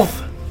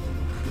Wolf.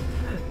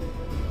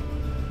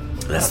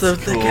 That's the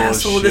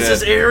castle. Shit. This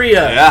is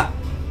area. Yeah.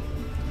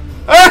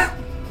 Ah!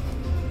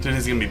 Dude,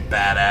 he's gonna be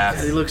badass.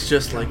 Yeah, he looks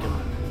just like him.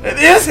 It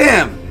is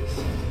him.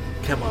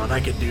 Come on, I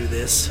can do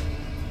this.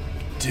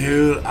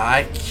 Dude,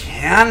 I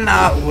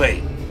cannot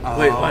wait.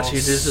 Wait, watch. He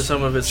uses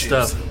some of his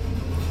stuff.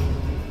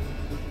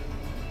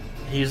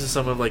 He uses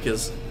some of like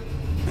his.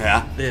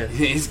 Yeah. Yeah.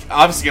 He's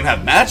obviously gonna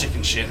have magic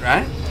and shit,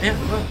 right? Yeah.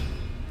 Well.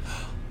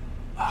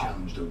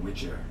 Challenged a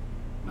Witcher.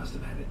 Must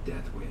have had a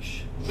death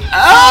wish.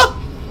 Oh!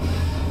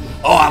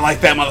 Oh, I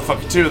like that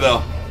motherfucker too,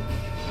 though.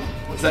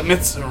 Is that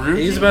Mitsurugi?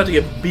 He's about to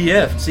get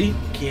BF'd. See?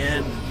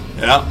 Kid.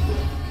 Yeah.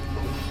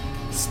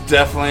 It's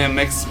definitely a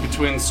mix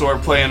between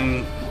swordplay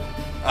and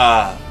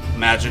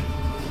magic.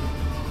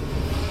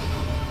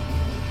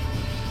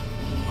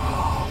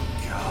 Oh,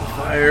 God.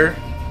 Fire.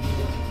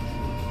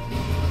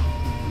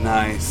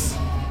 Nice.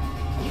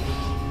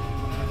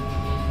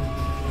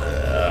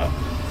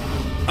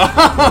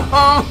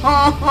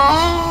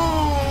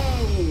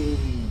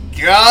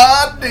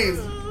 God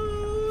damn.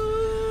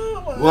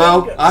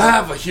 Well, I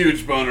have a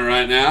huge boner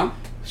right now.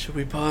 Should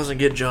we pause and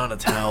get John a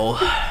towel?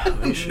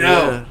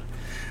 No.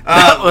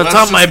 It's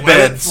on my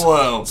bed. It's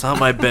on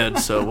my bed,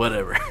 so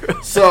whatever.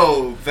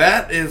 So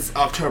that is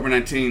October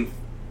 19th,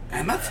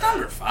 and that's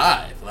number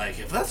 5. Like,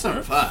 if that's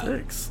number 5.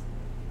 6.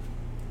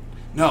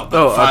 No,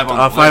 but 5 on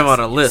the list. 5 on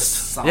a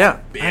list. Yeah,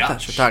 bitch. I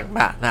thought you were talking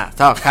about. Nah,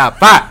 talk about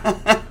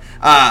 5.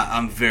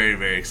 I'm very,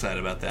 very excited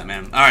about that,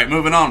 man. All right,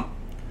 moving on.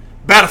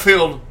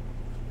 Battlefield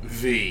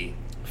V.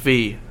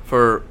 V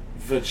for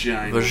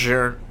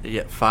vagina.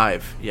 Yeah,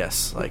 5.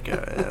 Yes, like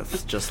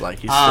it's just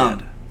like you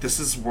said. This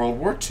is World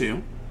War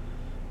II.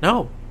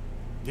 No.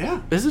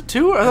 Yeah. Is it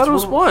 2? I thought it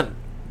was 1.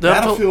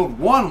 Battlefield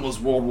 1 was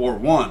World War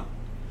I.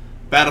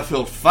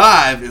 Battlefield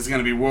 5 is going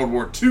to be World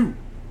War II.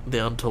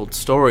 The Untold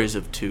Stories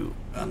of 2.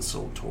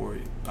 Untold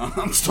Tories.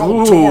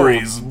 Untold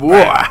Tories.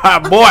 Boy.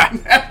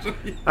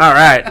 All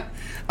right.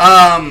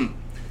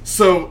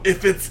 So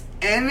if it's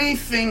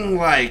anything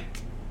like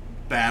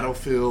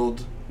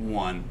Battlefield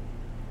 1,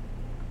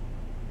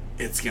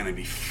 it's going to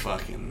be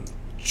fucking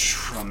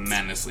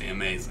tremendously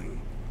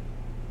amazing.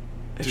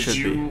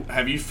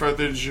 Have you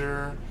furthered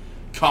your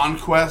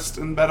conquest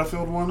in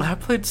Battlefield 1? I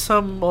played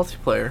some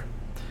multiplayer.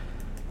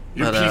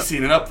 You're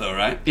PCing it up though,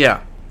 right?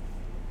 Yeah.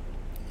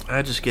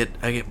 I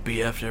get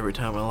BF'd every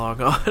time I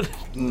log on.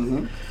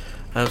 Mm-hmm.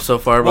 I'm so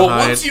far behind.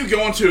 Well, once you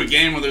go into a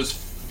game where there's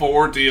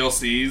 4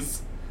 DLCs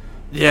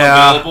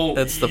available,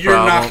 that's the you're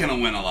problem. not going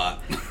to win a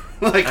lot.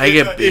 Like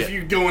if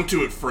you go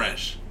into it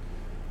fresh.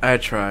 I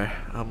try.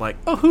 I'm like,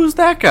 oh, who's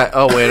that guy?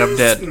 Oh, wait, I'm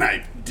dead.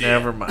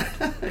 Never mind.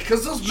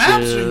 Because those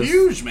maps are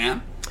huge,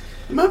 man.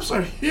 The maps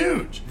are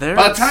huge. By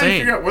the time you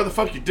figure out where the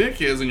fuck your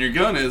dick is and your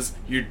gun is,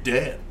 you're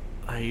dead.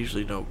 I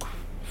usually know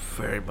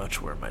very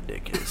much where my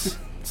dick is.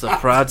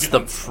 That's the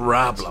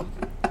problem.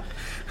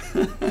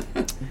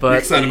 But you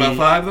excited about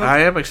 5, though? I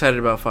am excited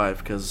about 5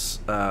 because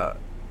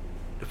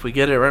if we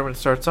get it right when it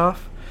starts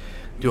off,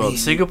 do all the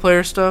single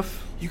player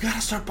stuff. You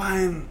gotta start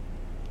buying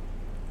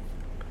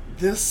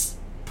this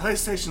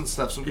PlayStation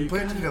stuff so we can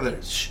play it together.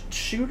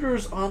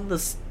 Shooters on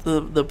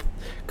the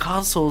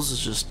consoles is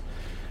just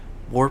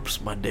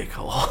warps my dick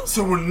hole.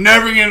 So we're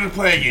never going to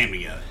play a game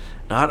together.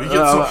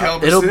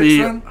 It'll be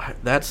then?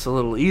 That's a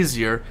little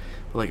easier.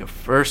 But like a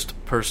first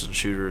person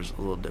shooter is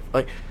a little different.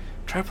 Like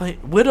Try playing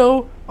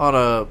Widow on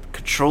a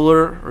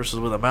controller versus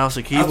with a mouse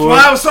and keyboard.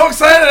 That's why I was so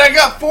excited. I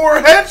got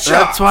 4 headshots.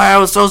 That's why I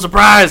was so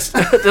surprised.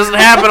 It doesn't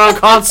happen on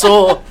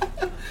console.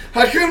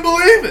 I couldn't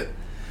believe it.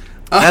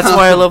 That's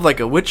why I love, like,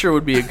 a Witcher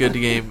would be a good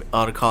game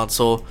on a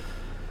console.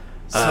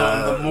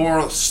 So the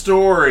more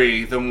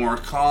story, the more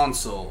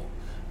console.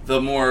 The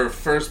more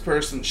first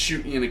person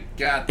shoot you in a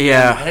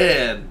goddamn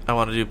head. I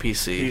want to do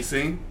PC.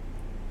 PC?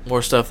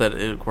 More stuff that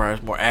it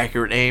requires more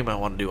accurate aim. I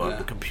want to do on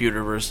the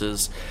computer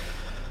versus...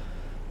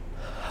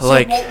 So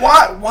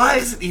why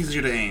is it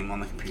easier to aim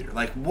on the computer?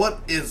 Like, what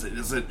is it?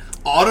 Is it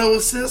auto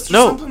assist or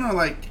something? Or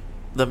like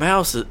the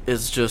mouse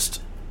is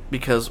just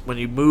because when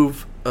you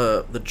move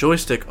the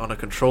joystick on a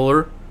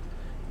controller,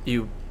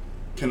 you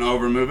can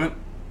overmove it.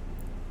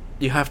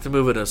 You have to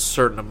move it a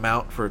certain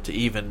amount for it to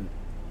even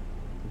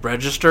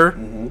register,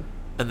 and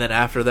then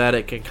after that,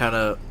 it can kind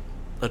of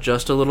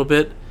adjust a little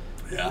bit.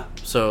 Yeah.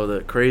 So the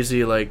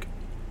crazy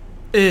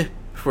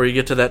before you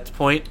get to that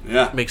point,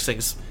 makes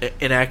things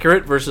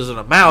inaccurate. Versus in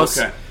a mouse,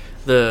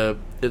 the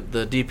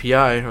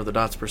DPI or the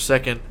dots per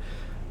second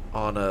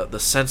on the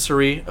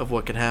sensory of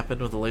what can happen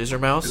with a laser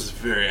mouse is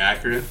very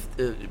accurate.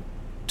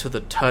 To the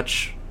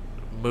touch,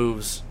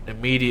 moves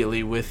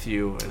immediately with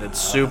you, and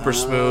it's super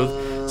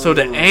smooth. So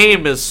the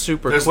aim is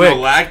super quick. There's no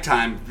lag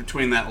time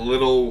between that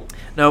little.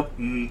 Nope.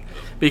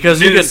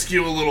 Because you can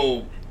skew a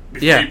little.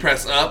 Before you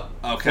press up,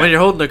 when you're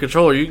holding the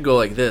controller, you can go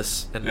like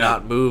this and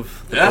not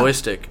move the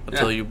joystick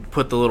until you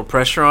put the little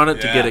pressure on it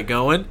to get it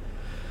going.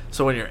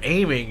 So when you're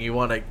aiming,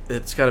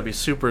 it's got to be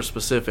super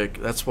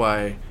specific. That's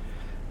why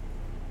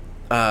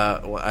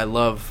I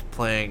love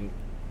playing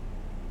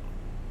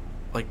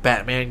like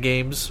Batman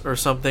games or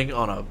something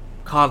on a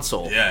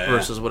console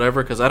versus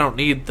whatever, because I don't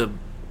need the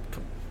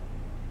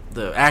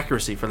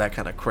accuracy for that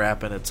kind of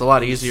crap, and it's a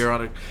lot easier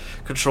on a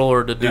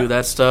controller to do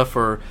that stuff.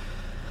 Or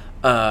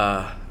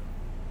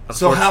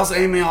so how's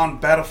aiming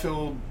on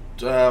Battlefield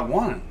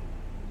 1?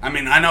 I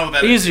mean, I know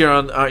that easier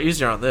on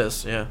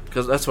this,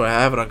 because that's why I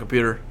have it on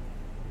computer.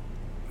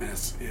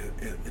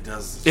 It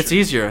does. It's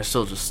easier. I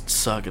still just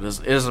suck. It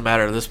doesn't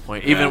matter at this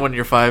point. Even when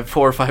you're 4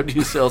 or 5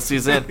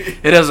 DLCs in,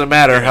 it doesn't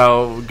matter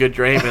how good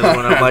your aim is.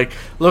 When I'm like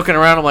looking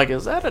around, I'm like,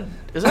 is that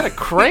a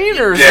crane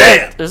or is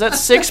that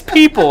 6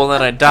 people? And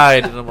then I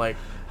died, and I'm like,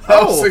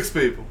 6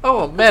 people.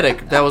 Oh, a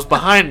medic that was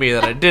behind me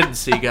that I didn't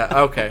see.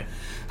 Okay.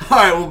 All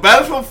right, well,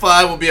 Battlefield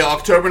 5 will be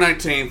October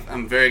 19th.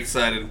 I'm very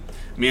excited.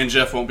 Me and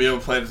Jeff won't be able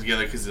to play it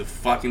together because he's a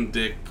fucking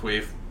dick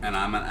queef, and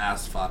I'm an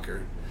ass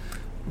fucker.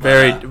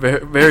 Very,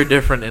 very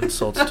different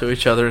insults to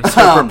each other in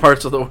separate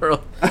parts of the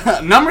world.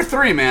 Number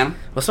 3, man.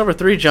 What's number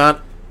 3,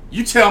 John?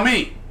 You tell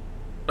me.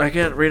 I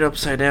can't read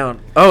upside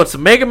down. Oh, it's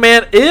Mega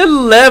Man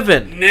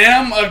 11.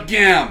 Nam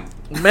again.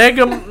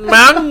 Mega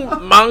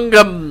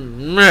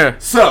Manga.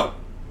 So,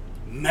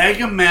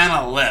 Mega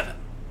Man 11.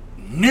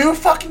 New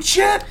fucking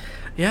shit?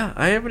 Yeah,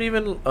 I haven't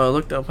even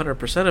looked up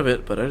 100% of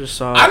it, but I just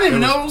saw... I didn't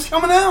even know it was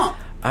coming out.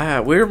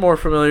 We were more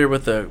familiar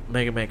with the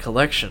Mega Man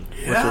Collection,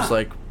 which was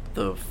like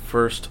the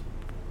first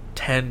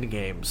 10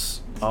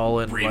 games, all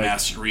in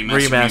remaster,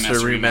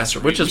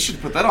 which is... We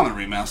should put that on the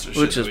remaster shit.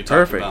 Which is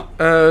perfect.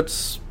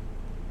 It's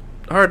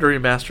hard to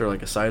remaster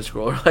like a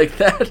side-scroller like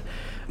that,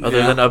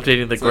 other than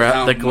updating the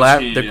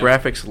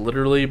graphics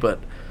literally, but...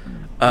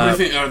 what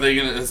do you think?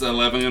 Is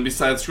 11 going to be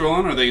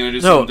side-scrolling, or are they going to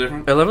do something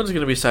different? 11 is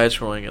going to be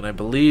side-scrolling, and I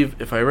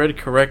believe, if I read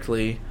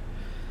correctly,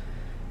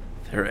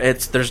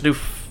 there's new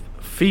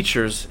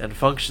features and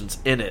functions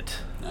in it.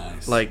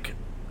 Nice. Like,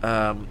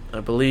 I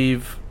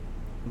believe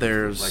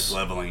there's...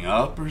 Like leveling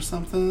up or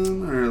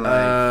something? Or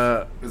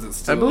like, is it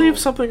still I believe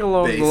something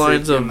along the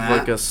lines of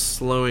like a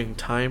slowing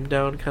time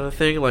down kind of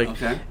thing. Like,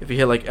 if you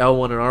hit like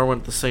L1 and R1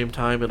 at the same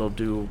time, it'll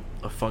do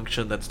a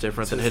function that's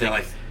different than hitting...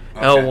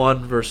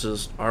 L1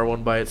 versus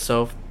R1 by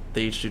itself,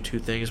 they each do 2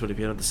 things, but if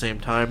you hit at the same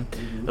time,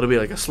 it'll be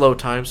like a slow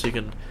time, so you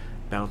can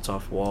bounce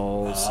off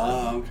walls,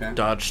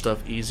 dodge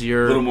stuff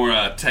easier. A little more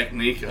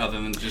technique other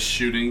than just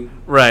shooting.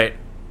 Right.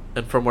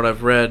 And from what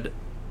I've read,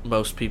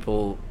 most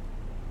people,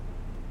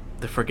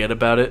 they forget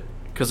about it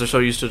because they're so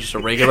used to just a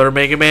regular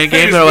Mega Man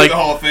game. They're like, the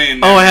whole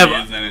thing, I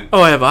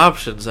have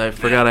options. I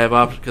forgot I have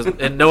options. Cause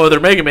in no other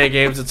Mega Man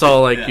games, it's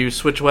all like you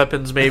switch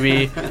weapons,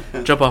 maybe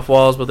jump off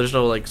walls, but there's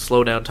no like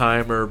slow down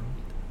time or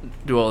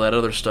do all that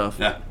other stuff.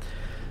 Yeah.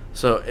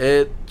 So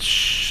it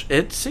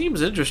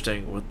seems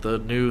interesting with the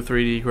new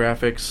 3D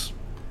graphics,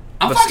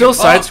 but still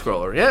side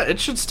scroller. Yeah, it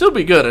should still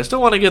be good. I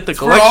still want to get the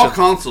collection. For all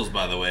consoles,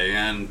 by the way,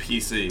 and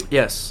PC.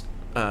 Yes.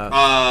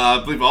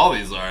 I believe all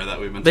these are that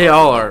we've been. They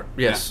all are.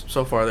 Yes,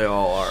 so far they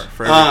all are.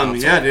 For every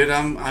console. Yeah, dude,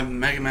 I'm a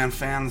Mega Man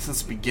fan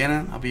since the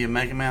beginning. I'll be a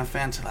Mega Man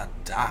fan till I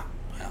die.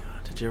 Yeah.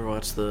 Did you ever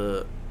watch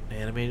the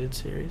animated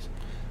series?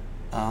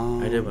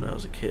 I did when I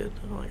was a kid,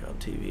 like on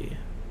TV.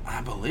 I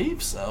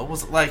believe so.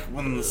 Was it like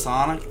when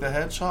Sonic the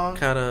Hedgehog?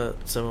 Kind of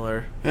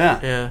similar. Yeah.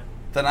 Yeah.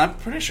 Then I'm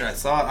pretty sure I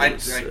saw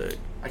it.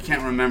 I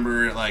can't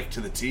remember it like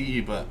to the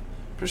T, but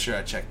pretty sure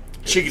I checked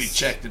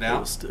it out. It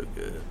was still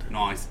good.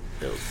 Nice.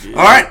 It was good.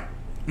 All right,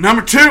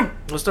 number 2.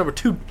 What's number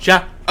 2,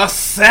 Jack?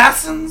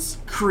 Assassin's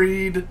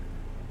Creed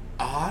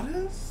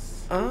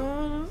Odyssey.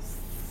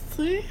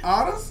 Odyssey?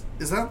 Odyssey?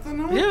 Is that the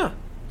name? Yeah.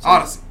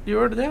 Odyssey. You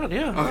wrote it down,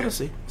 yeah. Okay.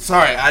 Odyssey.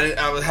 Sorry, I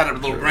had a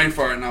little brain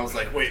fart, and I was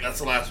like, wait, that's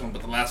the last one,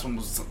 but the last one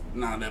was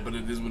not that, but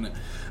it is when it...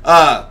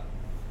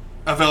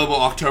 available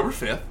October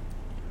 5th.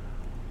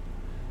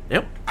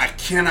 Yep. I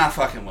cannot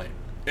fucking wait.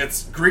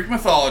 It's Greek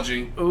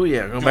mythology. Oh,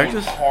 yeah. Going back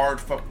to hard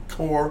fucking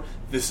core.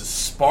 This is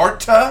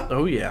Sparta.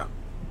 Oh, yeah.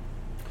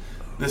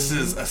 This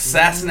is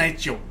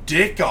assassinate your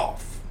dick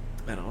off.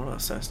 I don't want to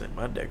assassinate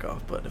my dick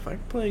off, but if I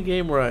can play a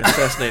game where I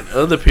assassinate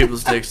other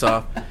people's dicks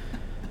off,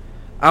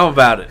 I'm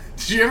about it.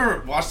 Did you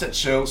ever watch that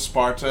show,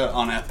 Sparta,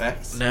 on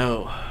FX?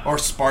 No. Or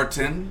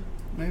Spartan,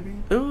 maybe?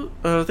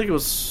 I think it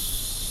was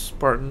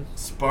Spartan.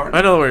 Spartan?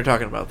 I know what you're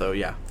talking about, though,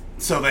 yeah.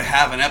 So they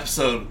have an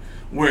episode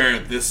where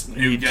this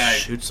new guy...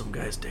 shoot some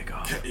guy's dick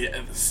off.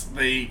 Yeah,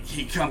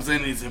 he comes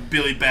in, he's a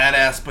Billy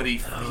Badass, but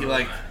he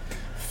like,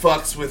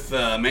 fucks with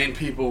main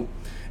people,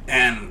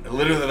 and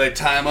literally they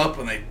tie him up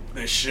and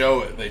they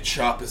show it. They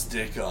chop his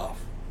dick off.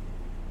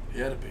 He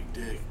had a big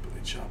dick, but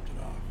they chopped it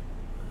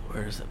off.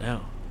 Where is it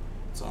now?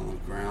 It's on the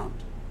ground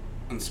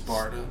in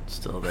Sparta.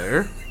 Still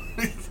there?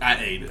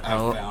 I ate it. I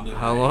found it.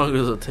 How long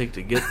does it take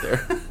to get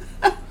there?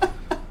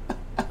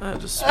 I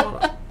just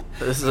want to...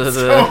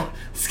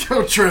 Let's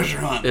go treasure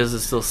hunt. Is it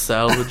still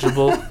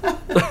salvageable?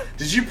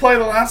 Did you play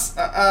the last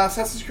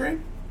Assassin's Creed?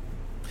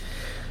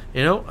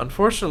 You know,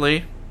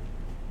 unfortunately,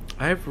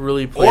 I've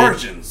really played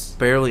Origins.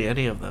 Barely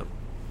any of them.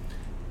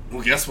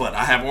 Well, guess what?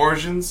 I have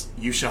Origins.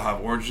 You shall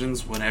have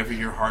Origins whenever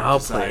your heart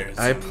desires.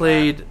 I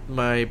played.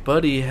 My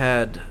buddy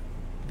had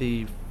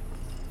the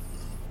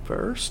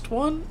first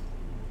one,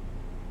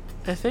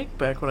 I think,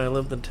 back when I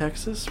lived in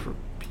Texas for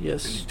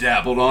PS2. And you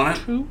dabbled on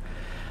it?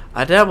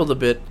 I dabbled a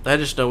bit. I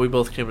just know we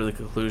both came to the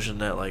conclusion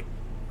that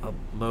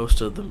most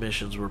of the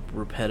missions were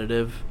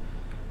repetitive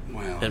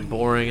and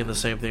boring and the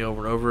same thing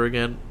over and over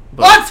again.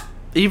 But what?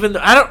 Even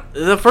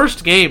the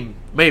first game,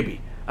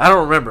 maybe. I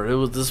don't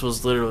remember. This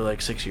was literally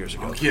like 6 years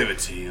ago. I'll give it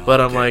to you.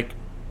 But I'm like,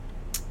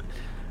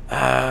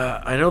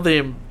 I know they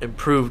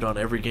improved on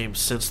every game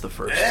since the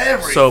first.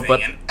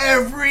 Everything in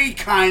every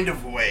kind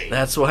of way.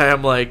 That's why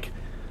I'm like,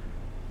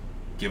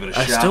 give it a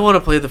shot. I still want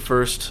to play the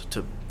first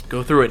to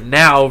go through it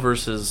now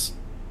versus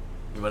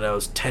when I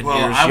was 10 years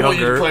younger. I want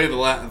you to play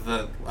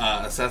the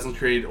Assassin's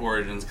Creed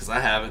Origins because I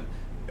haven't.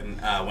 And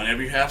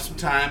whenever you have some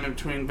time in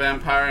between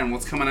Vampire and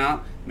what's coming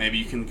out, maybe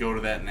you can go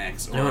to that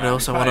next. You know what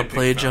else I want to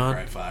play, John?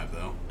 Far Cry 5,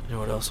 though. You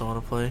know what else I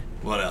want to play?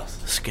 What else?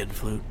 The Skin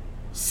Flute.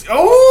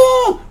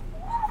 Oh!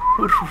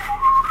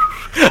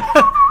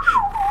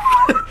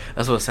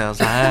 That's what it sounds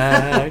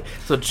like.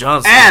 So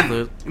John's and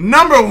flute.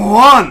 Number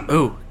one.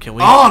 Oh, can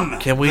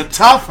we the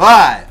top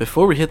 5?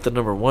 Before we hit the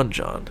number 1,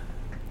 John?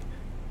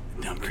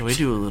 Can we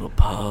do a little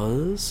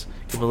pause?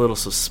 Give a little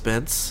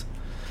suspense.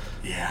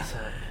 Yeah.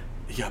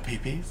 You got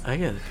pee-pees? I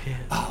got pee.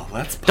 Oh,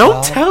 let's pause.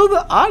 Don't tell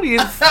the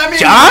audience, I mean,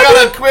 John. You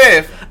got a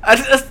quiff.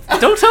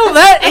 Don't tell them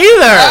that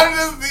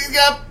either. He's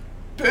got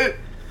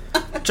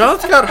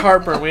John's got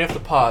heartburn. We have to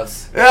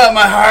pause. Yeah,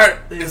 my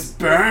heart is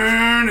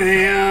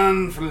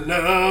burning for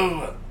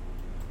love.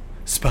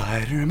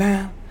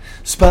 Spider-Man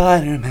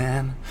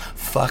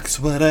fucks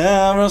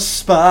whatever a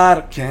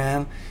spider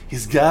can.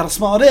 He's got a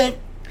small dick,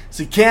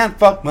 so he can't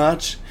fuck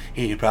much.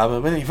 He'd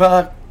probably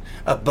fuck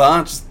a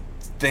bunch of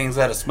things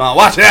that are small.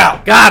 Watch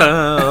out! Got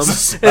him!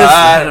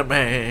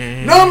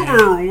 Spider-Man.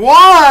 Number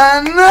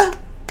 1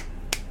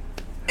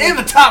 in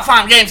the top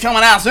 5 games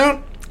coming out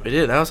soon. We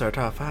did. That was our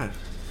top 5.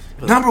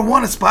 Number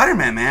 1 is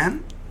Spider-Man,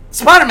 man.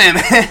 Spider-Man,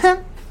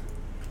 man.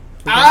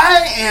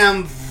 I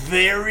am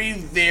very,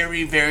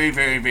 very, very,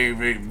 very, very,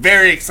 very,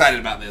 very excited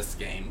about this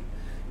game.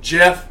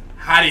 Jeff,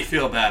 how do you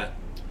feel about it?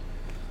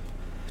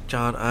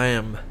 John, I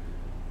am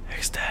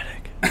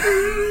ecstatic.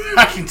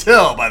 I can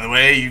tell, by the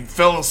way, you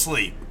fell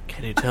asleep.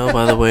 Can you tell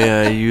by the way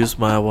I use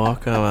my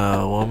walk? I'm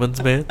a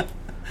woman's man.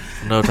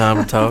 No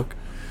time to talk.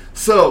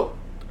 So,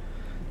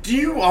 do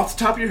you, off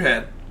the top of your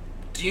head,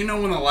 do you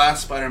know when the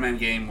last Spider-Man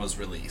game was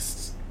released?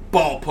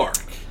 Ballpark.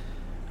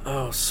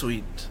 Oh,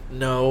 sweet.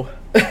 No.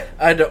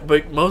 I don't,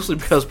 but mostly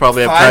because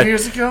probably 5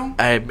 years ago?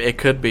 It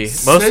could be.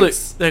 6? Mostly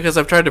because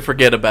I've tried to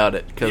forget about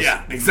it.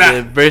 Yeah,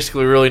 exactly. They've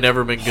basically really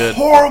never been good.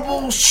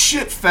 Horrible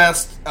shit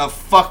fest of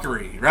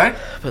fuckery, right?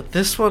 But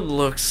this one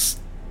looks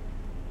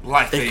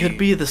like it could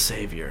be the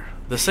savior.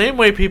 The same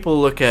way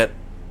people look at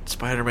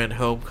Spider-Man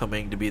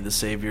Homecoming to be the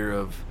savior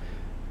of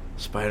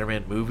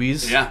Spider-Man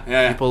movies.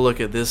 Yeah. People look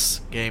at this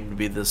game to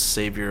be the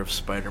savior of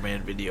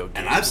Spider-Man video games.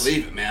 And I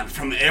believe it, man.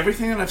 From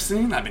everything that I've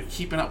seen, I've been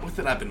keeping up with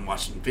it. I've been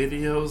watching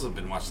videos. I've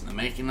been watching the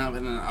making of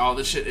it and all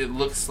this shit. It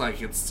looks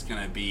like it's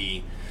going to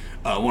be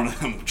one of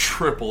them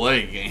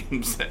AAA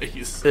games that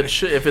you say.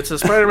 If it's a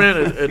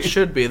Spider-Man, it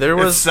should be. There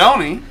was it's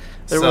Sony.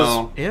 There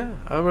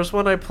was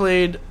one I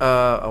played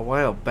a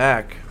while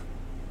back.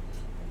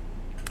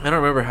 I don't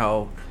remember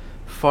how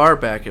far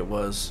back it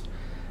was.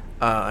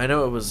 I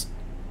know it was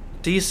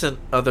decent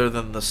other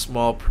than the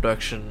small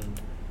production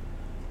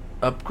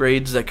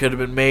upgrades that could have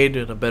been made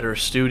in a better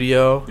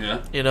studio.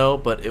 Yeah. You know,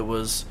 but it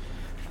was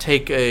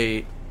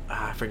I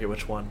forget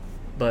which one,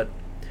 but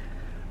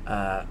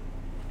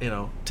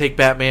take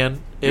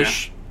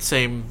Batman-ish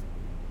same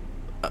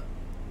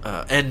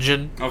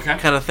engine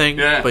kind of thing,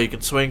 but you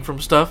can swing from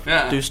stuff,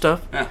 do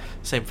stuff. Yeah.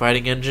 Same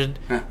fighting engine,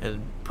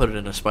 and put it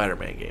in a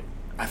Spider-Man game.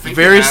 I think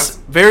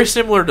very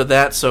similar to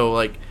that. So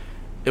like,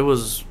 it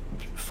was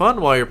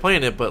fun while you're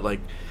playing it, but like,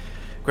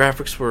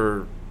 graphics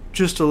were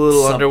just a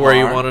little under where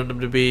you wanted them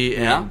to be,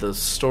 and the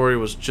story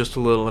was just a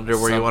little under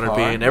where you wanted to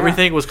be, and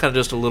everything was kind of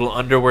just a little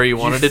under where you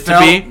wanted it to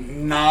be.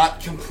 Not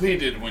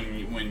completed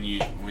when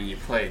you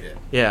played it.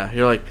 Yeah,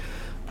 you're like,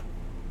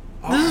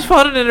 this is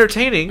fun and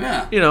entertaining,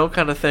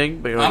 kind of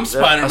thing. But you're like, I'm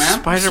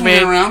Spider-Man.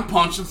 Swinging around,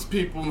 punching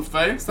people in the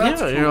face. That's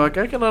cool. You're like,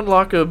 I can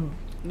unlock the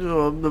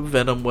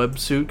Venom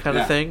websuit kind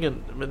of thing,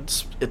 and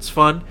it's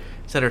fun,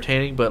 it's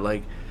entertaining, but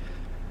like,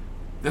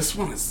 this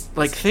one is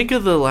like, think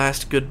of the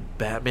last good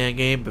Batman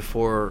game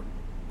before,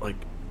 like,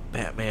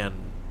 Batman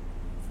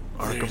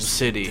Arkham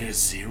City. There's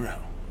zero.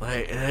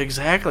 Like,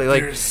 exactly.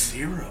 Like, there's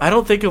zero. I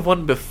don't think of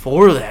one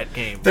before that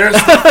game. There's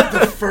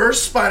the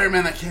first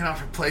Spider-Man that came out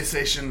for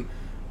PlayStation,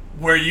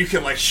 where you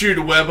can like shoot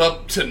a web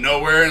up to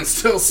nowhere and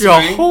still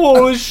swing.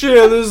 Holy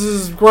shit! This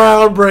is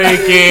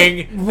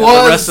groundbreaking.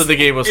 The rest of the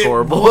game was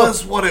horrible. It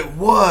was what it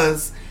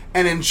was,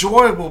 and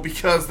enjoyable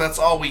because that's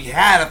all we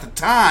had at the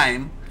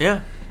time.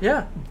 Yeah.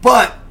 Yeah.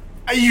 But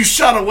you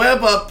shot a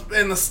web up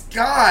in the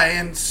sky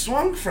and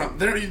swung from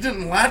there. You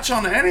didn't latch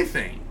onto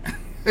anything.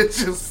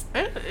 It's just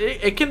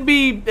it can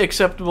be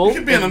acceptable. It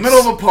could be in the middle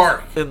of a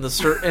park. In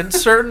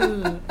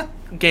certain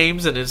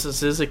games and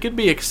instances, it could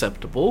be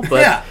acceptable.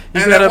 But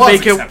you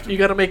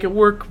gotta make it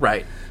work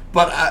right.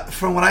 But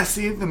from what I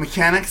see, the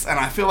mechanics, and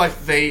I feel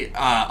like they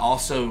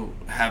also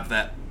have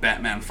that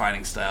Batman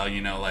fighting style.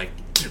 You know, like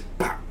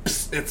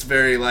it's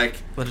very like.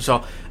 But it's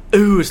all.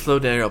 Ooh, slow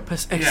down.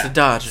 Press X to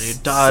dodge, and you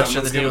dodge,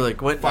 and then you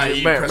like what?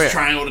 You press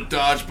triangle to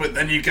dodge, but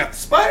then you got the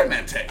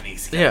Spider-Man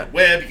techniques. You got the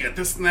web, you got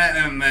this and that,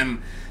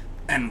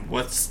 and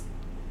what's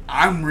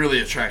I'm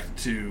really attracted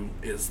to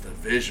is the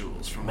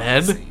visuals from what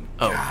I've seen.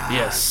 Oh,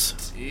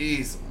 yes.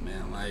 Jeez,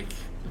 man, like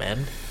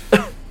Men.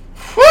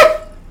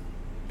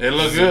 It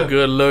look good.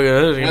 Good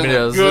looking.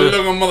 Good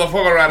looking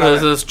motherfucker right now.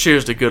 Let's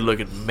cheers to good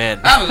looking men.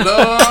 I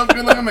love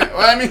good looking men.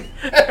 Well, I mean,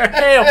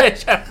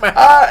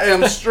 I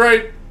am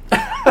straight.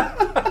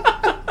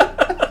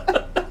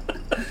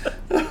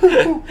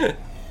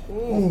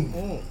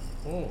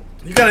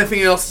 You got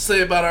anything else to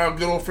say about our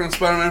good old friend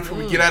Spider-Man before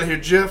we get out of here,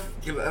 Jeff?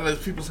 Get out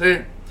of people's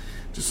hair.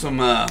 Just some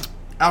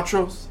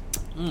outros.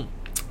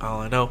 All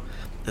I know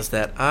is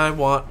that I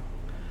want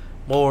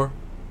more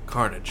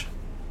Carnage.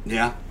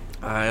 Yeah.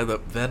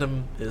 The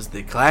Venom is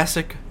the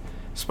classic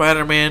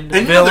Spider-Man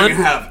and villain. They're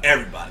gonna have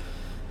everybody.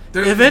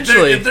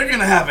 Eventually, they're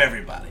gonna have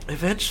everybody.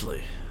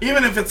 Eventually.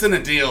 Even if it's in a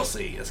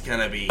DLC, it's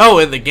gonna be. Oh,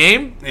 in the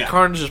game, yeah.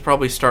 Carnage is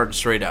probably starting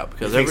straight out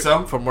because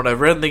from what I've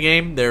read in the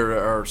game, there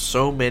are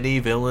so many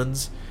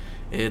villains,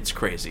 it's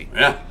crazy.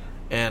 Yeah,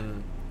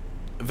 and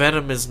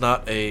Venom is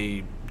not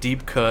a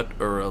deep cut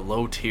or a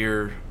low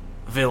tier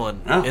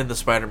villain in the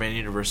Spider-Man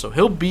universe, so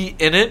he'll be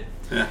in it.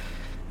 Yeah,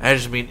 I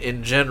just mean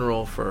in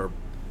general for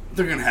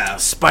they're gonna have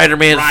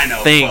Spider-Man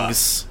Rhino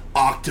things,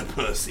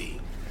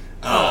 Octopussy,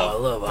 I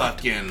love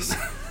fucking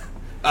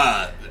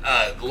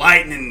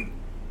Lightning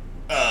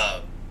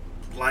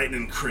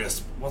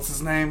Crisp. What's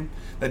his name?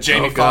 That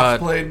Jamie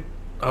Foxx played.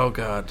 Oh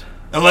God.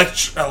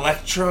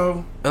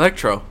 Electro.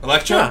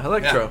 Yeah,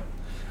 Electro.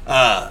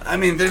 Yeah. I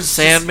mean, there's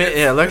Sandman.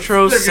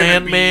 Electro,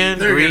 Sandman.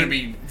 There are going to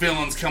be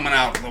villains coming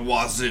out of the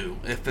wazoo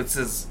if it's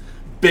as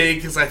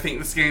big as I think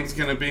this game's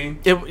going to be.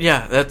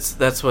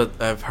 That's what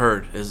I've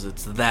heard. Is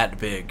it's that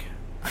big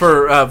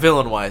for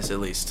villain wise at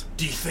least.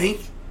 Do you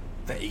think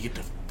that you get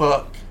to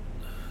fuck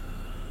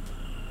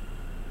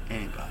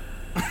anybody?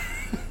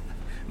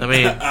 I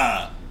mean,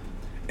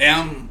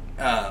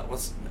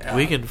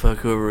 we can fuck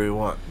whoever we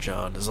want,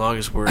 John, as long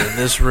as we're in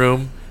this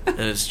room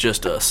and it's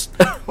just us.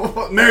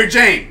 Mary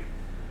Jane.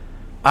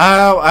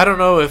 I don't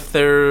know if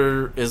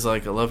there is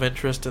like a love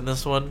interest in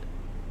this one.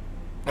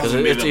 It's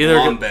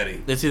either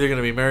Betty. It's either going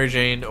to be Mary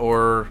Jane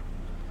or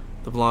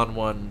the blonde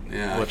one.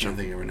 Yeah, which I can't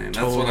think of her name.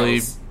 Totally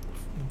That's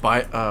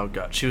what oh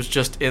God, she was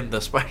just in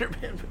the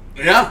Spider-Man movie.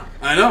 Yeah,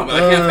 I know, but I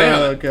can't think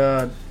of it. Oh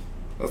God.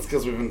 That's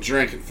because we've been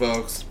drinking,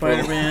 folks.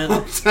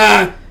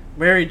 Spider-Man,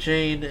 Mary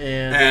Jane,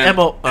 and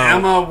Emma.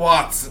 Emma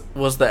Watson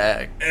was the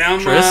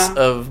actress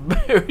of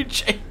Mary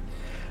Jane.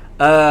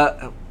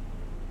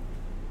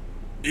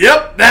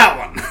 Yep, that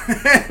one.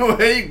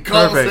 Well, you can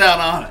call us out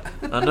on it.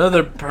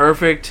 Another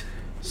perfect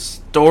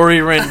story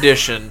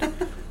rendition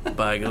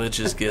by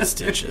Glitches Get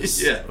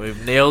Stitches. Yeah.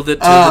 We've nailed it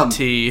to the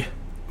T.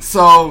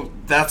 So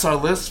that's our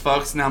list,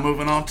 folks. Now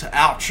moving on to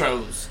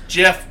outros.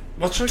 Jeff,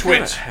 what's your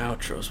Twitch?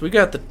 Outros. We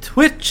got the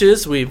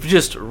Twitches. We've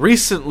just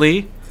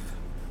recently,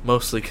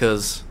 mostly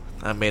because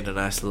I made a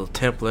nice little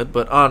template,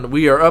 but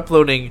we are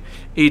uploading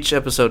each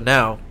episode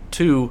now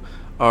to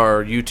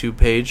our YouTube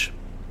page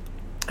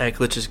at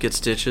Glitches Get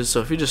Stitches. So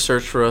if you just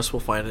search for us,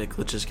 we'll find it at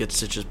Glitches Get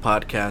Stitches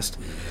podcast.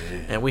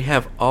 And we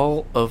have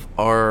all of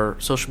our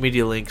social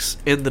media links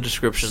in the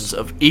descriptions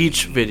of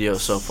each video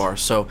so far.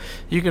 So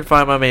you can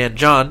find my man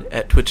John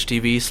at Twitch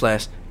TV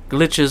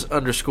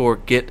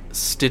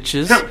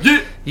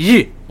glitches_get_stitches.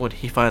 Yeah, when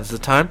he finds the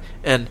time.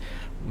 And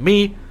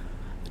me,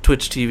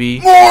 Twitch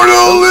TV.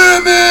 Mortal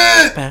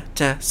Limit!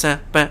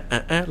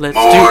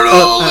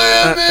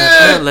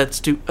 Let's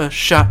do a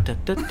shot.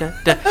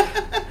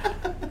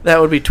 That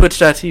would be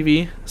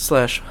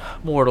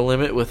twitch.tv/Mortal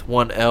Limit with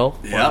one L.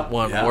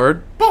 One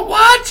word. But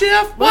why,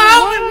 Jeff?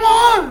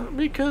 Why only one?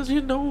 Because you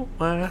know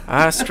why.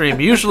 I stream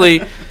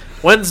usually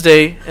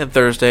Wednesday and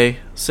Thursday,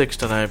 6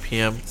 to 9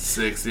 p.m.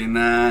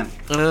 69.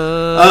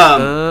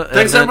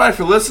 Thanks everybody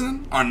for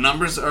listening. Our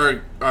numbers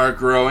are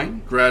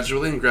growing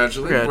gradually.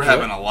 We're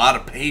having a lot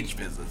of page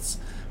visits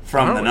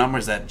from the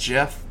numbers that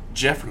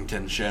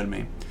Jeffrington showed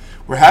me.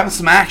 We're having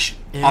some action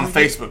on the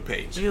Facebook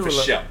page.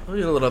 We'll get a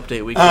little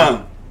update week.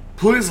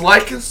 Please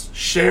like us,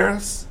 share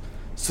us,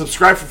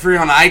 subscribe for free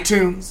on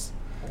iTunes,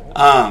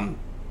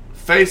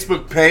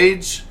 Facebook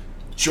page,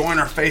 join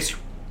our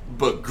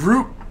Facebook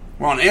group.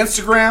 We're on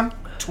Instagram,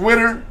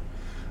 Twitter.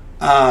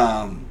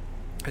 I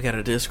got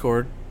a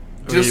Discord.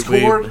 We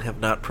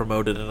have not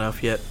promoted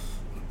enough yet.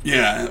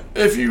 Yeah,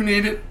 if you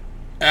need it,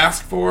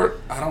 ask for it.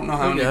 I don't know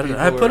how many people.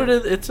 I put it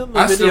in. It's in the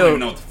video. I still don't even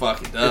know what the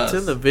fuck it does.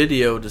 It's in the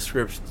video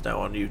descriptions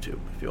now on YouTube.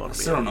 If you want to.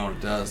 I still don't know what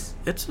it does.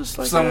 It's just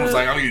like someone's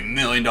like, "I'll give you $1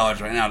 million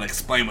right now to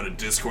explain what a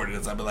Discord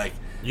is." I'd be like,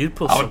 "You'd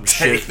put some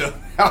shit. I would take the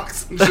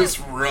house and just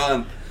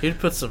run." You'd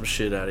put some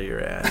shit out of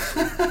your ass.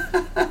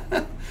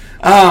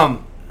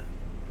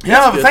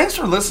 Yeah, but thanks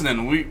for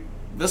listening.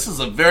 This is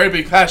a very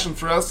big passion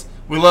for us.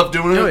 We love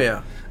doing it. Oh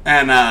yeah,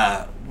 and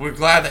we're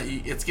glad that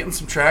it's getting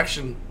some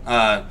traction.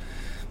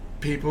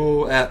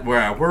 People at where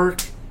I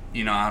work,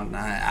 you know,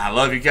 I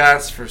love you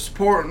guys for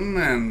supporting,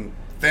 and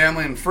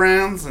family and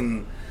friends,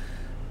 and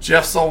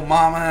Jeff's old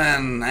mama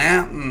and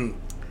aunt, and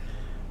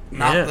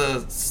not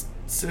the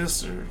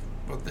sister,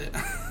 but the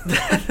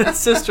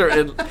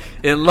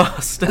sister-in-law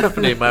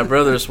Stephanie, my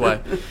brother's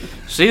wife.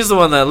 She's the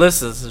one that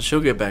listens, and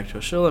she'll get back to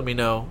us. She'll let me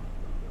know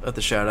at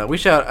the shout out. I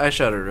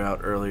shouted her out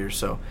earlier.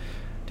 So,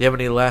 do you have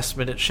any last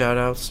minute shout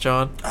outs,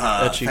 John?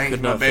 Thank you,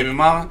 my baby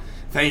mama.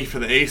 Thank you for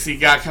the AC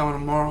guy coming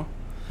tomorrow.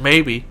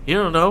 Maybe, you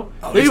don't know.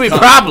 There could be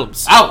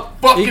problems.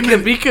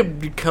 He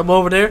could come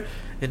over there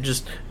and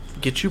just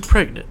get you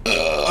pregnant.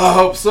 I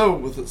hope so.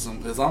 As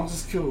long as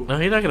it's cool. No,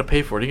 he's not gonna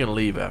pay for it. He's gonna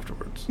leave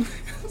afterwards.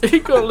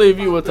 He's gonna leave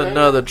you with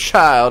another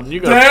child, and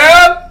you're gonna.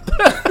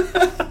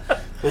 Dad!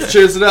 Let's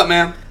cheers it up,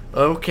 man.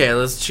 Okay,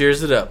 let's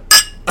cheers it up.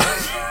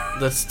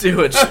 Let's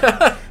do it.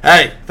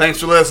 Hey, thanks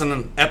for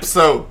listening.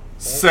 Episode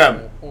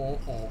 7.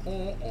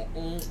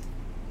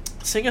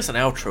 Sing us an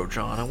outro,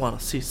 John. I want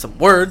to see some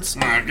words.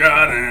 I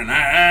got an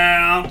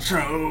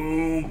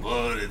outro,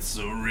 but it's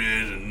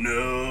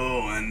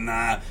original, and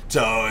I'm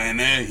talking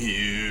to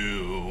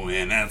you,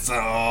 and that's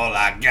all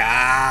I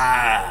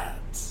got.